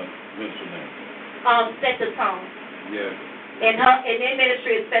 minister name. Set the tone. Yes. And their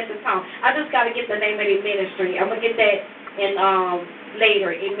ministry is Set the Tone. I just got to get the name of their ministry. I'm gonna get that in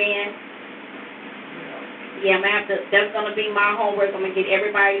later. Amen. Yeah, I'm gonna have to. That's gonna be my homework. I'm gonna get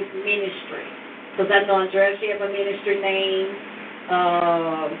everybody's ministry, because I know Andrea, she have a ministry name.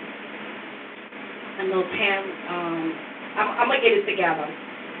 I know Pam. I'm gonna get it together.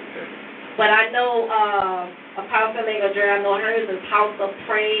 Okay. But I know Apostle Andrea. I know hers is House of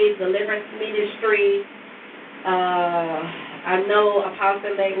Praise, Deliverance Ministry. I know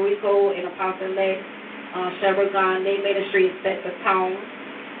Apostle Rico and Apostle Cheryl Gunn. Their ministry is Set the Tone.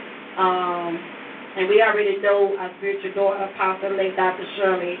 And we already know our spiritual daughter, Apostle Dr.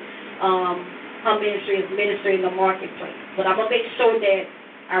 Shirley. Her ministry is Ministry in the Marketplace. But I'm gonna make sure that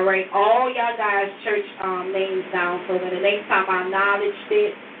I write all y'all guys' church names down, so that the next time I acknowledge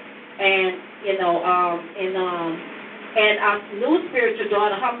it, and and our new spiritual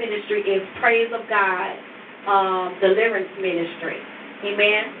daughter, her ministry is Praise of God, Deliverance Ministry.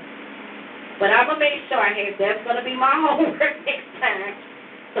 Amen. But I'm gonna make sure that's gonna be my homework next time,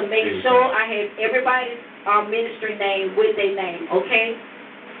 to make sure I have everybody's ministry name with their name. Okay.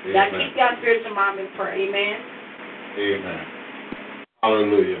 Y'all keep y'all spiritual mom in prayer. Amen. Amen.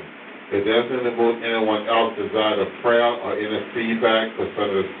 Hallelujah. If there's anyone else desire a prayer or any feedback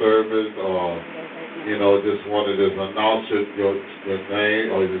concerning the service, or just want to announce your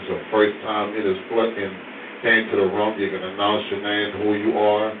name, or is this your first time in this place and came to the room, you can announce your name, who you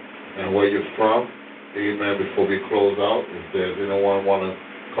are, and where you're from. Amen. Before we close out, if there's anyone want to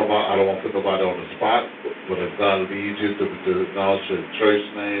come out, I don't want to put nobody on the spot, but if God leads you to announce your church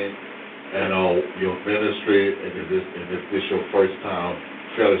name and your ministry, and if this your first time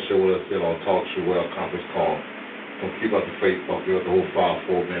fellowship with us, I'll talk to you well conference call. Don't keep up the faith, don't give up the whole 5-4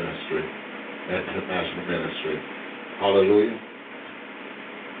 ministry, international ministry. Hallelujah.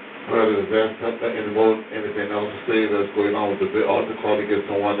 Brother, is there anything else to say that's going on with the altar call to give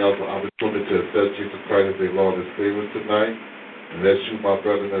someone else an opportunity to accept Jesus Christ as their Lord and Savior tonight? And let's you, my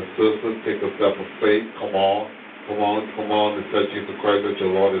brothers and sisters, take a step of faith. Come on. come on, and accept Jesus Christ as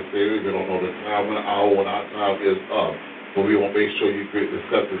your Lord and Savior. We don't know the time and the hour when our time is up. But we want to make sure you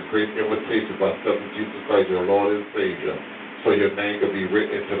accept this great invitation by accepting Jesus Christ, your Lord and Savior, so your name can be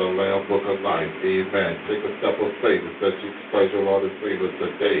written into the Lamb Book of Life. Amen. Take a step of faith. Accept Jesus Christ, your Lord and Savior,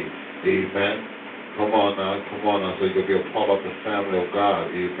 today. Amen. Come on now, so you can be a part of the family of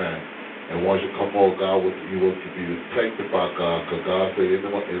God. Amen. And once you come on, God, you will be protected by God, because God said,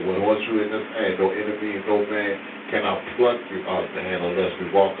 once you're in this hand, no enemy, no man cannot pluck you out the hand unless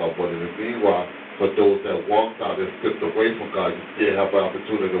we walk out. But in the meanwhile, for those that walked out and stepped away from God, you still have an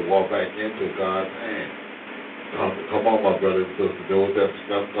opportunity to walk back into God's hand. Come on, my brothers and sisters. Those that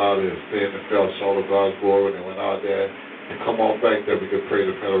left God and sinned and fell short of God's glory and went out there, and come on back there, we can pray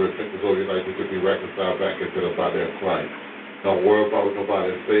the prayer of repentance over your life. We can be reconciled back into the body of Christ. Don't worry about what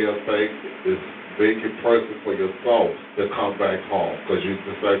nobody say or think. It's making person for your soul to come back home. Because you,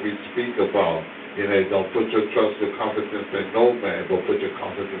 just like we speak about, don't put your trust, your confidence in no man, but put your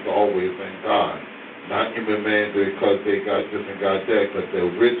confidence always in God. Not in the man because they got this and got that, because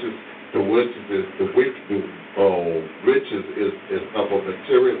riches is not a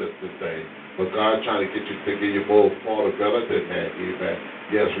materialistic thing. But God trying to get you to give you more far better than that. Amen.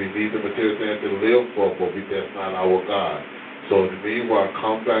 Yes, we need the material things to live for, but that's not our God. So in the meanwhile,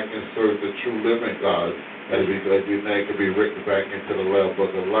 come back and serve the true living God as your name can be written back into the Lamb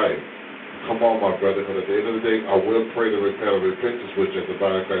Book of Life. Come on, my brother, because at the end of the day, I will pray the repentance which is the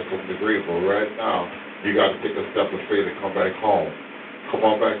body of Christ come to agree. But right now, you got to take a step of faith and come back home. Come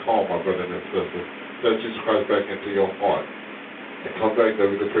on back home, my brother and sister. Set Jesus Christ back into your heart. And come back there,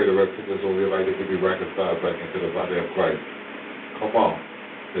 we can pray the repentance over your life that can be reconciled back into the body of Christ. Come on.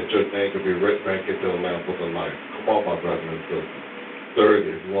 That your name can be written back into the Lamb Book of Life. Come on, my brother and sister.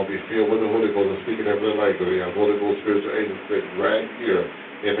 Thirdly, if you want to be filled with the Holy Ghost and speaking heavenly language, we have Holy Ghost spiritual angels sitting right here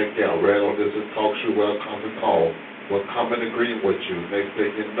in the gap, right on this talk show, well conference call. We'll come in agreement with you. Next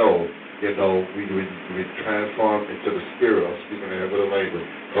thing you know, we transform into the spirit of speaking in heavenly language.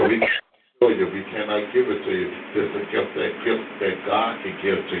 But we can't show you, we cannot give it to you. It's a gift that God can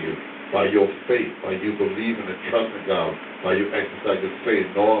give to you. By your faith, by you believing and trusting God, by you exercising faith,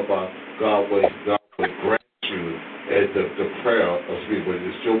 knowing about God will grant you as the prayer of speech, but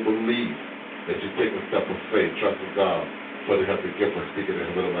it's your belief that you take a step of faith, trusting God for the heavenly gift of speaking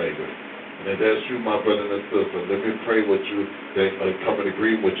in heavenly language. And if that's you, my brother and sister, let me pray with you, that come in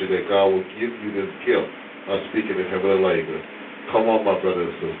agreement with you, that God will give you this gift of speaking in heavenly language. Come on, my brother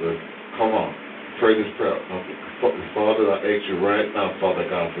and sister. Come on. Pray this prayer. Father, I ask you right now, Father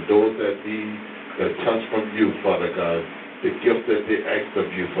God, for those that need that touch from you, Father God, the gift that they ask of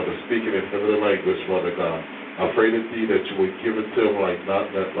you for the speaking in heavenly language, Father God. I pray to thee that you would give it to them like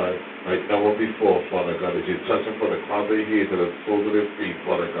never before, Father God, as you touch them from the crown of their head to the soles of their feet,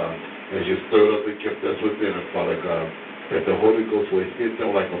 Father God, as you stir up the gift that's within them, Father God, that the Holy Ghost will hit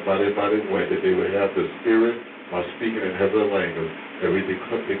them like a mighty wind, that they will have the Spirit by speaking in heavenly language, that we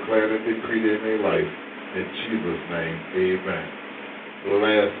declare and decree in their life. In Jesus' name, amen.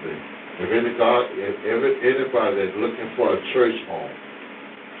 Lastly, if anybody that's looking for a church home,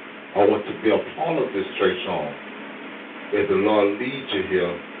 I want to be a part of this church home. If the Lord leads you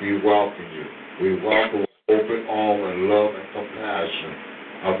here, we welcome you. We welcome with open arms and love and compassion.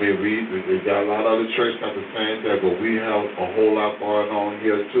 I mean, we got a lot of other churches not the same thing, but we have a whole lot going on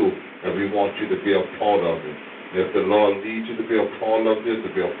here too, and we want you to be a part of it. If the Lord leads you to be a part of this, to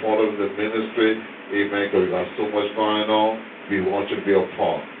be a part of the ministry, amen, because we got so much going on, we want you to be a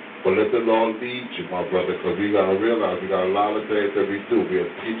part. But let the Lord lead you, my brother, because we got to realize we got a lot of things that we do. We are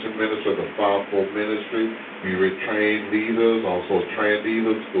teaching ministry, the fivefold ministry. We retrain leaders, also train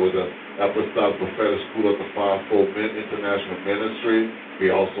leaders through the Apostolic Prophetic School of the Fivefold International Ministry. We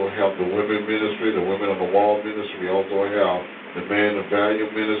also have the women ministry, the Women on the Wall ministry. We also have the Man of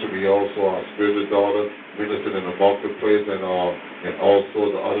Value ministry. We also our spiritual daughter ministry in the marketplace, and also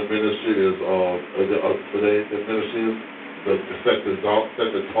the other ministry is the ministry is the set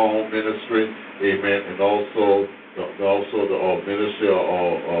the tone ministry, amen, and also the ministry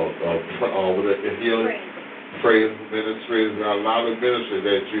the healing praise ministry. There's a lot of ministry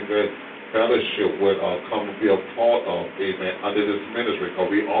that you can fellowship with or come to be a part of, amen, under this ministry,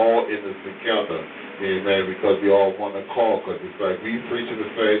 because we all in this together, amen, because we all want to call, because it's like we preaching the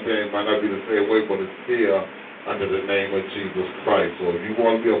same thing, might not be the same way, but it's still under the name of Jesus Christ. So if you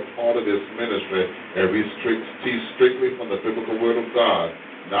want to be a part of this ministry, and we teach strictly from the biblical word of God,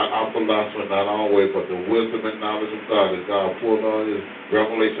 not our philosophy, not our way, but the wisdom and knowledge of God, that God poured on His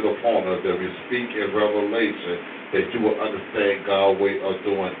revelation upon us, that we speak in revelation, that you will understand God's way of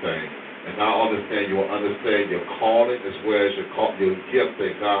doing things. And not understand, you will understand your calling as well as your gift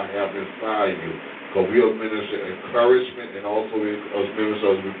that God has inside you. Because we are ministering encouragement, and also we are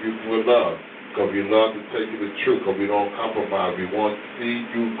ministering rebuke with love. Because we love to take you the truth, because we don't compromise. We want to see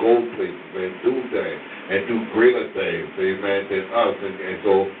you go places and do things, and do greater things, amen, than us. And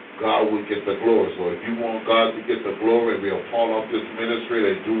so God will get the glory. So if you want God to get the glory and be a part of this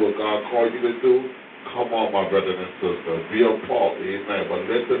ministry and do what God called you to do, come on, my brothers and sisters. Be a part, amen. But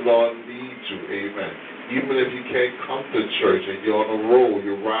let the Lord lead you, amen. Even if you can't come to church and you're on the road,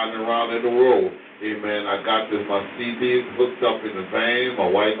 you're riding around in the road, amen. I got this, my CD hooked up in the van. My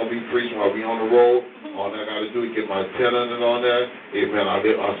wife going to be preaching while we on the road. All I got to do is get my tenant on there. Amen. Our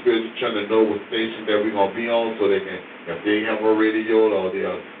spiritual trying to know what station that we're going to be on so they can, if they have a radio or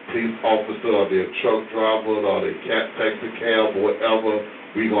they're a police officer or they're a truck driver or they're a taxi cab or whatever,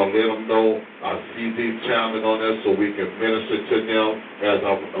 we're going to let them know our CD channel on there so we can minister to them as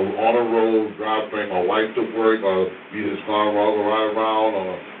I'm on the road, bring my wife to work, or we just going right around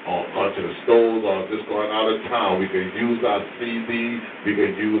or to the stores or just going out of town. We can use our CD, we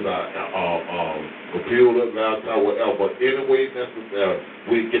can use our computer, laptop, whatever. Any way necessary,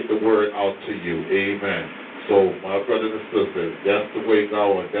 we get the word out to you. Amen. So, my brothers and sisters, that's the way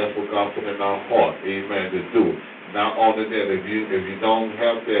God, and that's what God put in our heart, amen, to do. Not only that, if you don't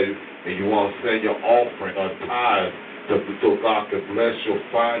have that and you want to send your offering or tithes so God can bless your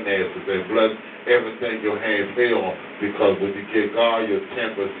finances and bless everything your hands pay on, because when you give God your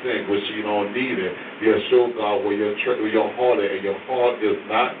 10%, which you don't need it, you'll show God where your heart is, and your heart is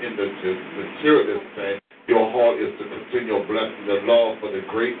not in the materialist thing. Your heart is to continue blessing the Lord for the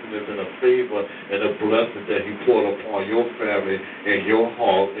greatness and the favor and the blessing that He poured upon your family and your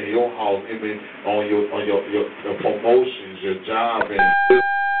house, even on your promotions, your job, and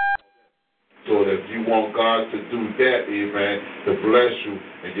so that if you want God to do that, amen, to bless you,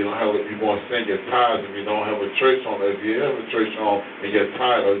 and you don't have, you want to send your tithes, and you don't have a church home, if you have a church home and your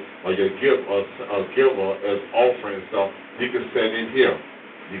tithe or your gift or giver as offering and stuff, you can send it here.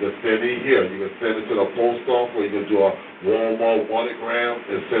 You can send it here. You can send it to the post office, or you can do a Walmart MoneyGram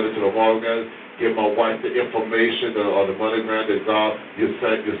and send it to the MoneyGram. Give my wife the information or the MoneyGram that God, you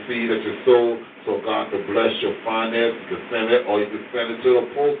sent your seed that you sowed, so God can bless your finance. You can send it, or you can send it to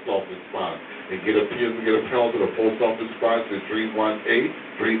the post office spot and get a penalty to the post office spot to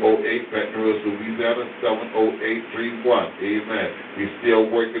 318-308 Baton Rouge, Louisiana 70831. Amen. We're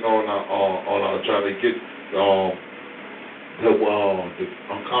still working on our trying to get the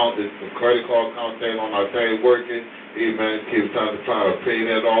credit card account thing on our thing working. Amen. Keep trying to pay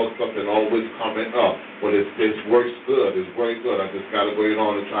that all stuff and always coming up. But it works good. It's very good. I just got to go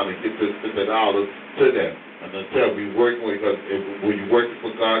on and trying to get this $50 to them. And until we working, because when you're working for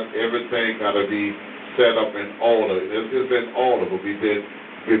God, everything got to be set up in order. It's in order, but we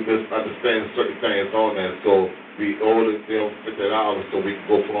misunderstand certain things on that. So we ordered them $50 so we can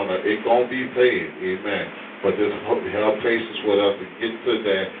go from there. It's going to be paid. Amen. But just have patience with us to get to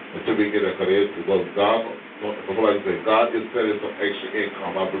that until we get it. Because God, like I said, God is setting some extra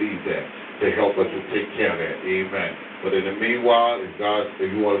income. I believe that to help us to take care of that. Amen. But in the meanwhile, if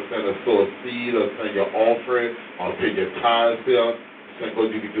you want to sow a seed or send your offering or send your tithes there,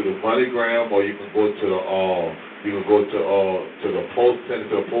 you can do the MoneyGram, or you can go to the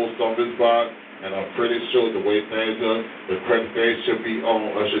post office box. And I'm pretty sure the way things are, the credit day should be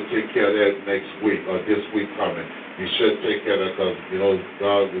on. I should take care of that next week or this week coming. We should take care of that because,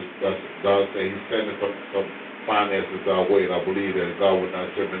 God saying He's sending some finances our way, and I believe that God will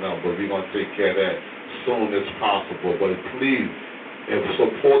not send me none. But we're going to take care of that as soon as possible. But please,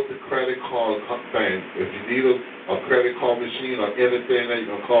 support the credit card thing. If you need a credit card machine or anything, that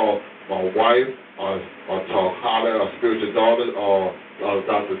you can call my wife or talk holler our spiritual daughter or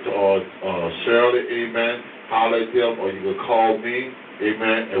Dr. Shirley, amen. Holler at them, or you can call me,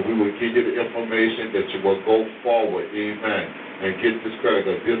 amen, and we will give you the information that you will go forward, amen, and get this credit.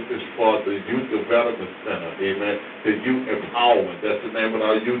 This is for the Youth Development Center, amen. The Youth Empowerment, that's the name of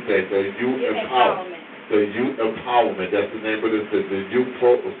our youth day, the Youth Empowerment. The Youth Empowerment, that's the name of this, the youth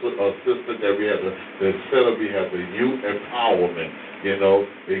system that we have, the center we have, the Youth Empowerment.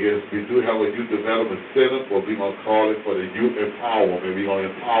 Because we do have a youth development center, but we're going to call it for the youth empowerment. We're going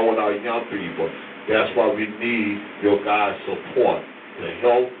to empower our young people. That's why we need your guys' support to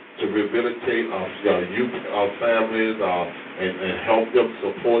help to rehabilitate our youth, our families, and help them,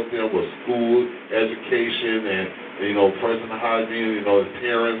 support them with school, education, and, personal hygiene,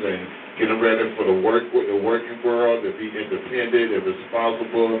 parents, and getting ready for the working world, to be independent and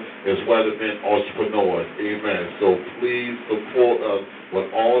responsible, as well as being entrepreneurs. Amen. So please support us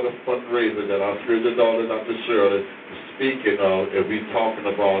with all the fundraising that our spiritual daughter, Dr. Shirley, is speaking of and we talking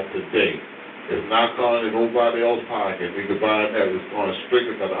about today. It's not going in nobody else's pocket. We can buy that. It's going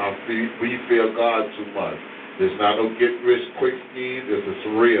strictly because we fear God too much. There's not no get-rich-quick scheme. This is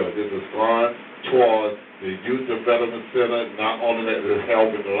real. This is going towards the Youth Development Center. Not only that, it's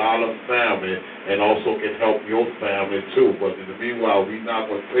helping a lot of family and also can help your family too. But in the meanwhile, we're not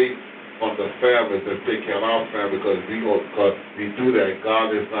going to take on the families and take care of our family because we do that. God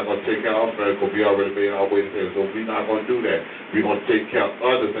is not going to take care of our family because we already made our way there. So we're not going to do that. We're going to take care of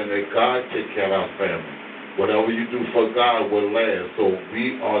others and let God take care of our family. Whatever you do for God will last. So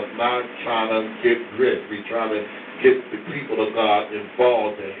we are not trying to get rich. We're trying to get the people of God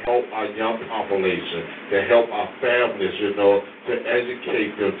involved to help our young population, to help our families, to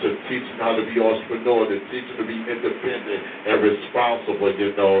educate them, to teach them how to be entrepreneurs, to teach them to be independent and responsible,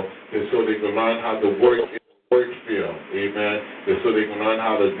 and so they can learn how to work in the work field, amen, and so they can learn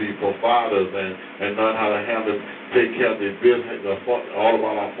how to be providers and learn how to take care of their business. All of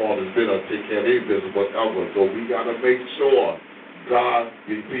our fathers business, take care of their business, whatever. So we got to make sure God,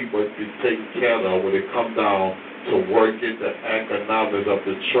 the people, is taken care of when it comes down to work in the economics of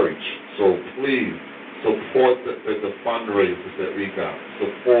the church. So please support the fundraisers that we got.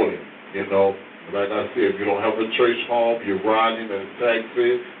 Support it, Like I said, if you don't have a church home, you're riding in a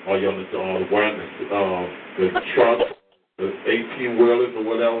taxi, or you're wearing the truck, the 18-wheelers or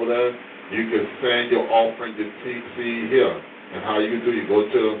whatever that, you can send your offering to TC here. And how you do, you go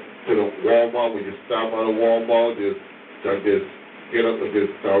to the Walmart, when you stop by the Walmart,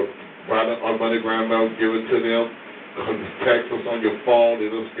 write an MoneyGram out, give it to them, text us on your phone,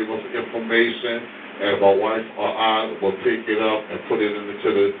 it'll give us information, and my wife or I will pick it up and put it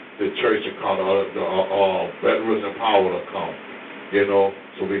into the church account, the Veterans Empowered account,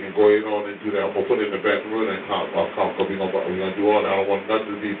 so we can go in on and do that. We'll put it in the Veterans account because we're going to do all that. I don't want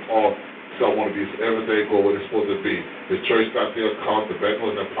nothing to be off, so I want to be everything go where it's supposed to be. The church got their account, the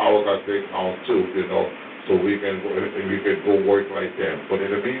Veterans Empowered got their account too, so we can go work like that. But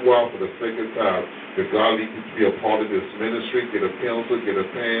in the meanwhile, for the sake of time, if God needs you to be a part of this ministry, get a pencil, get a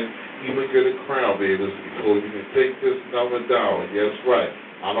pen, even get a crown, baby, so you can take this number down. Yes, right.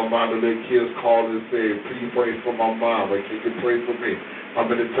 I don't mind the little kids call and say, please pray for my mom. Like, can you pray for me? How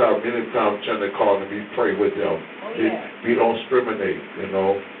many times trying to call and we pray with them. We don't discriminate,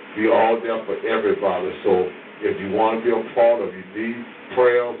 We all there for everybody. So if you want to be a part of, you need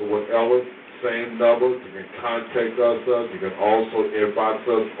prayers or whatever, same number, you can contact us. You can also inbox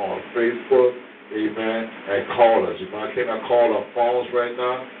us on Facebook, amen, and call us. I cannot call our phones right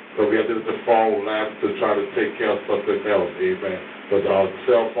now, because we have to do the phone last to try to take care of something else, amen. But our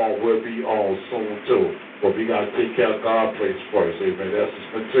cell phone will be on soon, too. But we got to take care of God's place first, amen. That's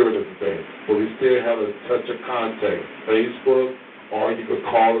the materialism thing. But we still have a touch of contact, Facebook, or you can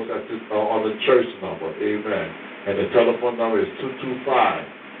call us on the church number, amen. And the telephone number is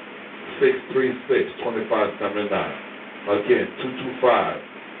 225-636-2579. Again,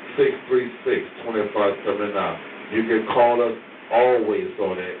 225-636-2579. You can call us always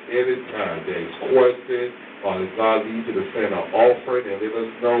on that anytime there's questions or if God needs you to send an offering and let us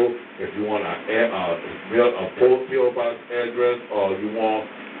know if you want a PO box address or you want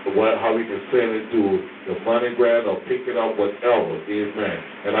how we can send it to the MoneyGram or pick it up, whatever. Amen.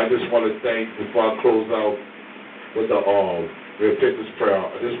 And I just want to thank, before I close out with the repentance prayer,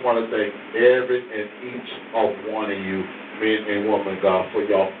 I just want to thank every and each of one of you, men and women, God, for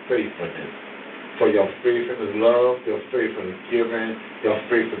your faithfulness. For your faithfulness love, your faithfulness giving, your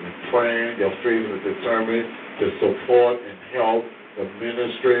faithfulness praying, your faithfulness determined to support and help the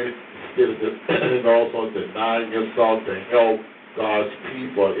ministry, and also denying yourself to help God's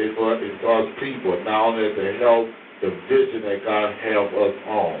people. It's God's people, not only to help the vision that God has us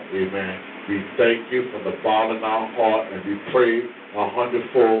on. Amen. We thank you from the bottom of our heart, and we pray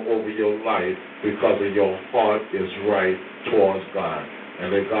 100-fold over your life because of your heart is right towards God. And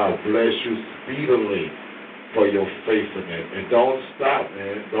let God bless you speedily for your faithfulness. And don't stop,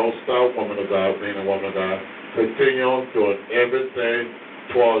 man. Don't stop, woman of God, man and woman of God. Continue on doing everything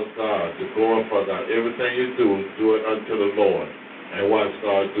towards God, to glorify God. Everything you do it unto the Lord. And watch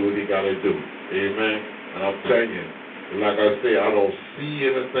God do what he got to do. Amen. And I'm telling you, like I say, I don't see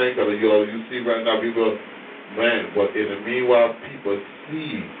anything, because you see right now people, man, but in the meanwhile, people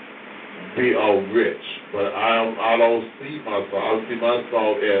see we are rich, but I don't see myself. I see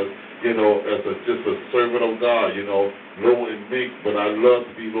myself as, as just a servant of God, low and meek, but I love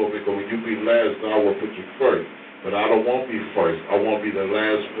to be low, because when you be last, God will put you first. But I don't want to be first. I want to be the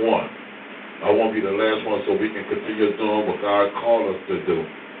last one. I want to be the last one so we can continue doing what God called us to do.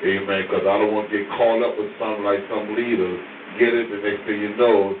 Amen, because I don't want to get caught up with something like some leaders, get it, the next thing you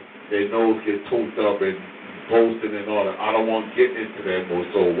know, their nose get toothed up and boasting and all that. I don't want to get into that more.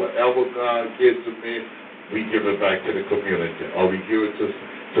 So whatever God gives to me, we give it back to the community, or we give it to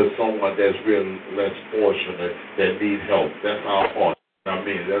someone that's really less fortunate that need help. That's our heart. I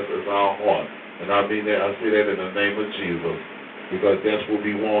mean, that's our heart. And I mean that, I say that in the name of Jesus, because that's what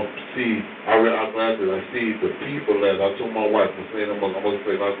we want to see. I'm glad that I see the people that I told my wife, I'm going to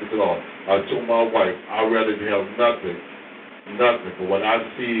say, I told my wife, I'd rather have nothing. But when I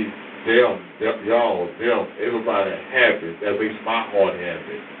see them, everybody happy, that makes my heart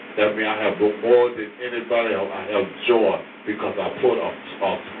happy. That means I have more than anybody else. I have joy because I put a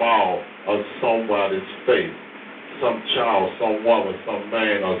smile on somebody's face. Some child, some woman, some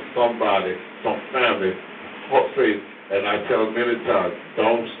man, or somebody, some family face. And I tell them many times,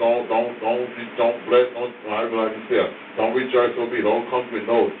 don't bless, don't rejoice on me, don't come to me.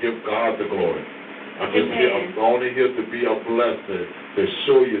 No, give God the glory. I'm only here to be a blessing, to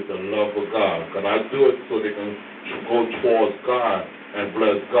show you the love of God. Because I do it so they can go towards God and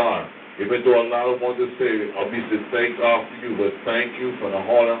bless God. Even though a lot of them want to say, we should thank God for you, but thank you for the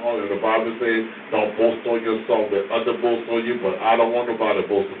heart and heart. And the Bible says, don't boast on yourself, let others boast on you, but I don't want nobody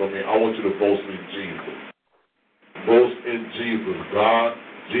boasting on me. I want you to boast in Jesus. Boast in Jesus. God,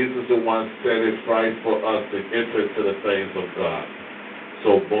 Jesus is the one set it right for us to enter into the things of God.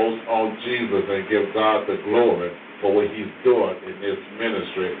 So boast on Jesus and give God the glory for what he's doing in this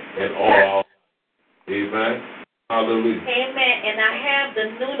ministry and all. Amen. Hallelujah. Amen. And I have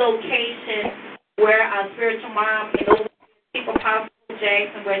the new location where our spiritual mom and Chief Apostle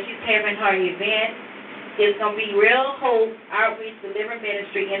Jackson, where she's having her event. It's going to be Real Hope Outreach Deliverance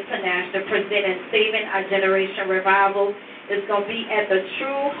Ministry International presenting Saving Our Generation Revival. It's going to be at the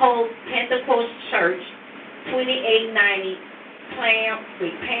True Hope Pentecost Church, 2890 Palm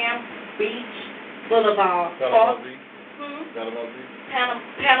Beach Boulevard.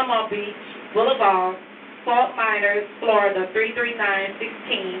 Panama Beach Boulevard, Fort Myers, Florida,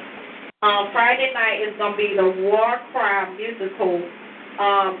 33916. Friday night is going to be the War Cry musical.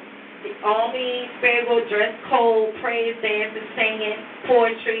 The only favorable dress code, praise, dancing, singing,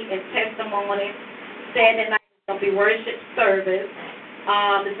 poetry, and testimony. Saturday night is going to be worship service.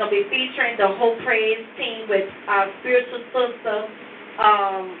 It's going to be featuring the whole praise team with our spiritual sister,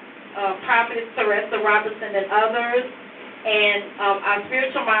 Prophetess Teresa Robinson, and others. And our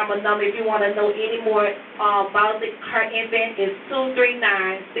spiritual mama number, if you want to know any more about her event, is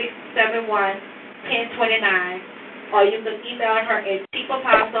 239-671-1029. Or you can email her at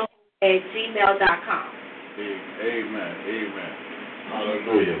chiefapostlegrant@gmail.com. Amen.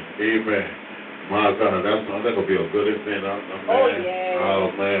 Hallelujah. Amen. My God, that's going to be a good event. Oh,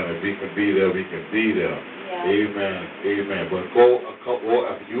 man, if we can be there, we can be there. Yeah. Amen. But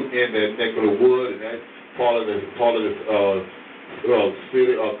if you in that neck of the wood, and that's part of this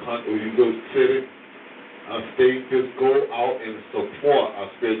city or country, you go to city, state, just go out and support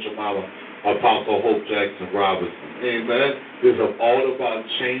our spiritual mama, Apostle Hope Jackson Robinson. Amen. It's all about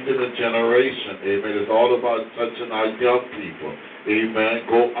changing the generation. Amen. It's all about touching our young people. Amen.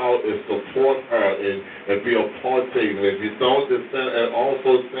 Go out and support her and be a partaker. If you don't, just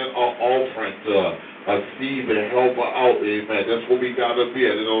also send our offering to her, a seed and help her out. Amen. That's what we got to be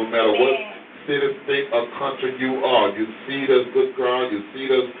at. It don't matter what city, state, or country you are. You see this good girl. You see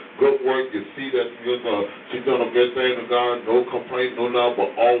this good work. You see that she's doing a good thing to God. No complaint, no love,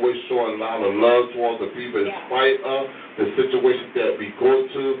 but always showing a lot of love towards the people in spite of the situation that we go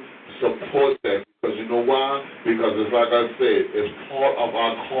to. Support that. Because you know why? Because it's like I said, it's part of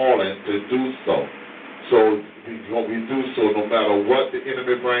our calling to do so. So we do so no matter what the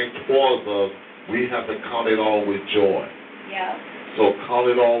enemy brings towards us, we have to count it all with joy. Yeah. So count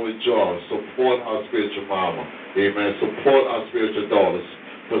it all with joy. Support our spiritual mama. Amen. Support our spiritual daughters.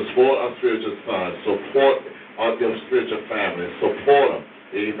 Support our spiritual sons. Support our spiritual family. Support them.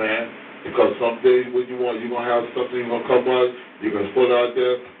 Amen. Because someday when you want, you're going to have something you're going to come up, you're going to put out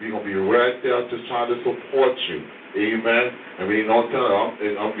there, we're going to be right there just trying to support you. Amen. And we don't tell them,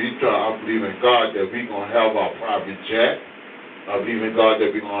 I believe in God that we're going to have our private jet. I believe in God that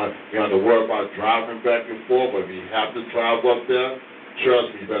we're going to have to worry about driving back and forth, but if we have to drive up there,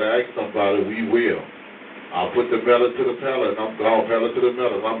 trust me, you better ask somebody, we will. I'll put the metal to the pedal and I'm gone, pedal to the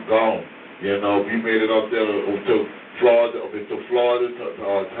metal and I'm gone. You know, we made it up there to Florida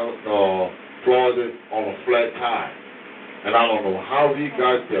on a flat tire. And I don't know how we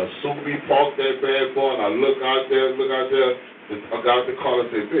got there. Soon we parked that bad boy and I look out there, I got the car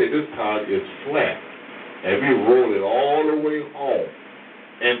and said, hey, this tire is flat. And we rolled it all the way home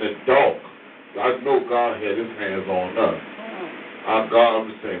in the dark. I know God had his hands on us. I'm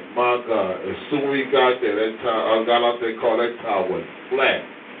just saying, my God, as soon as we got there, that tire, I got out that car, that tire was flat.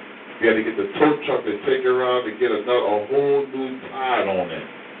 You had to get the tow truck to take it around to get a whole new tide on it.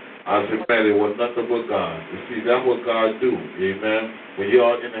 I said, man, it was nothing but God. You see, that's what God do. Amen. When you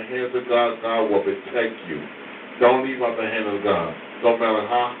are in the hands of God, God will protect you. Don't leave out the hand of God. No matter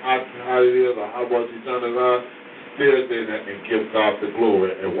how hot it is or how much you turn it on, still there and give God the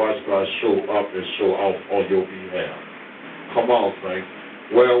glory and watch God show up and show off on your behalf. Come on, saints.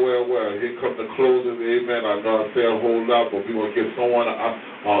 Well. Here come the closing. Amen. I know I say a whole lot, but we want to give someone,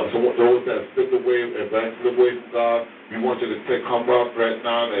 those that slipped away and back to the way from God, we want you to come up right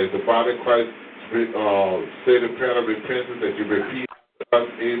now as the body of Christ say the prayer of repentance that you repeat us.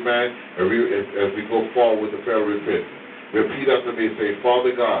 Amen. And as we go forward with the prayer of repentance. Repeat after me. Say,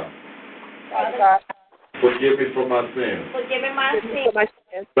 Father God, forgive me for my sins. Forgive me my sins.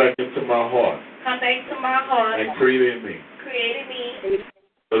 Back into my heart. Come back to my heart. And create in me. Create me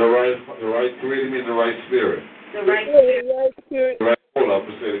in the right spirit. The right spirit. Hold up,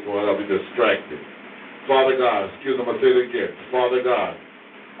 I'm saying it going up. I'll be distracted. Father God, excuse me, I'm going to say it again. Father God,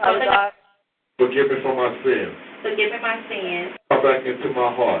 forgive me for my sins. Forgive me my sins. Come back into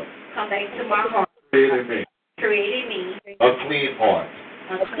my heart. Come back to my heart. Create in me. Create in me. A clean heart.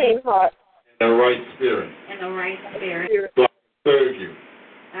 A clean heart. And the right spirit. And the right spirit. So I can serve you.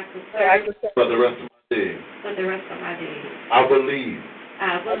 I can serve you. For the rest of my days. For the rest of my days. I believe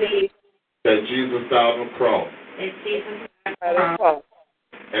that Jesus died on the cross. That Jesus died on the cross.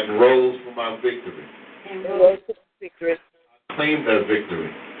 And rose for my victory. And rose for victory. I claim that victory.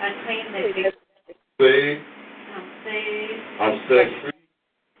 I claim that victory. Saved. I'm saved. I'm set free.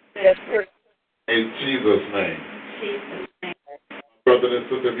 Set free. In Jesus' name. Jesus' name. Brother and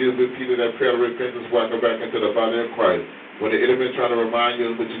sister, if you repeated that prayer of repentance, welcome back into the body of Christ. When the enemy is trying to remind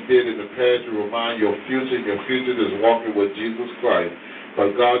you of what you did in the past, you remind your future. Your future is walking with Jesus Christ.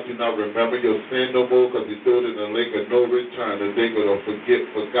 But God do not remember your sin no more because he threw it in the lake of no return, the lake of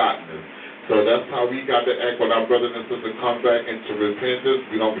forgotten. So that's how we got to act when our brothers and sisters come back into repentance.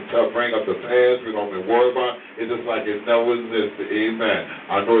 We don't bring up the past. We don't be worried about it. It's just like it never existed. Amen.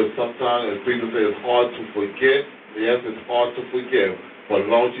 I know it's sometimes, as people say, it's hard to forget. Yes, it's hard to forgive. But as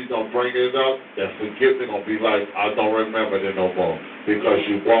long as you don't bring it up, that forgiveness going to be like, I don't remember it no more. Because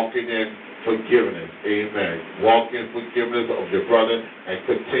you're walking in forgiveness. Amen. Walk in forgiveness of your brother and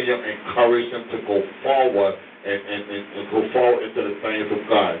continue to encourage him to go forward and go forward into the things of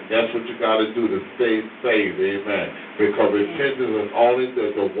God. That's what you got to do to stay saved. Amen. Because repentance is only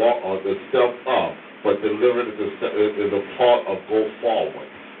the walk or the step up, but deliverance is a part of go forward.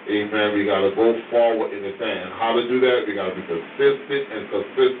 Amen. We got to go forward in the thing. And how to do that? We got to be consistent in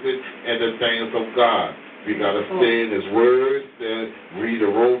the things of God. We got to stay in his words, read the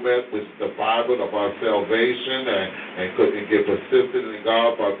roadmap, which is the Bible of our salvation, and get persistent in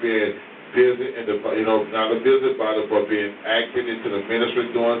God by being busy in the, not a busy body, but being active into the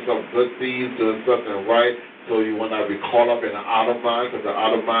ministry, doing some good things, doing something right, so you will not be caught up in the outer mind, because the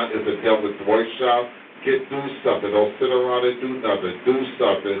outer mind is the devil's workshop. Do something. Don't sit around and do nothing. Do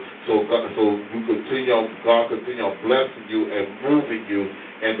something so God continue blessing you and moving you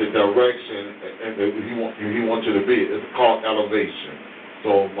in the direction and he wants you to be. It's called elevation.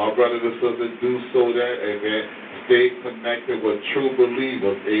 So my brothers and sisters, do so that, amen. Stay connected with true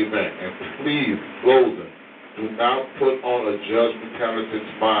believers, amen. And please, closing, do not put on a judgmentality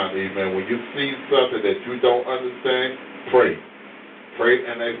mind, amen. When you see something that you don't understand, pray. Pray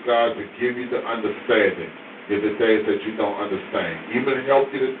and ask God to give you the understanding in the things that you don't understand. Even help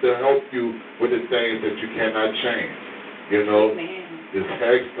you with the things that you cannot change. Just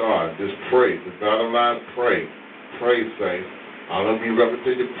ask God. Just pray. The bottom line, pray. Pray, saints. I don't mean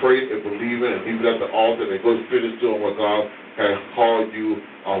repetition. Pray and believe it and leave it at the altar and go finish doing what God has called you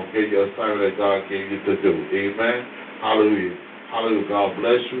or gave you an assignment that God gave you to do. Amen. Hallelujah. Hallelujah. God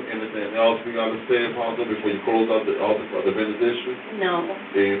bless you. Anything else we got to say, Apostle, before you close out the altar for the benediction? No.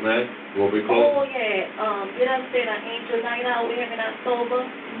 Amen. You want me to close? Oh, yeah. Did I say the Angel Night Out we have in October?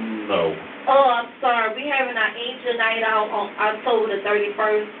 No. Oh, I'm sorry. We having our Angel Night Out on October the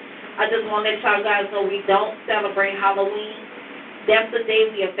 31st. I just want to let y'all guys know we don't celebrate Halloween. That's the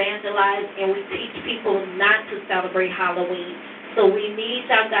day we evangelize and we teach people not to celebrate Halloween. So we need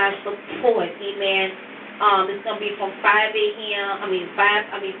y'all guys' support. Amen. It's going to be from 5 p.m. to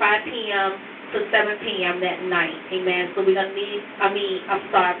 7 p.m. that night. Amen. So we're going to need, 5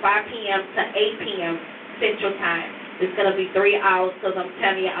 p.m. to 8 p.m. Central Time. It's going to be 3 hours because I'm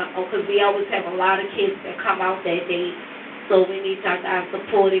telling you, because we always have a lot of kids that come out that day. So we need y'all guys'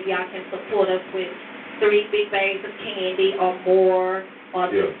 support. If y'all can support us with 3 big bags of candy or more,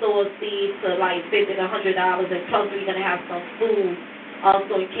 or the store seeds to like $50 to $100, and plus we're going to have some food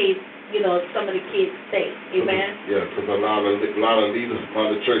also in case some of the kids stay. Amen? Yeah, because a lot of leaders from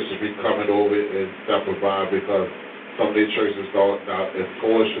other churches be coming over and stopping by because some of their churches start out as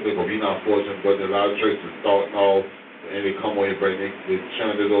fortunate, but we not fortunate, but a lot of churches starting off and they come over here, bring they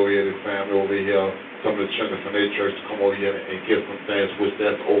children over here, their family over here. Some of the children from their church come over here and get some things, which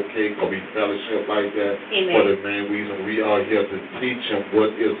that's okay, because we fellowship like that. Amen. For the main reason we are here to teach them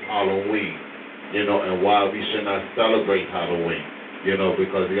what is Halloween, and why we should not celebrate Halloween,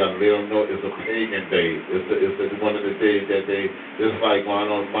 because we got to let them know it's a pagan day. It's one of the days that it's like going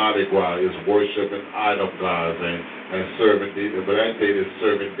on Mardi Gras, it's worshiping idol gods and serving, but that day is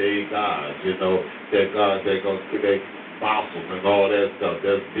serving day gods, that God, they fossils and all that stuff,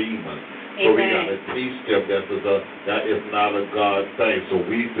 that's demons. Amen. So we got to teach them that is not a God thing. So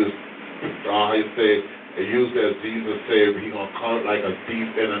we just, how you say, use as Jesus said, He's going to come like a thief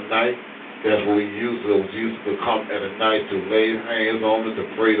in the night. That's what we use those. Jesus to come at a night to lay hands on them, to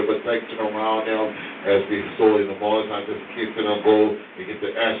pray the protection around them. As we saw in the morning, I just kick them, go and get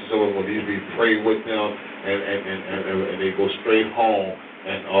the ashes of them. When we pray with them, and they go straight home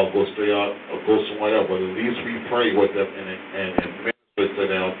and go straight out or go somewhere else. But at least we pray with them and minister to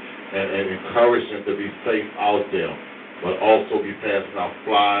them and encourage them to be safe out there. But also be passing out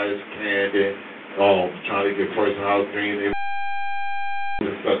flies, candy, trying to get person house green.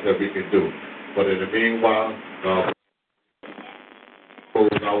 And stuff that we can do. But in the meanwhile,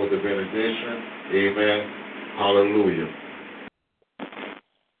 close out with the benediction. Amen. Hallelujah.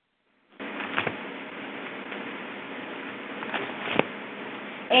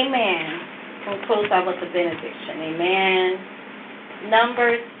 Amen. We'll close out with the benediction. Amen.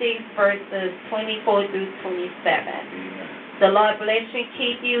 Numbers 6, verses 24 through 27. The Lord bless you and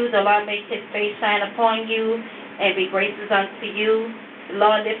keep you. The Lord make His face shine upon you and be gracious unto you. The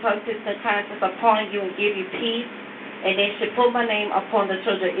Lord lift up His countenance upon you and give you peace. And they should put my name upon the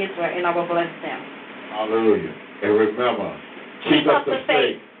children of Israel, and I will bless them. Hallelujah. And remember, keep up the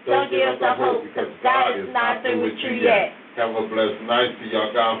faith. Don't give up the hope, because God is not through with you yet. Have a blessed night. See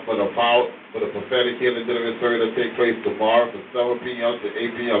y'all guys for the prophetic healing deliverance service that take place tomorrow from 7 p.m. to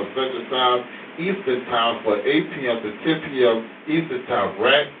 8 p.m. Central Time, Eastern Time, for 8 p.m. to 10 p.m. Eastern Time,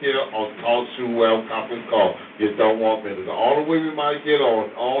 right here on Talk Shoe Well Conference Call. You don't want minutes. The only way we might get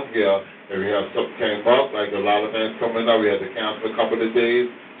on here, if we have something came up, like a lot of things coming up, we had to cancel a couple of days,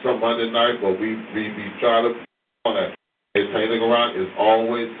 some Monday night, but we try to on that. It's hanging around. It's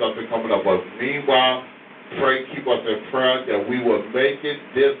always something coming up. But meanwhile, pray, keep us in prayer that we will make it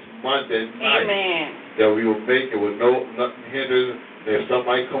this Monday night. Amen. That we will make it with nothing hinders. If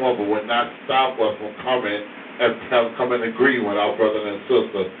somebody come up, it will not stop us from coming and come and agree with our brothers and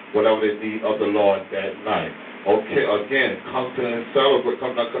sisters, whatever they need of the Lord that night. Okay, again, come to and celebrate.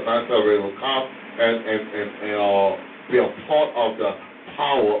 Come not celebrate, but come and be a part of the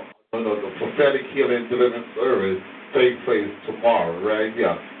power of the prophetic healing deliverance service. Take place tomorrow, right here.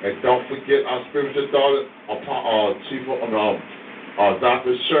 And don't forget our spiritual daughter,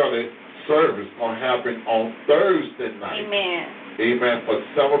 Dr. Shirley service going to happen on Thursday night. Amen. Amen. For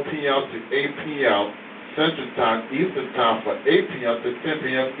 7 p.m. to 8 p.m. Central Time, Eastern Time, for 8 p.m. to 10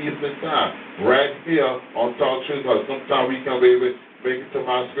 p.m. Eastern Time. Right here on Talk Truth. Sometimes we can be able to make it to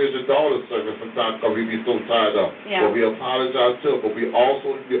my spiritual daughter service sometimes because we be so tired up. Yeah. But we apologize too. But we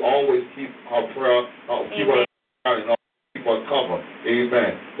always keep our prayer, keep our and keep us covered.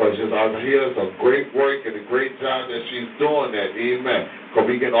 Amen. But just out here, it's a great work and a great job that she's doing that. Amen. Because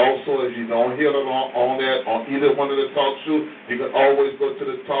we can also, if you don't hear it on either one of the talk shows, you can always go to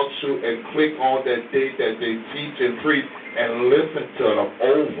the talk show and click on that date that they teach and preach and listen to them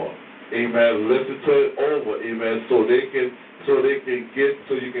over. Amen. Listen to it over. Amen. So you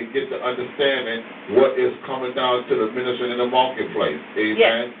can get the understanding what is coming down to the ministry in the marketplace. Amen.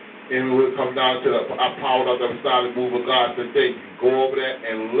 Yes. And we will come down to our power of the solid move of God today. Go over there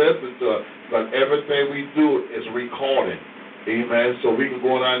and listen to it. Because everything we do is recording. Amen. So we can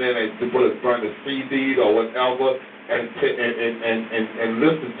go down there and burn the CD or whatever and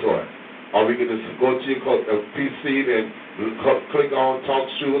listen to it. Or we can just go to your PC and click on Talk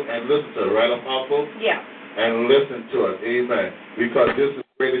Show and listen to it. Right, Apostle? Yeah. And listen to it. Amen. Because this is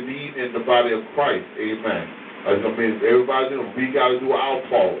greater need in the body of Christ. Amen. I mean, everybody, we got to do our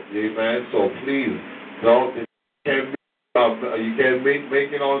part, amen. So please, you can't make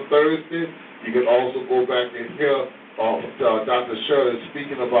it on Thursday. You can also go back and hear Dr. Shirley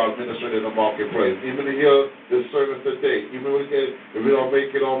speaking about ministry in the marketplace. Even to hear the service today. Even if we don't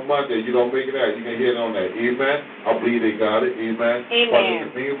make it on Monday, you don't make it out, you can hear it on that. Amen. I believe they got it. Amen. Amen. But in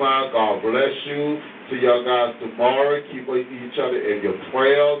the meanwhile, God bless you. See y'all guys tomorrow. Keep each other in your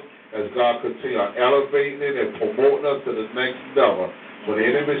prayers as God continue elevating it and promoting us to the next level. When the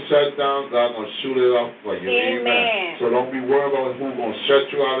enemy shut down, God's going to shoot it off for you. Amen. So don't be worried about who's going to shut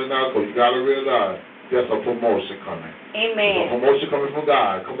you out of now, because you got to realize there's a promotion coming. Amen. There's a promotion coming from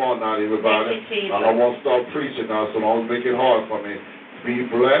God. Come on now, everybody. I don't want to start preaching now, so don't make it hard for me. Be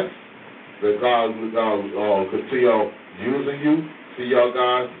blessed. That God will continue using you. See y'all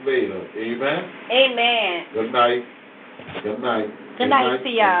guys later. Amen. Amen. Good night. Good night. Good night.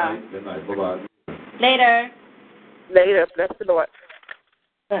 See y'all. Good night. Bye-bye. Later. Later. Bless the Lord.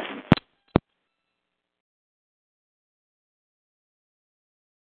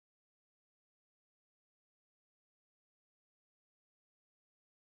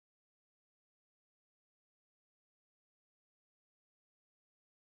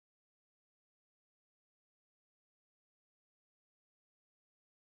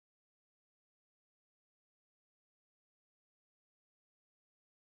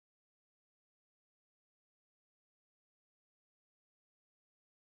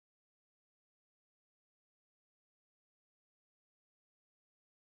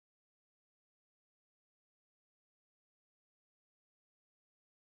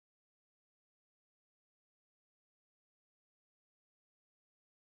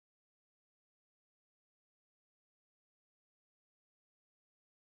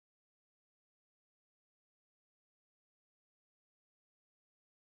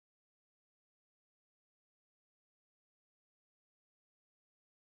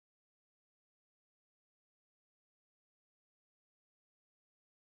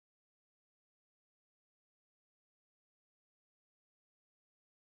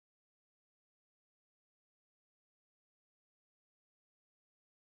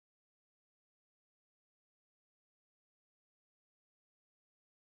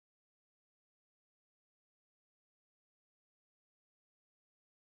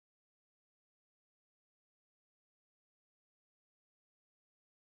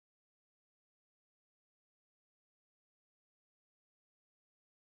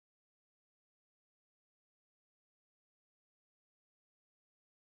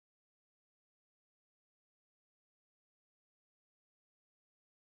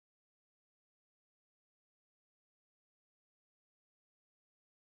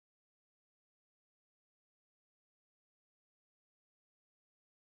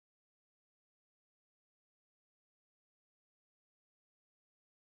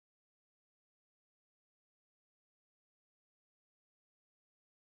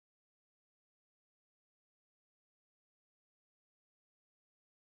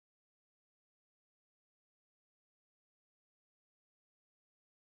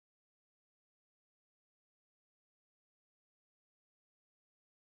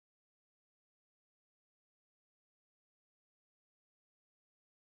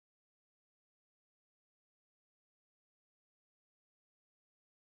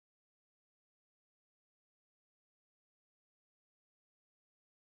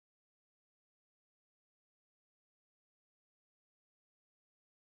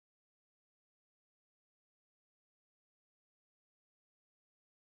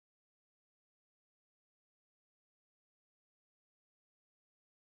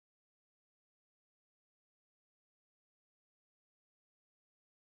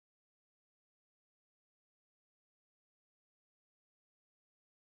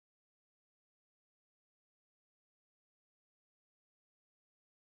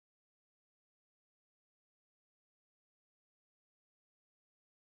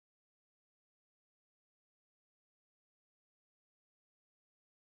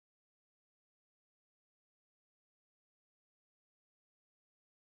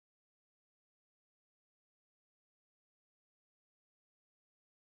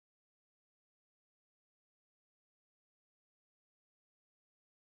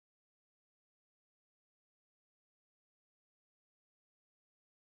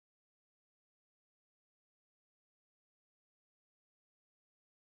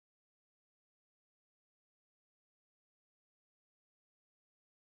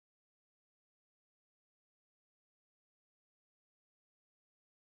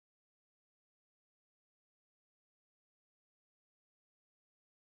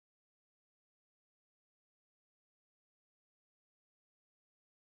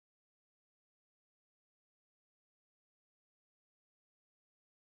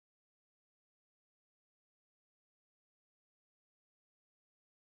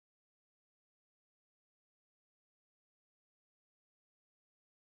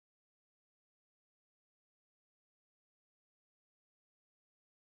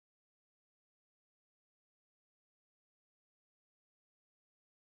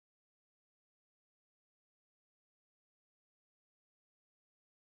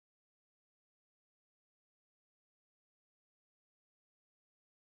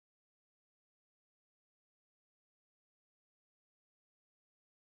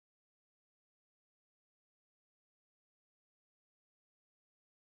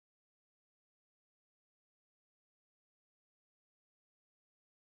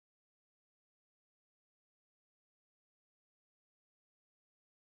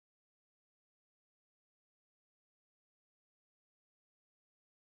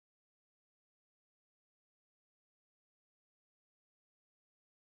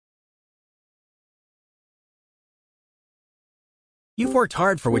 You've worked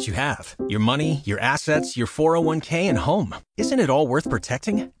hard for what you have. Your money, your assets, your 401k, and home. Isn't it all worth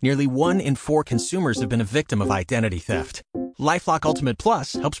protecting? Nearly 1 in 4 consumers have been a victim of identity theft. LifeLock Ultimate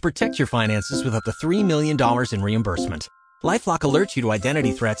Plus helps protect your finances with up to $3 million in reimbursement. LifeLock alerts you to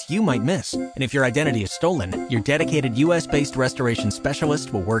identity threats you might miss. And if your identity is stolen, your dedicated U.S.-based restoration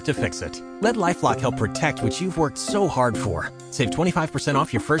specialist will work to fix it. Let LifeLock help protect what you've worked so hard for. Save 25%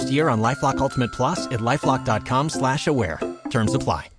 off your first year on LifeLock Ultimate Plus at LifeLock.com/aware. Terms apply.